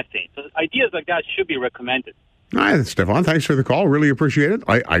run on methane. So ideas like that should be recommended. Hi, Stefan. Thanks for the call. Really appreciate it.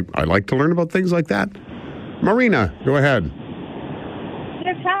 I like to learn about things like that. Marina, go ahead.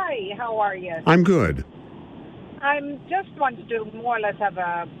 Yes, hi. How are you? I'm good. I'm just wanted to more or less have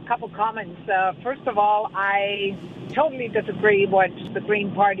a couple comments. First of all, I totally disagree what the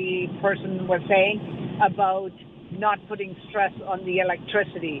Green Party person was saying about not putting stress on the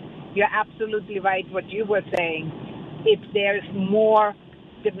electricity. You're absolutely right what you were saying. If there's more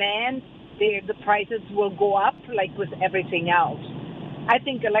demand, the prices will go up like with everything else. I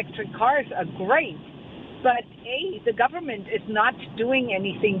think electric cars are great, but the government is not doing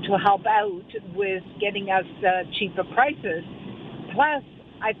anything to help out with getting us cheaper prices. Plus,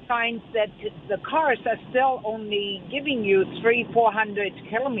 I find that the cars are still only giving you 300-400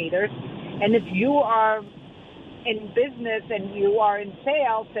 kilometers, and if you are in business and you are in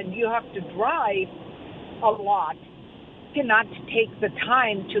sales and you have to drive a lot, you cannot take the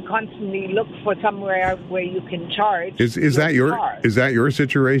time to constantly look for somewhere where you can charge. Is that your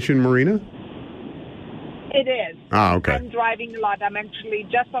situation, Marina? It is. Ah, okay. I'm driving a lot. I'm actually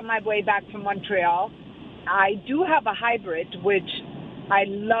just on my way back from Montreal. I do have a hybrid, which I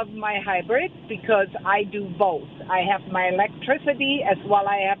love my hybrid because I do both. I have my electricity as well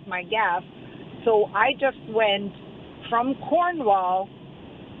I have my gas. So I just went from Cornwall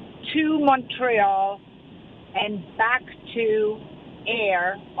to Montreal and back to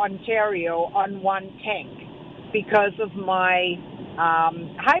Ayr, Ontario on one tank because of my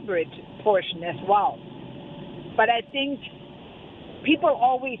hybrid portion as well. But I think people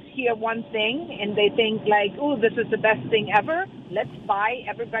always hear one thing and they think like, oh, this is the best thing ever. Let's buy.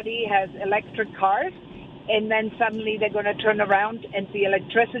 Everybody has electric cars. And then suddenly they're going to turn around and the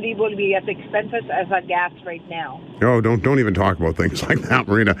electricity will be as expensive as our gas right now. Oh, don't even talk about things like that,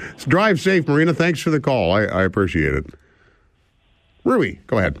 Marina. Drive safe, Marina. Thanks for the call. I appreciate it. Rui,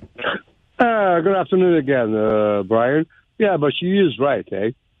 go ahead. Good afternoon again, Brian. Yeah, but she is right,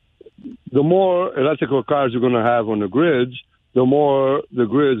 eh? The more electrical cars you're going to have on the grids, the more the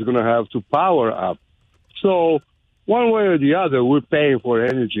grid's going to have to power up. So one way or the other, we're paying for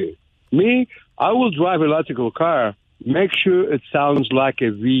energy. Me, I will drive an electrical car, make sure it sounds like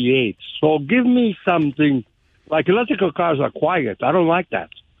a V8. So give me something, like electrical cars are quiet. I don't like that.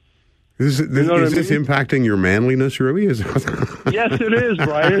 Is this impacting your manliness, Rui? Yes, it is,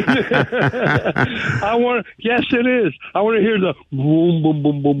 Brian. Yes, it is. I want to hear the boom, boom,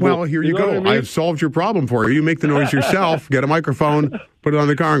 boom, boom, boom. Well, here you go. I mean? I've solved your problem for you. You make the noise yourself, get a microphone, put it on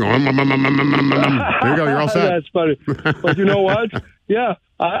the car, and go, there you go, you're all set. That's funny. But you know what? Yeah,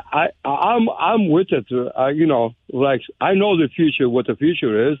 I'm with it. Like, I know the future, what the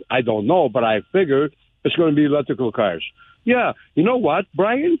future is. I don't know, but I figured it's going to be electrical cars. Yeah, you know what,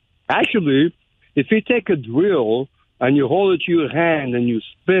 Brian? Actually, if you take a drill and you hold it to your hand and you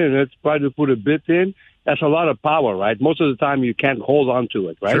spin it, try to put a bit in, that's a lot of power, right? Most of the time you can't hold on to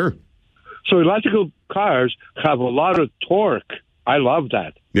it, right? Sure. So electrical cars have a lot of torque. I love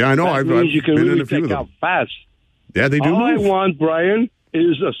that. Yeah, I know. That I've you can been really in a few take of them. out fast. Yeah, they do All move. I want, Brian,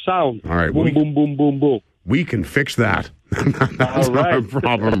 is a sound. All right. Boom, boom, boom, boom, boom. We can fix that. That's All right. not a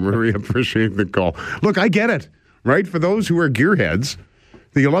problem. Really appreciate the call. Look, I get it, right? For those who are gearheads,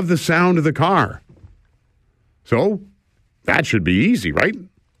 you love the sound of the car. So that should be easy, right?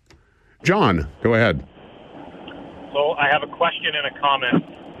 John, go ahead. So I have a question and a comment.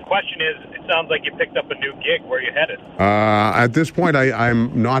 The question is, it sounds like you picked up a new gig. Where are you headed? At this point,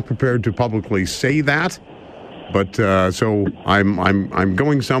 I'm not prepared to publicly say that, but so I'm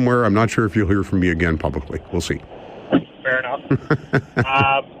going somewhere. I'm not sure if you'll hear from me again publicly. We'll see. Fair enough.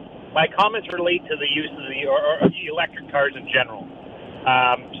 My comments relate to the use of the electric cars in general.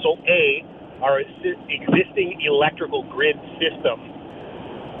 So our existing electrical grid system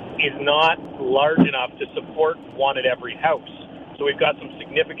is not large enough to support one at every house. So we've got some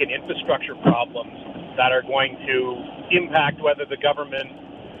significant infrastructure problems that are going to impact whether the government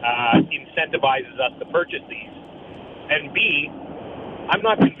incentivizes us to purchase these. And B, I'm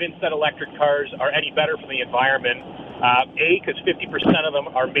not convinced that electric cars are any better for the environment. Because 50% of them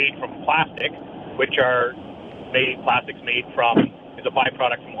are made from plastic, which are plastics made from is a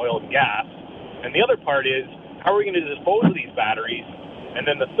byproduct from oil and gas. And the other part is, how are we going to dispose of these batteries And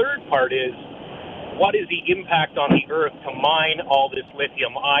then the third part is, what is the impact on the Earth to mine all this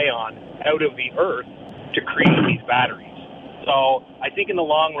lithium ion out of the Earth to create these batteries? So I think in the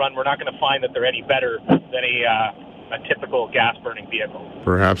long run, we're not going to find that they're any better than a typical gas-burning vehicle.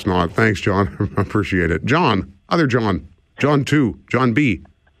 Perhaps not. Thanks, John. Appreciate it. John, other John. John 2. John B.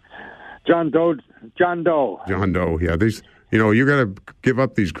 John Doe. John Doe. John Doe. Yeah, these. You got to give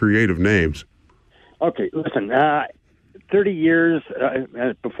up these creative names. Okay, listen. 30 years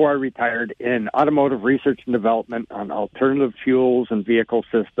before I retired in automotive research and development on alternative fuels and vehicle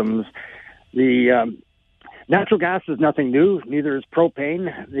systems. The natural gas is nothing new, neither is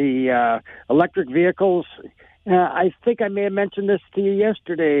propane. The electric vehicles, I think I may have mentioned this to you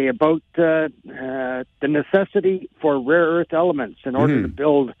yesterday about the necessity for rare earth elements in order to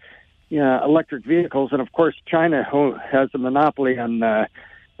build electric vehicles. And, of course, China has a monopoly on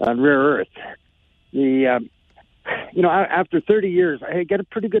rare earth. After 30 years, I get a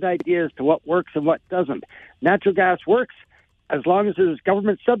pretty good idea as to what works and what doesn't. Natural gas works as long as there's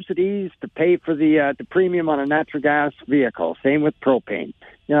government subsidies to pay for the premium on a natural gas vehicle. Same with propane.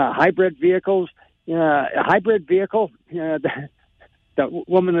 Hybrid vehicles. A hybrid vehicle, the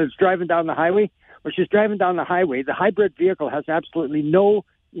woman that's driving down the highway, when she's driving down the highway, the hybrid vehicle has absolutely no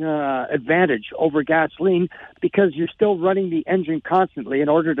advantage over gasoline because you're still running the engine constantly in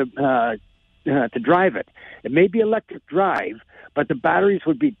order to drive it. It may be electric drive, but the batteries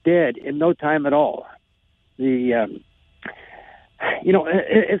would be dead in no time at all. It's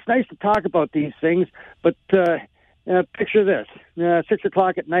nice to talk about these things, but picture this. 6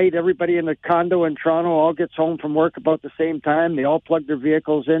 o'clock at night, everybody in the condo in Toronto all gets home from work about the same time. They all plug their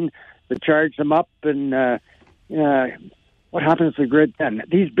vehicles in, they charge them up, and what happens to the grid then?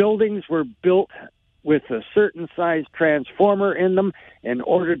 These buildings were built with a certain size transformer in them in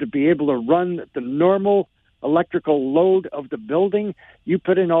order to be able to run the normal electrical load of the building. You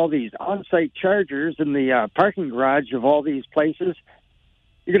put in all these on-site chargers in the parking garage of all these places,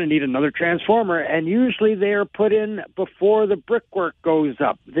 you're going to need another transformer, and usually they are put in before the brickwork goes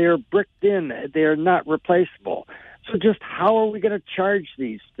up. They're bricked in. They're not replaceable. So just how are we going to charge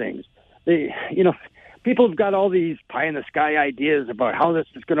these things? People have got all these pie-in-the-sky ideas about how this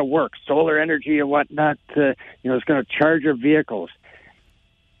is going to work, solar energy and whatnot, is going to charge our vehicles.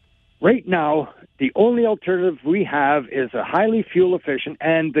 Right now, the only alternative we have is a highly fuel-efficient,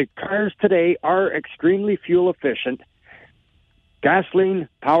 and the cars today are extremely fuel-efficient,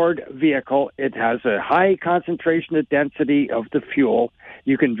 gasoline-powered vehicle. It has a high concentration of density of the fuel.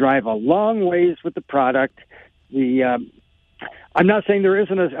 You can drive a long ways with the product. I'm not saying there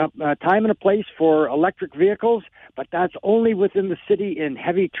isn't a time and a place for electric vehicles, but that's only within the city in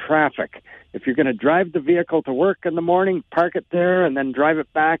heavy traffic. If you're going to drive the vehicle to work in the morning, park it there, and then drive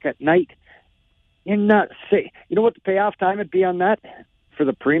it back at night, you're not safe. You know what the payoff time would be on that for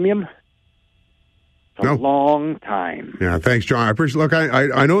the premium? A long time. Yeah, thanks, John. I appreciate. Look,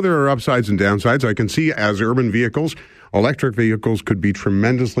 I know there are upsides and downsides. I can see as urban vehicles, electric vehicles could be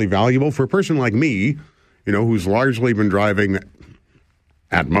tremendously valuable for a person like me, who's largely been driving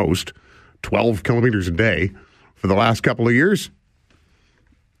at most 12 kilometers a day for the last couple of years.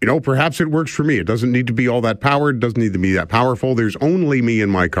 Perhaps it works for me. It doesn't need to be all that powered. It doesn't need to be that powerful. There's only me in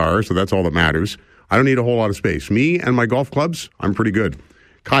my car, so that's all that matters. I don't need a whole lot of space. Me and my golf clubs, I'm pretty good.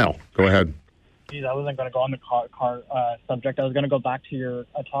 Kyle, go ahead. Geez, I wasn't going to go on the car subject. I was going to go back to your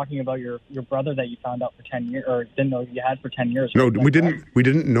talking about your brother that you found out for 10 years, or didn't know you had for 10 years. No, we didn't. We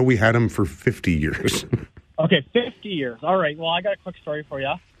didn't know we had him for 50 years. Okay, 50 years. All right. Well, I got a quick story for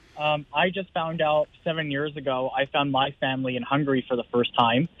you. I just found out 7 years ago. I found my family in Hungary for the first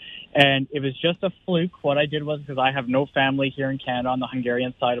time, and it was just a fluke. What I did was, because I have no family here in Canada on the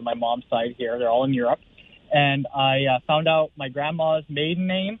Hungarian side of my mom's side here, they're all in Europe, and I found out my grandma's maiden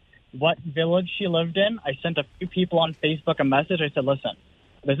name, what village she lived in. I sent a few people on Facebook a message. I said, listen,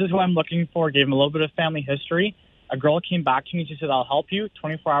 this is who I'm looking for. Gave them a little bit of family history. A girl came back to me. She said, I'll help you.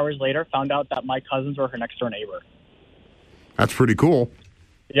 24 hours later, found out that my cousins were her next-door neighbor. That's pretty cool.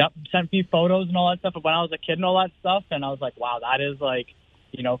 Yep. Sent me photos and all that stuff of when I was a kid and all that stuff. And I was like, wow, that is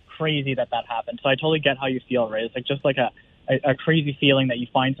crazy that happened. So I totally get how you feel, right? It's just like a crazy feeling that you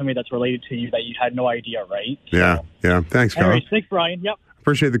find somebody that's related to you that you had no idea, right? Yeah. Thanks, Kyle. Anyways, thanks, Brian. Yep.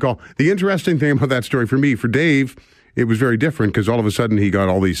 Appreciate the call. The interesting thing about that story for me, for Dave, it was very different because all of a sudden he got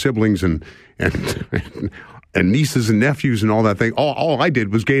all these siblings and nieces and nephews and all that thing. All I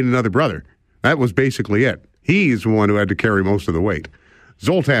did was gain another brother. That was basically it. He's the one who had to carry most of the weight.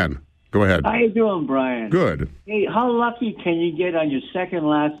 Zoltan, go ahead. How you doing, Brian? Good. Hey, how lucky can you get on your second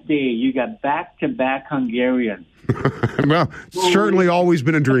last day? You got back-to-back Hungarian. Well, certainly always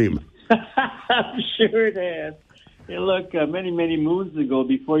been a dream. I'm sure it has. Hey, look, many, many moons ago,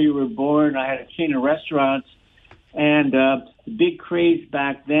 before you were born, I had a chain of restaurants, and the big craze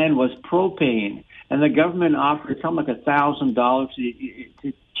back then was propane. And the government offered something like $1,000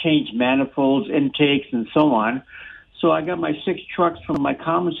 to change manifolds, intakes, and so on. So I got my 6 trucks from my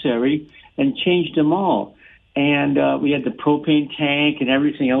commissary and changed them all. And we had the propane tank and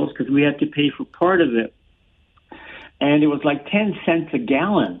everything else because we had to pay for part of it. And it was like 10 cents a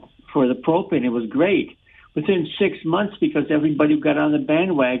gallon for the propane. It was great. Within 6 months, because everybody got on the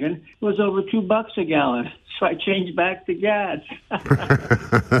bandwagon, it was over $2 a gallon. So I changed back to gas.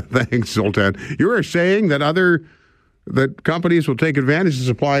 Thanks, Zoltan. You were saying that that companies will take advantage of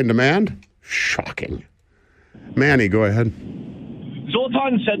supply and demand? Shocking. Manny, go ahead.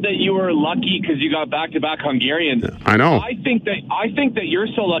 Zoltan said that you were lucky because you got back-to-back Hungarians. I know. I think that you're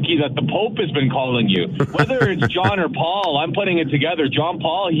so lucky that the Pope has been calling you. Whether it's John or Paul, I'm putting it together. John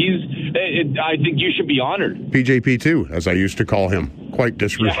Paul, I think you should be honored. PJP2, as I used to call him, quite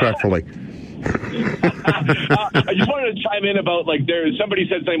disrespectfully. I just wanted to chime in about, somebody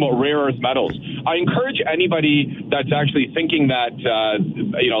said something about rare earth metals. I encourage anybody that's actually thinking that,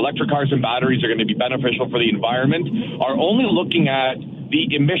 electric cars and batteries are going to be beneficial for the environment are only looking at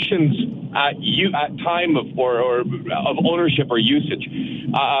the emissions at time of ownership or usage.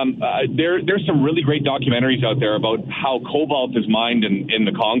 There's some really great documentaries out there about how cobalt is mined in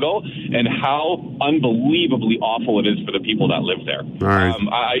the Congo and how unbelievably awful it is for the people that live there. All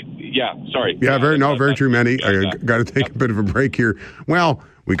right. Sorry. Yeah, very true, Manny. I got to take a bit of a break here. Well,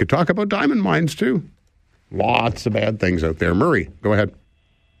 we could talk about diamond mines, too. Lots of bad things out there. Murray, go ahead.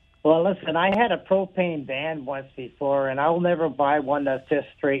 Well, listen, I had a propane van once before, and I'll never buy one that's just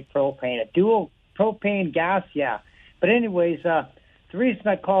straight propane. A dual propane gas, yeah. But anyways, the reason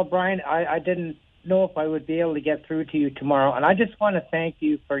I called, Brian, I didn't know if I would be able to get through to you tomorrow, and I just want to thank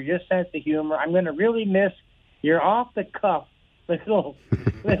you for your sense of humor. I'm going to really miss your off-the-cuff little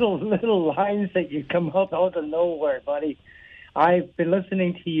lines that you come up out of nowhere, buddy. I've been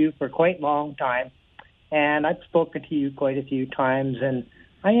listening to you for quite a long time, and I've spoken to you quite a few times, and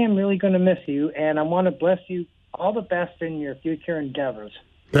I am really going to miss you, and I want to bless you all the best in your future endeavors.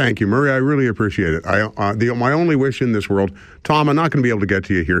 Thank you, Murray. I really appreciate it. My only wish in this world, Tom, I'm not going to be able to get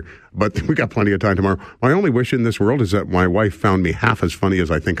to you here, but we got plenty of time tomorrow. My only wish in this world is that my wife found me half as funny as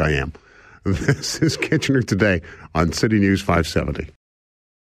I think I am. This is Kitchener Today on City News 570.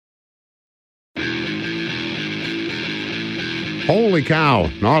 Holy cow,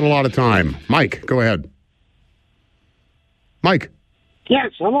 not a lot of time. Mike, go ahead. Mike.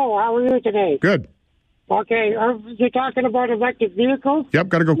 Yes, hello, how are you today? Good. Okay, you're talking about electric vehicles? Yep,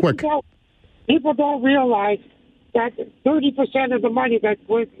 got to go quick. People don't realize that 30% of the money that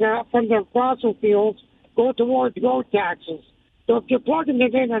from the fossil fuels go towards road taxes. So if you're plugging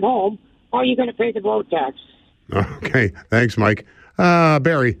it in at home, how are you going to pay the road tax? Okay, thanks, Mike.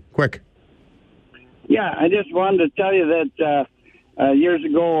 Barry, quick. Yeah, I just wanted to tell you that years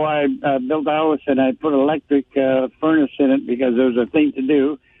ago I built a house and I put an electric furnace in it because it was a thing to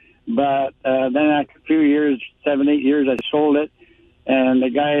do. But then after a few years, 7-8 years, I sold it. And the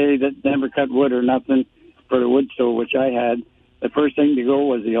guy that never cut wood or nothing for the wood stove, which I had, the first thing to go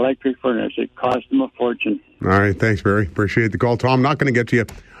was the electric furnace. It cost him a fortune. All right, thanks, Barry. Appreciate the call. Tom, I'm not going to get to you.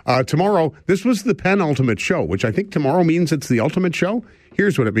 Tomorrow, this was the penultimate show, which I think tomorrow means it's the ultimate show.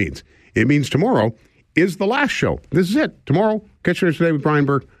 Here's what it means. It means tomorrow is the last show. This is it. Tomorrow, Kitchener Today with Brian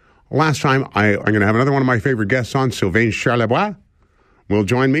Burke. Last time, I'm going to have another one of my favorite guests on, Sylvain Charlebois, will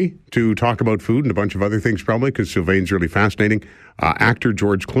join me to talk about food and a bunch of other things probably because Sylvain's really fascinating. Actor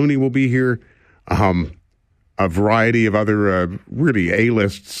George Clooney will be here. A variety of other really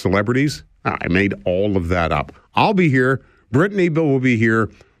A-list celebrities. I made all of that up. I'll be here. Brittany Bill will be here.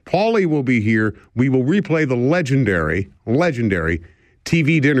 Paulie will be here. We will replay the legendary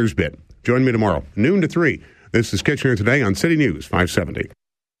TV dinners bit. Join me tomorrow, noon to 3. This is Kitchener Today on City News 570.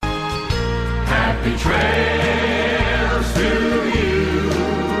 Happy trails to you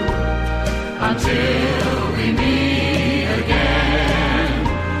until we meet again.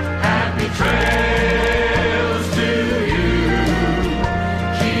 Happy trails to you.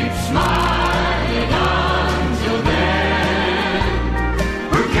 Keep smiling until then.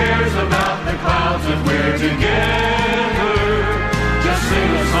 Who cares about the clouds if we're together? Just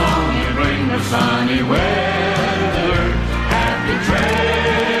sing a song and bring the sunny weather. Happy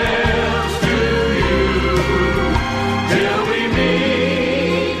trails to you till we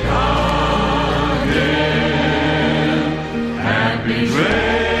meet again. Happy trails.